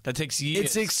seasons. That takes years.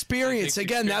 It's experience.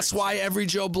 Again, that's why every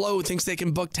Joe Blow who thinks they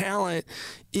can book talent,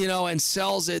 and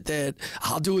sells it that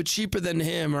I'll do it cheaper than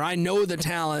him, or I know the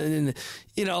talent.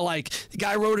 And, like the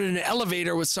guy rode in an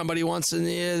elevator with somebody once, and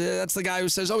that's the guy who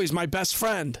says, oh, he's my best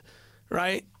friend,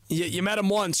 right? You met him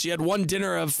once. You had one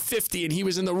dinner of 50, and he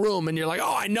was in the room, and you're like,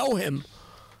 oh, I know him.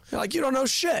 You're like, you don't know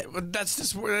shit.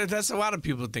 That's a lot of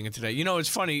people thinking today. It's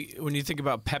funny when you think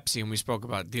about Pepsi, and we spoke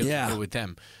about dealing with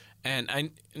them.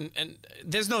 And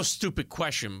there's no stupid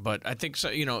question, but I think so.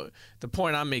 The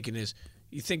point I'm making is,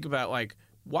 you think about like,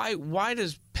 why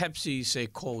does Pepsi say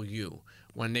call you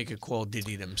when they could call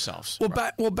Diddy themselves?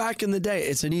 Well, back in the day,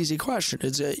 it's an easy question.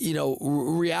 It's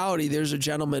reality. There's a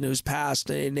gentleman who's passed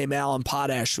named Alan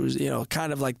Potash, who's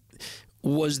kind of like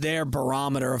was their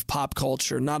barometer of pop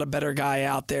culture. Not a better guy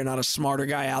out there, not a smarter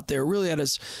guy out there. Really had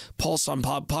his pulse on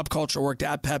pop culture, worked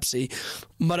at Pepsi.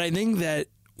 But I think that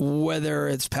whether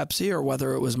it's Pepsi or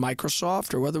whether it was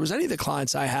Microsoft or whether it was any of the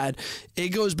clients I had, it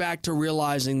goes back to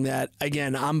realizing that,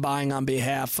 again, I'm buying on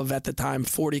behalf of, at the time,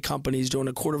 40 companies doing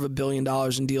 $250 million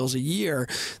in deals a year,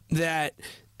 that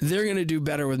they're going to do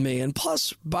better with me. And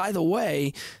plus, by the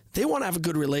way, they want to have a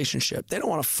good relationship. They don't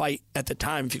want to fight at the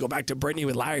time. If you go back to Britney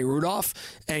with Larry Rudolph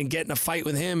and get in a fight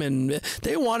with him, and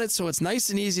they want it so it's nice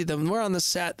and easy that when we're on the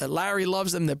set, that Larry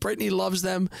loves them, that Britney loves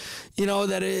them,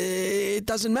 that it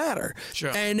doesn't matter.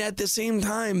 Sure. And at the same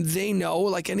time, they know,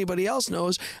 like anybody else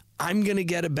knows, I'm going to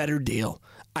get a better deal.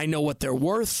 I know what they're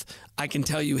worth. I can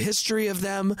tell you history of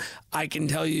them. I can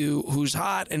tell you who's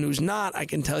hot and who's not. I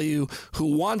can tell you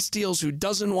who wants deals, who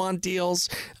doesn't want deals.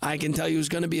 I can tell you who's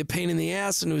going to be a pain in the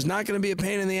ass and who's not going to be a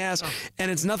pain in the ass. Oh.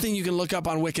 And it's nothing you can look up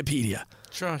on Wikipedia.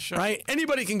 Sure. Right?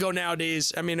 Anybody can go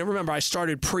nowadays. I mean, remember, I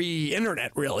started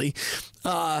pre-internet, really.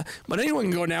 But anyone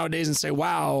can go nowadays and say,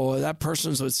 wow, that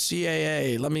person's with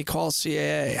CAA. Let me call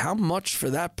CAA. How much for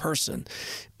that person?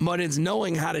 But it's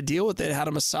knowing how to deal with it, how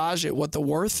to massage it, what the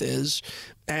worth is,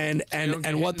 and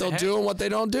what they'll do and what they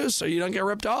don't do, so you don't get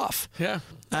ripped off. Yeah.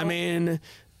 I mean,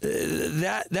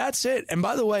 that's it. And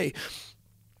by the way,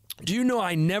 do you know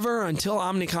I never, until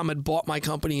Omnicom had bought my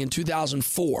company in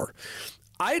 2004,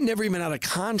 I had never even had a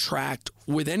contract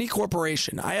with any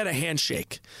corporation. I had a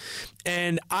handshake.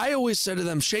 And I always said to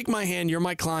them, shake my hand, you're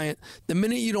my client. The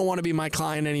minute you don't want to be my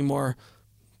client anymore,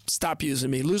 stop using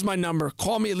me. Lose my number.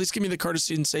 Call me, at least give me the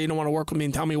courtesy and say you don't want to work with me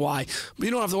and tell me why. But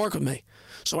you don't have to work with me.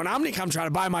 So when Omnicom tried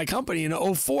to buy my company in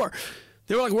 2004,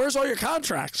 they were like, where's all your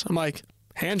contracts? I'm like,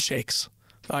 handshakes.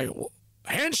 They're like, well,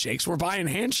 handshakes? We're buying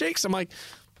handshakes? I'm like,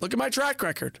 look at my track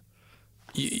record.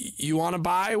 You want to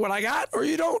buy what I got or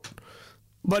you don't?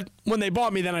 But when they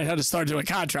bought me, then I had to start doing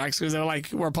contracts because they're like,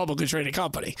 we're a publicly traded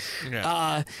company.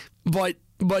 Yeah. But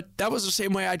that was the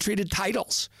same way I treated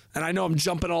titles. And I know I'm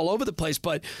jumping all over the place,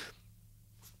 but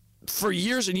for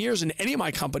years and years in any of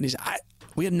my companies,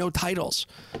 we had no titles.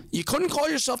 You couldn't call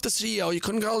yourself the CEO. You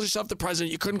couldn't call yourself the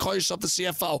president. You couldn't call yourself the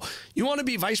CFO. You want to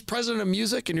be vice president of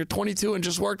music and you're 22 and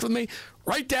just worked with me?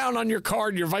 Write down on your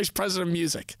card you're vice president of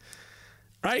music,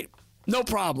 right? No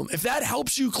problem. If that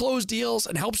helps you close deals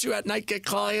and helps you at night get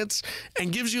clients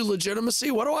and gives you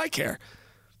legitimacy, what do I care?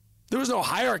 There was no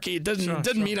hierarchy. It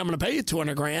doesn't mean I'm going to pay you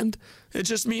 $200,000. It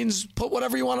just means put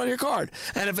whatever you want on your card.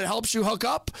 And if it helps you hook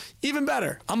up, even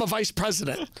better. I'm a vice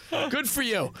president. Good for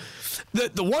you.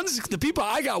 The people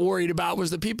I got worried about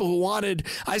was the people who wanted,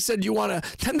 I said, you want a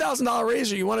 $10,000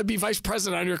 raise or you want to be vice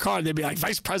president on your card? They'd be like,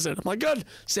 vice president. I'm like, good.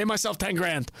 Save myself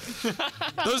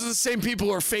 $10,000. Those are the same people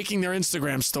who are faking their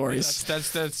Instagram stories.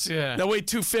 That's yeah. They weigh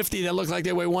 250. They look like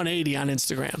they weigh 180 on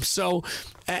Instagram. So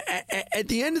at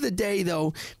the end of the day,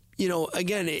 though, you know,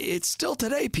 again, it's still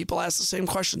today, people ask the same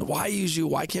question. Why use you?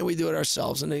 Why can't we do it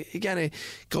ourselves? And again, it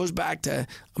goes back to,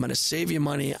 I'm going to save you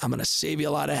money. I'm going to save you a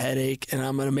lot of headache, and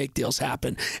I'm going to make deals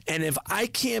happen. And if I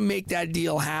can't make that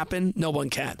deal happen, no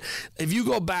one can. If you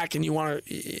go back and you want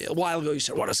to, a while ago, you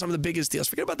said, what are some of the biggest deals?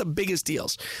 Forget about the biggest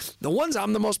deals. The ones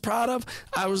I'm the most proud of,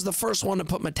 I was the first one to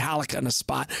put Metallica in a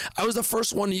spot. I was the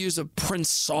first one to use a Prince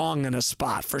song in a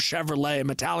spot for Chevrolet.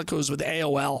 Metallica was with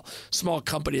AOL, small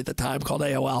company at the time called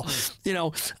AOL. You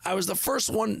know, I was the first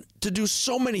one to do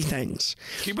so many things.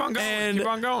 Keep on going. Keep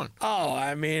on going. Oh,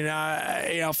 I mean,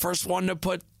 you know, first one to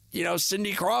put, you know,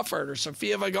 Cindy Crawford or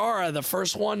Sofia Vergara, the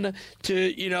first one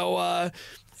to, you know, off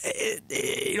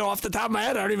the top of my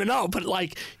head, I don't even know, but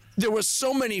like, there was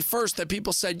so many first that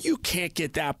people said, you can't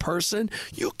get that person.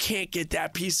 You can't get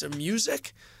that piece of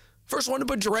music. First one to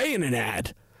put Dre in an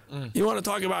ad. You want to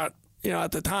talk about, you know,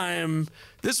 at the time,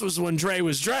 this was when Dre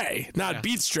was Dre, not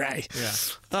Beats Dre.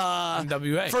 Yeah.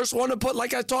 NWA. First one to put,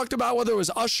 like I talked about, whether it was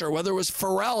Usher, whether it was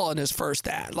Pharrell in his first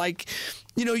ad. Like,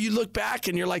 you know, you look back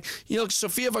and you're like, you know,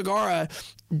 Sofia Vergara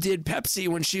did Pepsi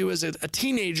when she was a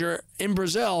teenager in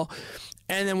Brazil.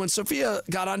 And then when Sofia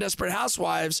got on Desperate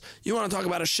Housewives, you want to talk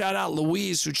about a shout-out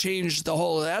Louise who changed the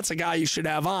whole, that's a guy you should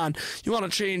have on. You want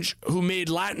to change who made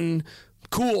Latin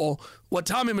cool. What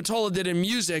Tommy Mottola did in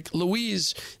music,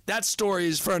 Louise, that story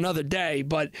is for another day,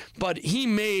 but he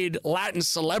made Latin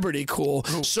celebrity cool.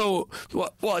 Who? So,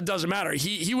 well, it doesn't matter.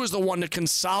 He was the one to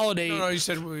consolidate. No, you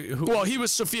said who? Well, he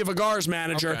was Sofia Vergara's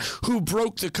manager who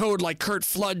broke the code like Kurt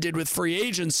Flood did with free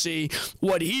agency.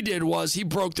 What he did was he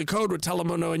broke the code with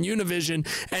Telemundo and Univision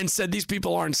and said these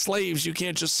people aren't slaves. You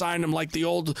can't just sign them like the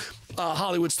old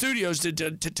Hollywood studios did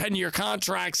to 10-year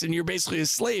contracts and you're basically a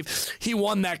slave. He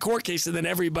won that court case and then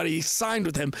everybody signed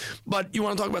with him. But you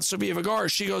want to talk about Sofia Vergara,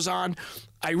 she goes on,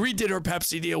 I redid her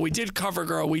Pepsi deal. We did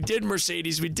CoverGirl. We did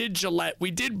Mercedes. We did Gillette. We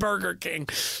did Burger King.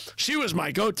 She was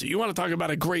my go-to. You want to talk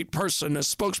about a great person, a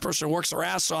spokesperson who works her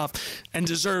ass off and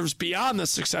deserves beyond the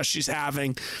success she's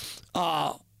having.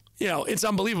 You know, it's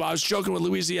unbelievable. I was joking with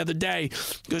Louise the other day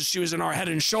because she was in our Head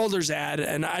and Shoulders ad,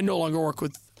 and I no longer work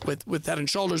with Head and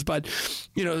Shoulders, but,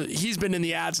 you know, he's been in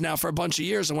the ads now for a bunch of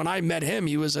years, and when I met him,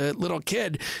 he was a little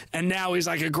kid, and now he's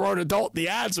like a grown adult in the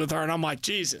ads with her, and I'm like,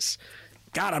 Jesus.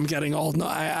 God, I'm getting old. No,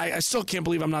 I still can't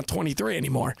believe I'm not 23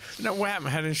 anymore. No, what happened?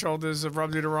 Head and Shoulders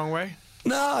rubbed you the wrong way?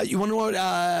 No, you want to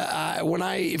know what?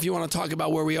 If you want to talk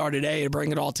about where we are today and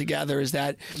bring it all together, is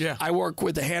that I work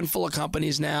with a handful of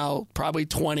companies now, probably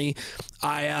 20.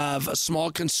 I have a small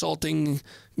consulting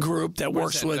group that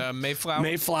works with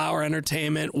Mayflower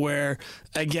Entertainment, where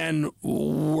again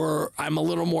I'm a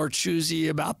little more choosy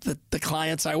about the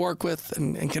clients I work with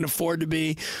and can afford to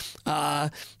be.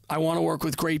 I want to work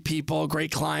with great people,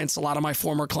 great clients, a lot of my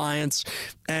former clients.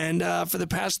 And for the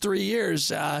past 3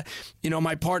 years, you know,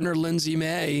 my partner, Lindsay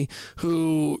May,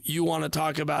 who you want to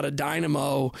talk about a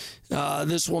dynamo,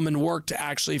 this woman worked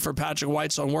actually for Patrick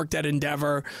Whitestone, worked at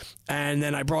Endeavor, and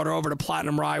then I brought her over to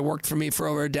Platinum Rye, worked for me for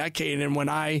over a decade. And when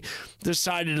I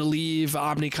decided to leave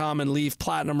Omnicom and leave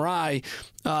Platinum Rye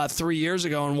 3 years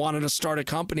ago and wanted to start a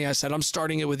company, I said, I'm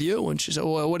starting it with you. And she said,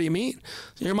 well, what do you mean?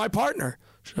 You're my partner.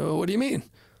 So what do you mean?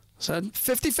 I said,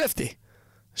 50-50.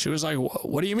 She was like,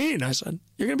 what do you mean? I said,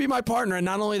 you're going to be my partner. And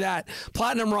not only that,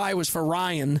 Platinum Rye was for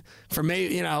Ryan, for May,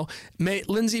 you know,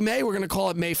 Lindsay May, we're going to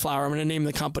call it Mayflower. I'm going to name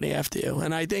the company after you.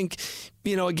 And I think,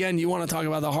 you know, again, you want to talk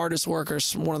about the hardest worker,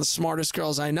 one of the smartest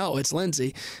girls I know, it's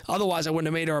Lindsay. Otherwise, I wouldn't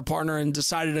have made her a partner and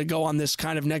decided to go on this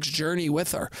kind of next journey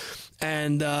with her.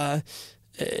 And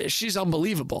she's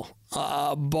unbelievable.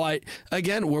 But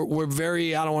again, we're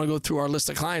very, I don't want to go through our list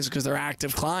of clients because they're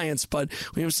active clients, but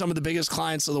we have some of the biggest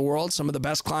clients of the world, some of the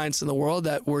best clients in the world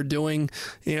that we're doing,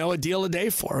 you know, a deal a day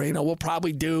for. You know, we'll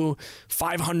probably do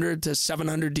 500 to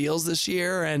 700 deals this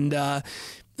year. And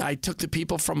I took the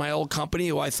people from my old company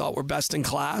who I thought were best in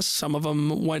class. Some of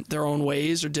them went their own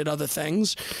ways or did other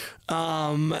things.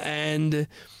 And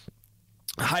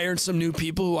hired some new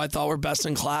people who I thought were best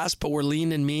in class, but were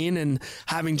lean and mean and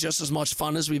having just as much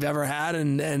fun as we've ever had,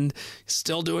 and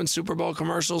still doing Super Bowl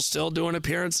commercials, still doing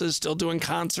appearances, still doing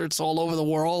concerts all over the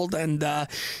world. And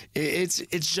it's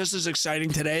just as exciting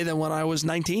today than when I was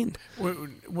 19.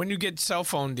 When you get cell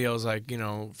phone deals, like,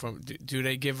 do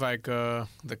they give like the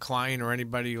client or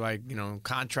anybody like,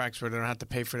 contracts where they don't have to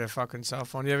pay for their fucking cell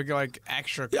phone? Do you ever get like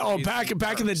extra? Yeah,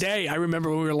 back in the day, I remember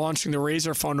when we were launching the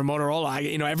Razr phone to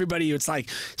Motorola. Everybody, it's like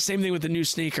same thing with the new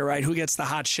sneaker, right? Who gets the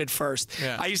hot shit first?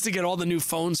 Yeah. I used to get all the new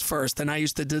phones first, and I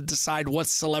used to decide what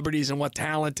celebrities and what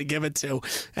talent to give it to,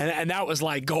 and that was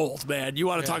like gold, man. You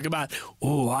want to talk about,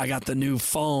 I got the new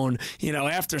phone.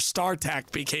 After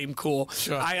StarTAC became cool,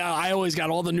 sure. I always got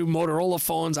all the new Motorola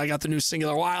phones. I got the new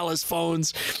Singular Wireless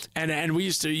phones, and we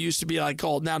used to be like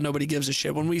gold. Now nobody gives a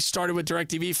shit. When we started with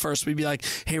DirecTV first, we'd be like,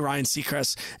 hey, Ryan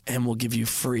Seacrest, and we'll give you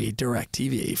free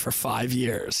DirecTV for 5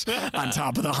 years on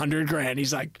top of the $100,000.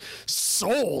 He's like,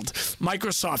 sold.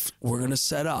 Microsoft, we're going to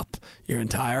set up your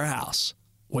entire house.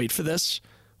 Wait for this.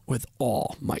 With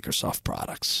all Microsoft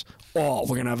products. All.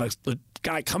 We're going to have a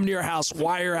guy come to your house,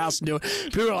 wire your house, and do it.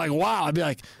 People are like, wow. I'd be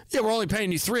like, yeah, we're only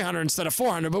paying you $300 instead of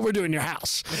 $400, but we're doing your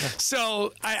house.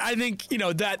 So I think,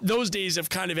 that those days have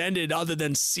kind of ended, other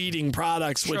than seeding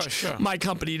products, which my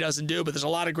company doesn't do. But there's a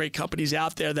lot of great companies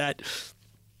out there that,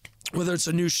 whether it's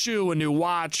a new shoe, a new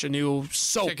watch, a new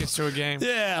soap, tickets to a game.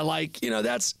 Yeah,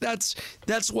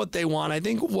 that's what they want. I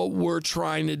think what we're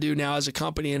trying to do now as a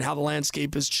company and how the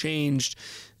landscape has changed,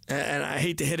 and I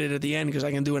hate to hit it at the end because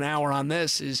I can do an hour on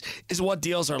this, is what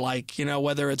deals are like.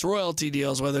 Whether it's royalty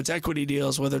deals, whether it's equity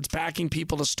deals, whether it's backing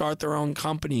people to start their own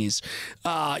companies,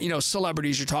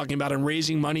 celebrities you're talking about and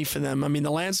raising money for them. I mean,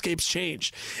 the landscape's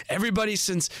changed. Everybody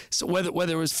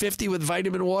whether it was 50 with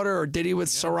Vitamin Water or Diddy with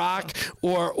Ciroc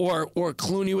or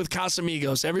Clooney with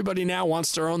Casamigos, everybody now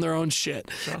wants to own their own shit.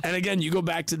 Sure. And again, you go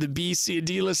back to the B, C, and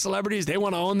D list celebrities, they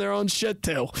want to own their own shit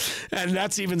too. And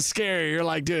that's even scarier. You're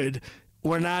like, dude,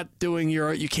 we're not doing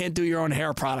you can't do your own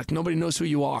hair product. Nobody knows who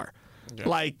you are. Yeah.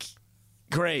 Like,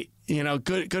 great.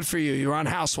 Good for you. You're on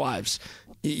Housewives.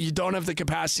 You don't have the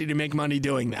capacity to make money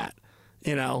doing that.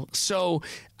 So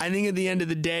I think at the end of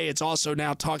the day, it's also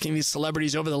now talking these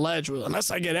celebrities over the ledge. Well, unless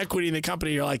I get equity in the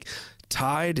company, you're like,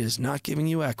 Tide is not giving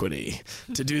you equity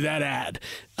to do that ad.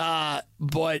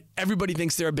 But everybody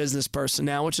thinks they're a business person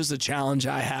now, which is a challenge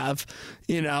I have.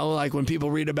 Like when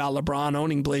people read about LeBron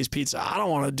owning Blaze Pizza, I don't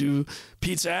want to do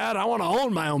pizza ad. I want to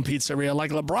own my own pizzeria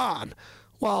like LeBron.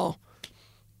 Well,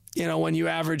 when you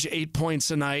average 8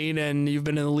 points a night and you've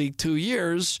been in the league 2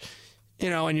 years,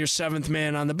 and you're seventh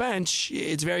man on the bench,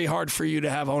 it's very hard for you to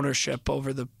have ownership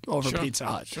over Pizza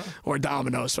Hut or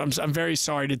Domino's. So I'm very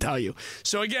sorry to tell you.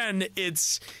 So again,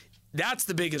 that's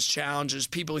the biggest challenge is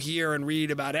people hear and read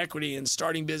about equity and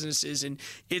starting businesses, and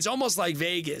it's almost like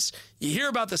Vegas. You hear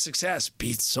about the success,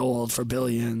 Pizza sold for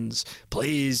billions,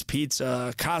 Blaze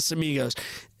Pizza, Casamigos.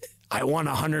 I won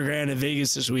 $100,000 in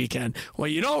Vegas this weekend. Well,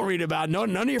 you don't read about,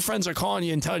 none of your friends are calling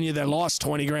you and telling you they lost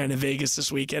 $20,000 in Vegas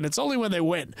this weekend. It's only when they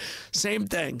win. Same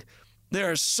thing. There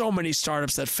are so many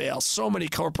startups that fail, so many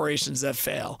corporations that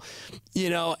fail,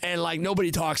 and like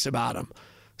nobody talks about them.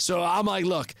 So I'm like,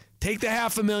 look, take the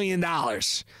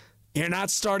 $500,000. You're not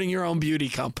starting your own beauty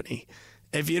company.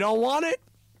 If you don't want it,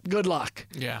 good luck.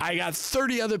 Yeah. I got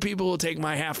 30 other people who will take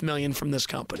my $500,000 from this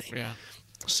company. Yeah.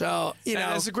 So,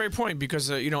 that's a great point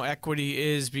because, equity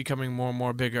is becoming more and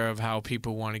more bigger of how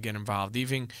people want to get involved.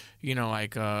 Even,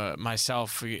 like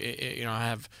myself, I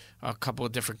have a couple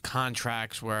of different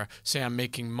contracts where, say, I'm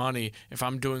making money. If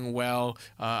I'm doing well,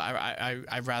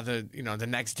 I'd rather, the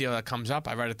next deal that comes up,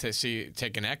 I'd rather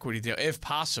take an equity deal if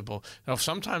possible. Now,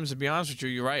 sometimes, to be honest with you,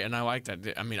 you're right, and I like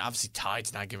that. I mean, obviously,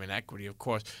 Tide's not giving equity, of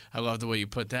course. I love the way you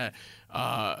put that.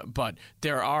 But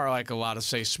there are like a lot of,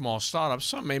 say, small startups.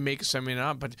 Some may make it, some may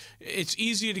not. But it's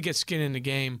easier to get skin in the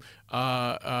game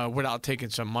without taking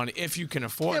some money if you can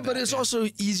afford it. Yeah, but it's also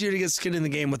easier to get skin in the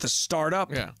game with a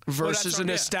startup versus an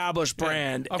established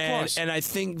brand. Of course. And I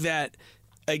think that,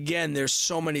 again, there's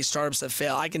so many startups that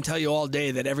fail. I can tell you all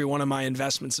day that every one of my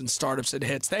investments in startups that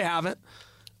hits, they haven't.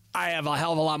 I have a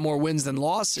hell of a lot more wins than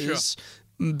losses.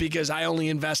 Sure. Because I only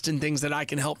invest in things that I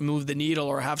can help move the needle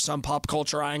or have some pop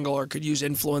culture angle or could use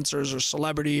influencers or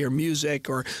celebrity or music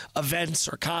or events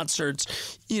or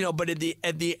concerts, but at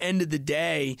the end of the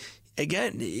day,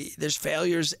 again, there's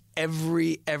failures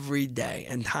every day,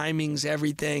 and timing's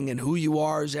everything, and who you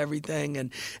are is everything.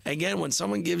 And again, when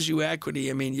someone gives you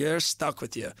equity, I mean, you're stuck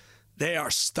with you. They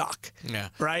are stuck. Yeah.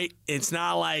 Right? It's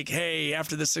not like, hey,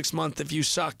 after the 6 month, if you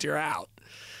sucked, you're out.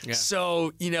 Yeah.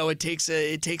 So, it takes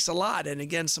a lot. And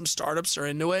again, some startups are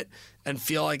into it and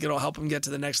feel like it'll help them get to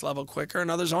the next level quicker,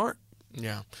 and others aren't.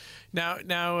 Yeah.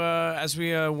 Now, as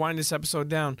we wind this episode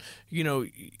down,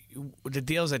 the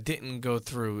deals that didn't go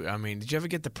through. I mean, did you ever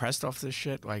get depressed off this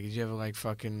shit? Like, did you ever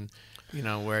fucking,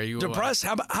 where you depressed?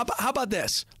 How about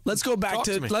this? Let's go back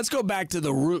to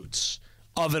the roots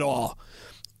of it all.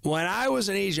 When I was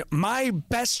an agent, my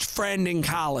best friend in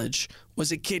college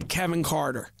was a kid, Kevin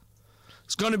Carter.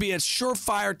 It's going to be a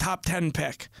surefire top 10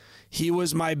 pick. He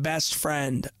was my best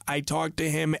friend. I talked to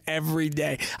him every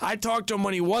day. I talked to him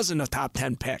when he wasn't a top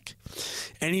 10 pick.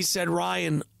 And he said,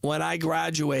 Ryan, when I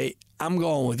graduate, I'm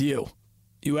going with you.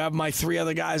 You have my 3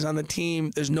 other guys on the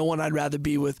team. There's no one I'd rather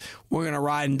be with. We're going to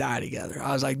ride and die together.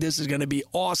 I was like, this is going to be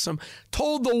awesome.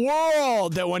 Told the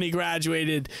world that when he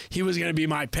graduated, he was going to be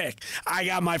my pick. I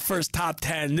got my first top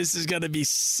 10. This is going to be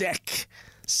sick.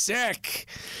 Sick.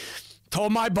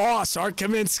 Told my boss, Art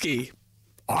Kaminsky,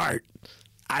 Art,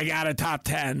 I got a top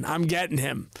 10. I'm getting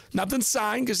him. Nothing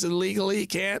signed because legally he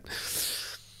can't.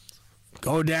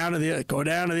 Go down to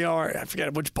the art. I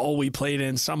forget which bowl we played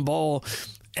in. Some bowl.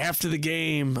 After the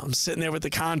game, I'm sitting there with the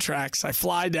contracts. I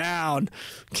fly down.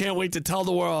 Can't wait to tell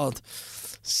the world.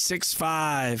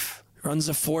 6'5", runs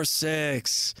a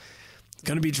 4.6.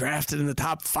 Going to be drafted in the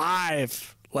top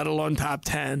 5, let alone top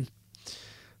 10.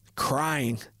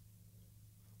 Crying.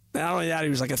 Not only that, he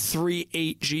was like a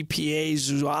 3.8 GPA,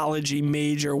 zoology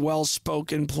major,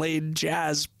 well-spoken, played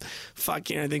jazz, I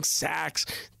think sax.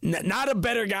 Not a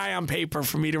better guy on paper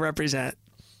for me to represent,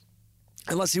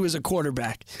 unless he was a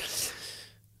quarterback.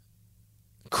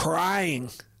 Crying.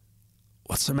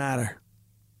 What's the matter?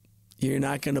 You're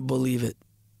not going to believe it.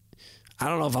 I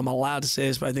don't know if I'm allowed to say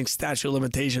this, but I think statute of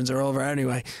limitations are over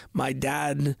anyway. My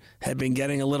dad had been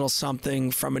getting a little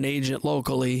something from an agent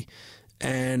locally,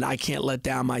 and I can't let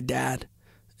down my dad,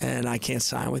 and I can't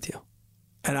sign with you.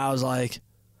 And I was like,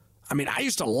 I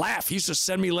used to laugh. He used to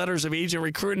send me letters of agent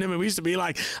recruiting him, and we used to be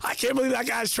like, I can't believe that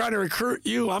guy's trying to recruit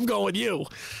you. I'm going with you.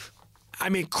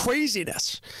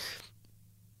 Craziness.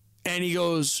 And he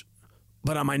goes,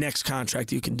 but on my next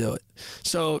contract, you can do it.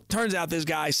 So turns out this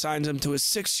guy signs him to a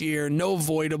 6-year, no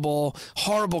voidable,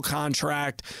 horrible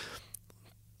contract.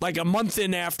 Like a month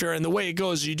in after, and the way it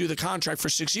goes, you do the contract for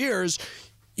 6 years,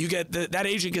 you get that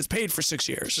agent gets paid for 6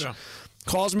 years. Yeah.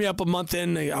 Calls me up a month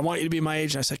in. I want you to be my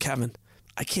agent. I said, Kevin,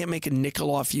 I can't make a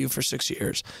nickel off you for 6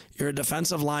 years. You're a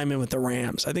defensive lineman with the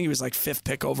Rams. I think he was like 5th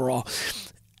pick overall.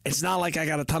 It's not like I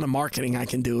got a ton of marketing I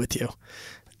can do with you.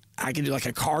 I can do like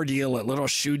a car deal, a little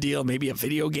shoe deal, maybe a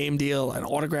video game deal, an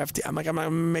autograph deal. I'm going to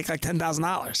make like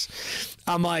 $10,000.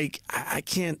 I'm like, I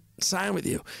can't sign with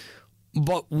you.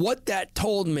 But what that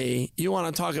told me, you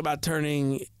want to talk about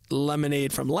turning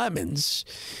lemonade from lemons.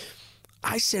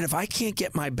 I said, if I can't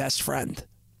get my best friend,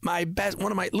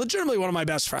 legitimately one of my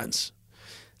best friends,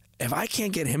 if I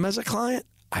can't get him as a client,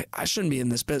 I shouldn't be in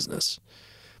this business.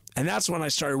 And that's when I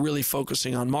started really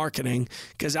focusing on marketing,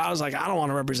 because I was like, I don't want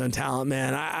to represent talent,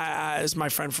 man. I is my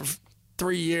friend for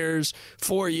 3 years,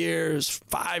 4 years,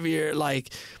 5 years,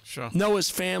 sure. Know his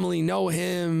family, know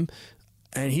him,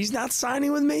 and he's not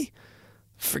signing with me.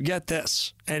 Forget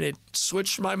this. And it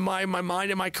switched my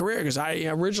mind and my career, because I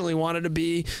originally wanted to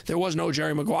be, there was no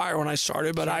Jerry Maguire when I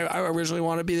started, but I originally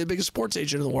wanted to be the biggest sports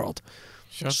agent in the world.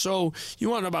 Sure. So you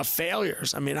want to know about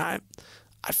failures.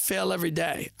 I fail every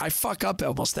day. I fuck up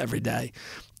almost every day,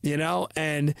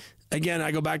 And again, I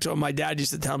go back to what my dad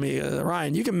used to tell me,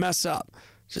 Ryan, you can mess up.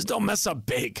 Just don't mess up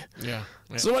big. Yeah.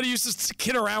 So what he used to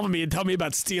kid around with me and tell me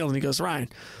about stealing. He goes, Ryan,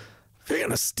 if you're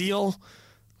going to steal,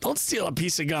 don't steal a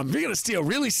piece of gum. If you're going to steal,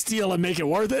 really steal and make it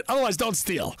worth it. Otherwise, don't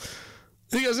steal.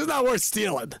 He goes, it's not worth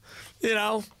stealing,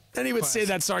 And he would say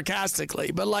that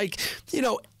sarcastically. But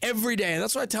every day, and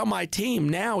that's what I tell my team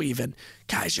now even,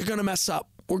 guys, you're going to mess up.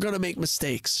 We're going to make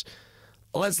mistakes.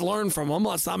 Let's learn from them.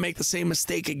 Let's not make the same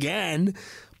mistake again.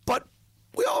 But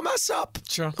we all mess up.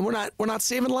 Sure. And we're not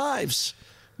saving lives.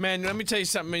 Man, let me tell you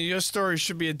something. Your story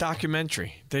should be a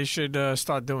documentary. They should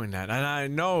start doing that. And I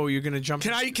know you're going to jump.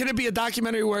 Can it be a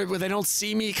documentary where they don't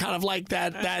see me, kind of like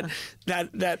that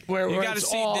where you got to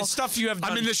see the stuff you have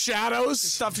done. I'm in the shadows. The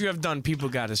stuff you have done, people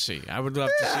got to see. I would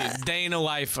love to see it. Day in the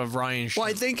life of Ryan Schinman. Well,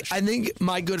 I think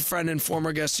my good friend and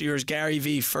former guest of yours, Gary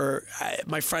V,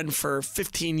 my friend for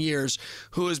 15 years,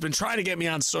 who has been trying to get me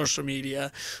on social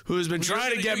media, who has been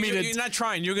trying to get me to. You're not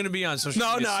trying. You're going to be on social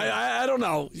media. No, I don't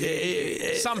know.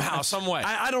 Somehow, some way.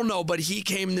 I don't know, but he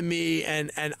came to me,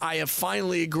 and I have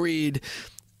finally agreed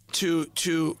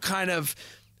to kind of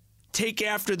take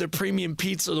after the Premium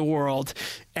Pete's of the world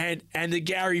and the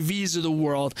Gary V's of the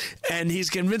world, and he's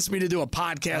convinced me to do a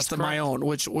podcast of my own,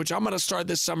 which I'm going to start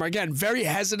this summer. Again, very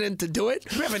hesitant to do it.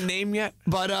 Do we have a name yet?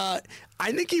 But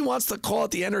I think he wants to call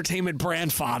it the Entertainment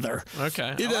Brand Father.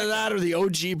 Okay. Either that or the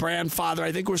OG Brand Father.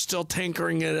 I think we're still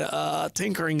tinkering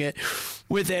it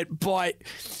with it, but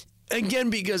again,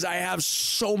 because I have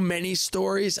so many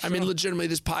stories. I mean, legitimately,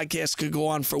 this podcast could go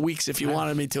on for weeks if you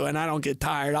wanted me to, and I don't get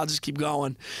tired. I'll just keep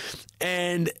going.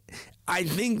 And I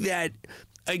think that,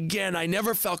 again, I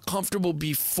never felt comfortable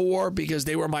before because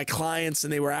they were my clients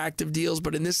and they were active deals.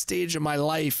 But in this stage of my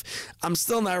life, I'm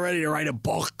still not ready to write a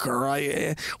book. Or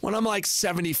when I'm like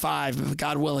 75,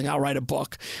 God willing, I'll write a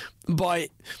book. But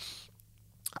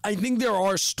I think there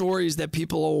are stories that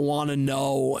people will want to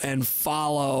know and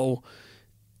follow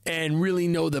and really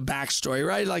know the backstory,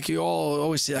 right? Like you all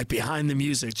always see, like behind the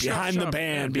music, behind the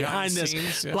band, behind this,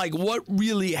 scenes, like what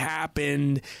really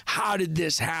happened? How did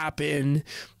this happen?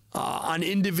 On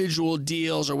individual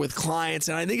deals or with clients.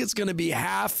 And I think it's going to be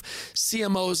half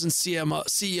CMOs and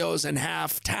CEOs and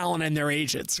half talent and their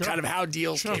agents, kind of how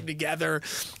deals came together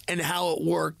and how it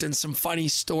worked and some funny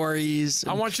stories.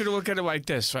 I want you to look at it like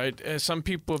this, right? Some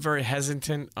people are very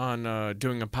hesitant on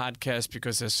doing a podcast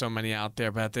because there's so many out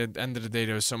there. But at the end of the day,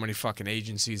 there was so many fucking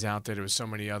agencies out there. There was so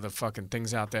many other fucking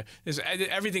things out there.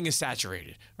 Everything is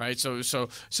saturated, right? So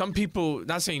some people,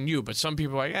 not saying you, but some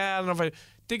people are like, I don't know if I...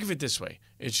 Think of it this way.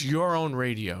 It's your own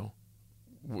radio,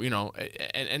 you know,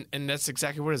 and that's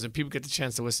exactly what it is. And people get the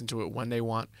chance to listen to it when they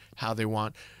want, how they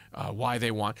want, why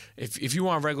they want. If you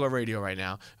were on regular radio right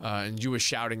now and you were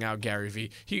shouting out Gary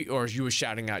V, or you were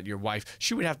shouting out your wife,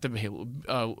 she would have to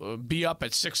be up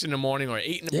at 6 in the morning or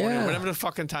 8 in the morning, whatever the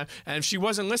fucking time. And if she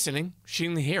wasn't listening, she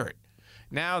didn't hear it.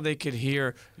 Now they could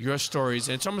hear your stories,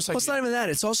 and it's almost like... Well, it's not even that.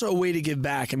 It's also a way to give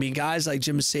back. I mean, guys like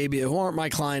Jim Sabia, who aren't my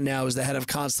client now, is the head of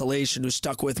Constellation, who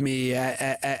stuck with me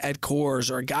at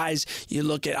Coors, or guys I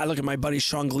look at my buddy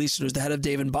Sean Gleason, who's the head of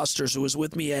Dave & Buster's, who was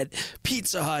with me at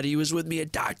Pizza Hut. He was with me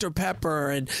at Dr. Pepper,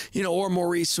 and, you know, or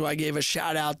Maurice, who I gave a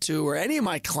shout out to, or any of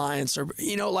my clients, or,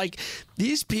 you know, like,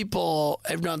 these people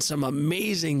have done some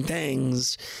amazing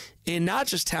things in not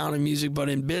just talent and music, but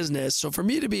in business. So for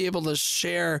me to be able to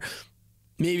share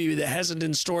maybe the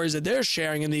hesitant stories that they're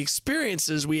sharing and the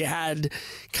experiences we had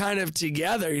kind of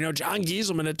together. You know, John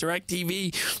Gieselman at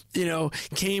DirecTV, you know,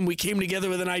 we came together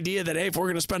with an idea that, hey, if we're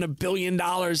going to spend $1 billion,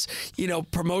 you know,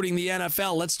 promoting the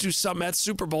NFL, let's do something at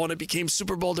Super Bowl. And it became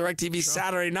Super Bowl DirecTV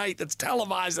Saturday night. That's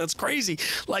televised. That's crazy.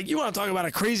 Like, you want to talk about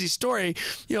a crazy story.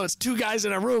 You know, it's two guys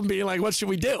in a room being like, what should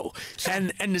we do?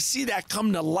 And to see that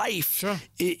come to life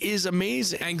is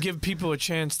amazing. And give people a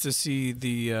chance to see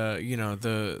the, you know,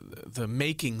 the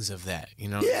makings of that, you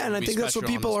know. Yeah, and I think that's what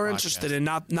people are interested in,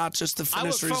 not just the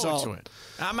finished result. I look forward to it.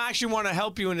 I'm actually want to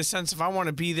help you in the sense if I want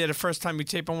to be there the first time you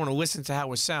tape, I want to listen to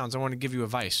how it sounds. I want to give you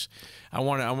advice.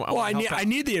 I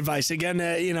need the advice. Again,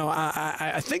 you know,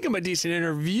 I think I'm a decent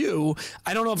interview.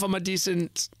 I don't know if I'm a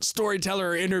decent storyteller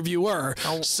or interviewer.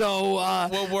 So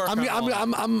we'll work I'm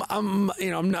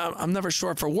never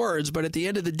short for words, but at the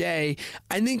end of the day,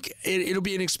 I think it'll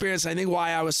be an experience. I think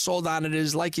why I was sold on it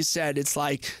is, like you said, it's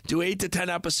like do 8 to 10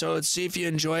 episodes, see if you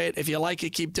enjoy it. If you like it,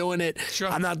 keep doing it. Sure.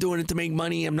 I'm not doing it to make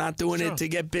money. I'm not doing it to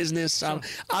get business. Sure.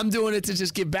 I'm doing it to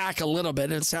just give back a little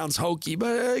bit. It sounds hokey,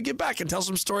 but give back and tell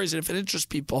some stories. And if it interests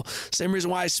people, same reason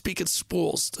why I speak at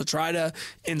schools, to try to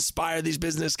inspire these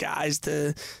business guys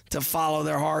to follow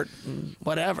their heart,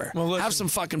 whatever. Well, listen, have some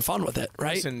fucking fun with it,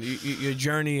 right? Listen, your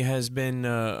journey has been,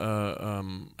 I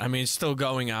mean, it's still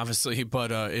going, obviously,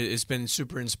 but it's been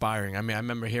super inspiring. I mean, I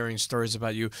remember hearing stories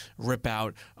about you rip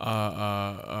out,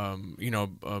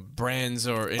 brands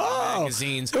or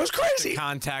magazines. It was crazy.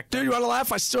 Contact Dude, you want to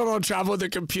laugh? I still don't travel with a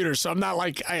computer, so I'm not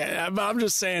like, I'm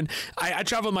just saying, I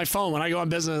travel with my phone. When I go on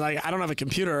business, like, I don't have a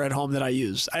computer at home that I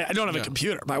use. I don't have a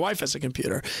computer. My wife has a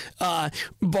computer.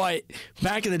 But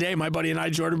back in the day, my buddy and I,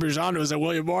 Jordan Bergeron, was at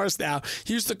William Morris now.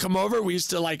 He used to come over. We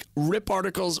used to, like, rip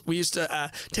articles. We used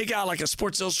to take out, like, a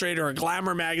Sports Illustrated or a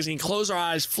Glamour magazine, close our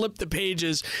eyes, flip the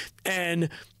pages, and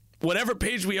whatever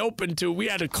page we opened to, we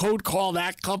had to code call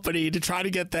that company to try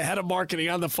to get the head of marketing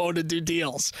on the phone to do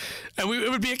deals. And it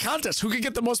would be a contest. Who could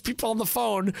get the most people on the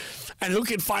phone and who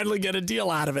could finally get a deal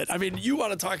out of it? I mean, you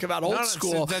want to talk about old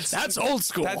school. That's old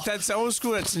school. That's old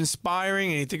school. That's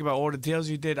inspiring. And you think about all the deals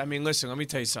you did. I mean, listen, let me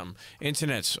tell you something.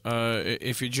 Internets,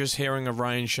 if you're just hearing of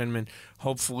Ryan Schinman,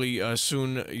 hopefully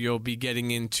soon you'll be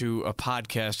getting into a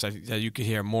podcast that you could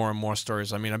hear more and more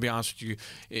stories. I mean, I'll be honest with you,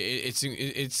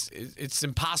 it's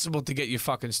impossible impossible to get your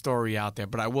fucking story out there.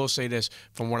 But I will say this,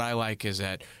 from what I like, is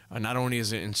that not only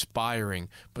is it inspiring,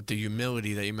 but the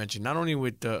humility that you mentioned, not only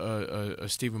with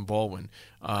Stephen Baldwin,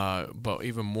 but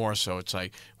even more so, it's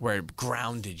like where it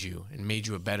grounded you and made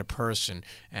you a better person,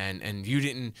 and you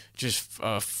didn't just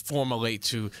formulate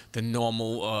to the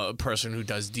normal person who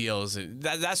does deals.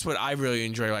 That's what I really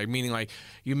enjoy, like, meaning like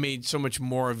you made so much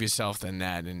more of yourself than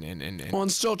that,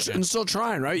 and still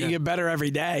trying, right? You get better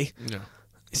every day. Yeah.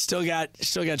 You still got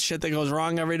shit that goes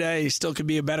wrong every day. You still could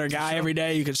be a better guy every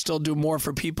day. You could still do more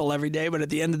for people every day. But at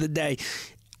the end of the day,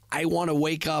 I want to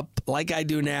wake up like I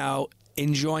do now,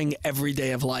 enjoying every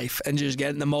day of life and just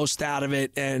getting the most out of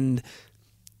it. And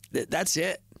that's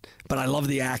it. But I love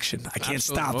the action. I can't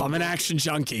stop. I'm an action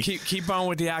junkie. Keep on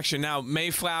with the action. Now,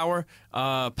 Mayflower,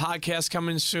 podcast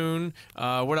coming soon.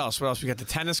 What else? We got the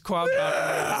tennis club.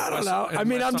 I don't know. I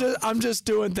mean, I'm just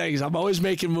doing things. I'm always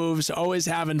making moves, always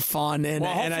having fun. And,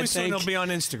 hopefully and I soon think it'll be on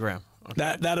Instagram.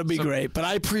 Okay. That'll be great. But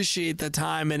I appreciate the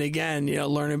time, and again,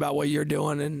 learning about what you're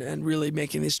doing and really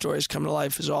making these stories come to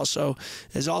life is also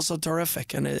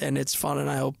terrific, and it's fun. And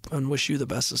I hope and wish you the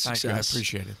best of success. Thank you. I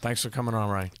appreciate it. Thanks for coming on,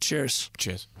 Ryan. Cheers.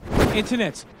 Cheers.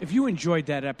 Internets, if you enjoyed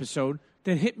that episode,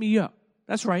 then hit me up.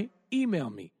 That's right.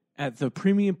 Email me at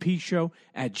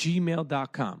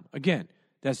thepremiumpeatshow@gmail.com. Again,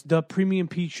 that's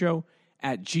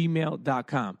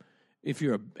thepremiumpeatshow@gmail.com. If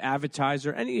you're an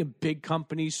advertiser, any big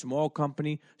company, small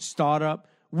company, startup,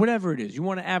 whatever it is, you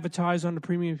want to advertise on the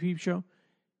Premium Peep Show,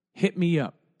 hit me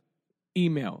up.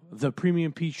 Email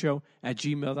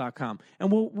thepremiumpeatshow@gmail.com,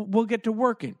 and we'll get to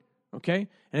working, okay?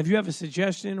 And if you have a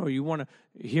suggestion or you want to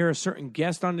hear a certain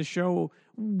guest on the show,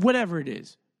 whatever it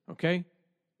is, okay?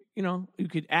 You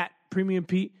could @Premium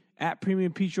Pete,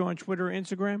 @Premium Pete Show on Twitter or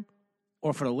Instagram,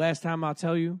 or for the last time, I'll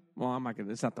tell you, well, I'm not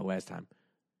gonna. It's not the last time.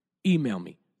 Email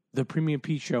me.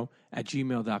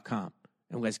 thepremiumpeatshow@gmail.com,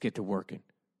 and let's get to working.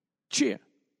 CHEA.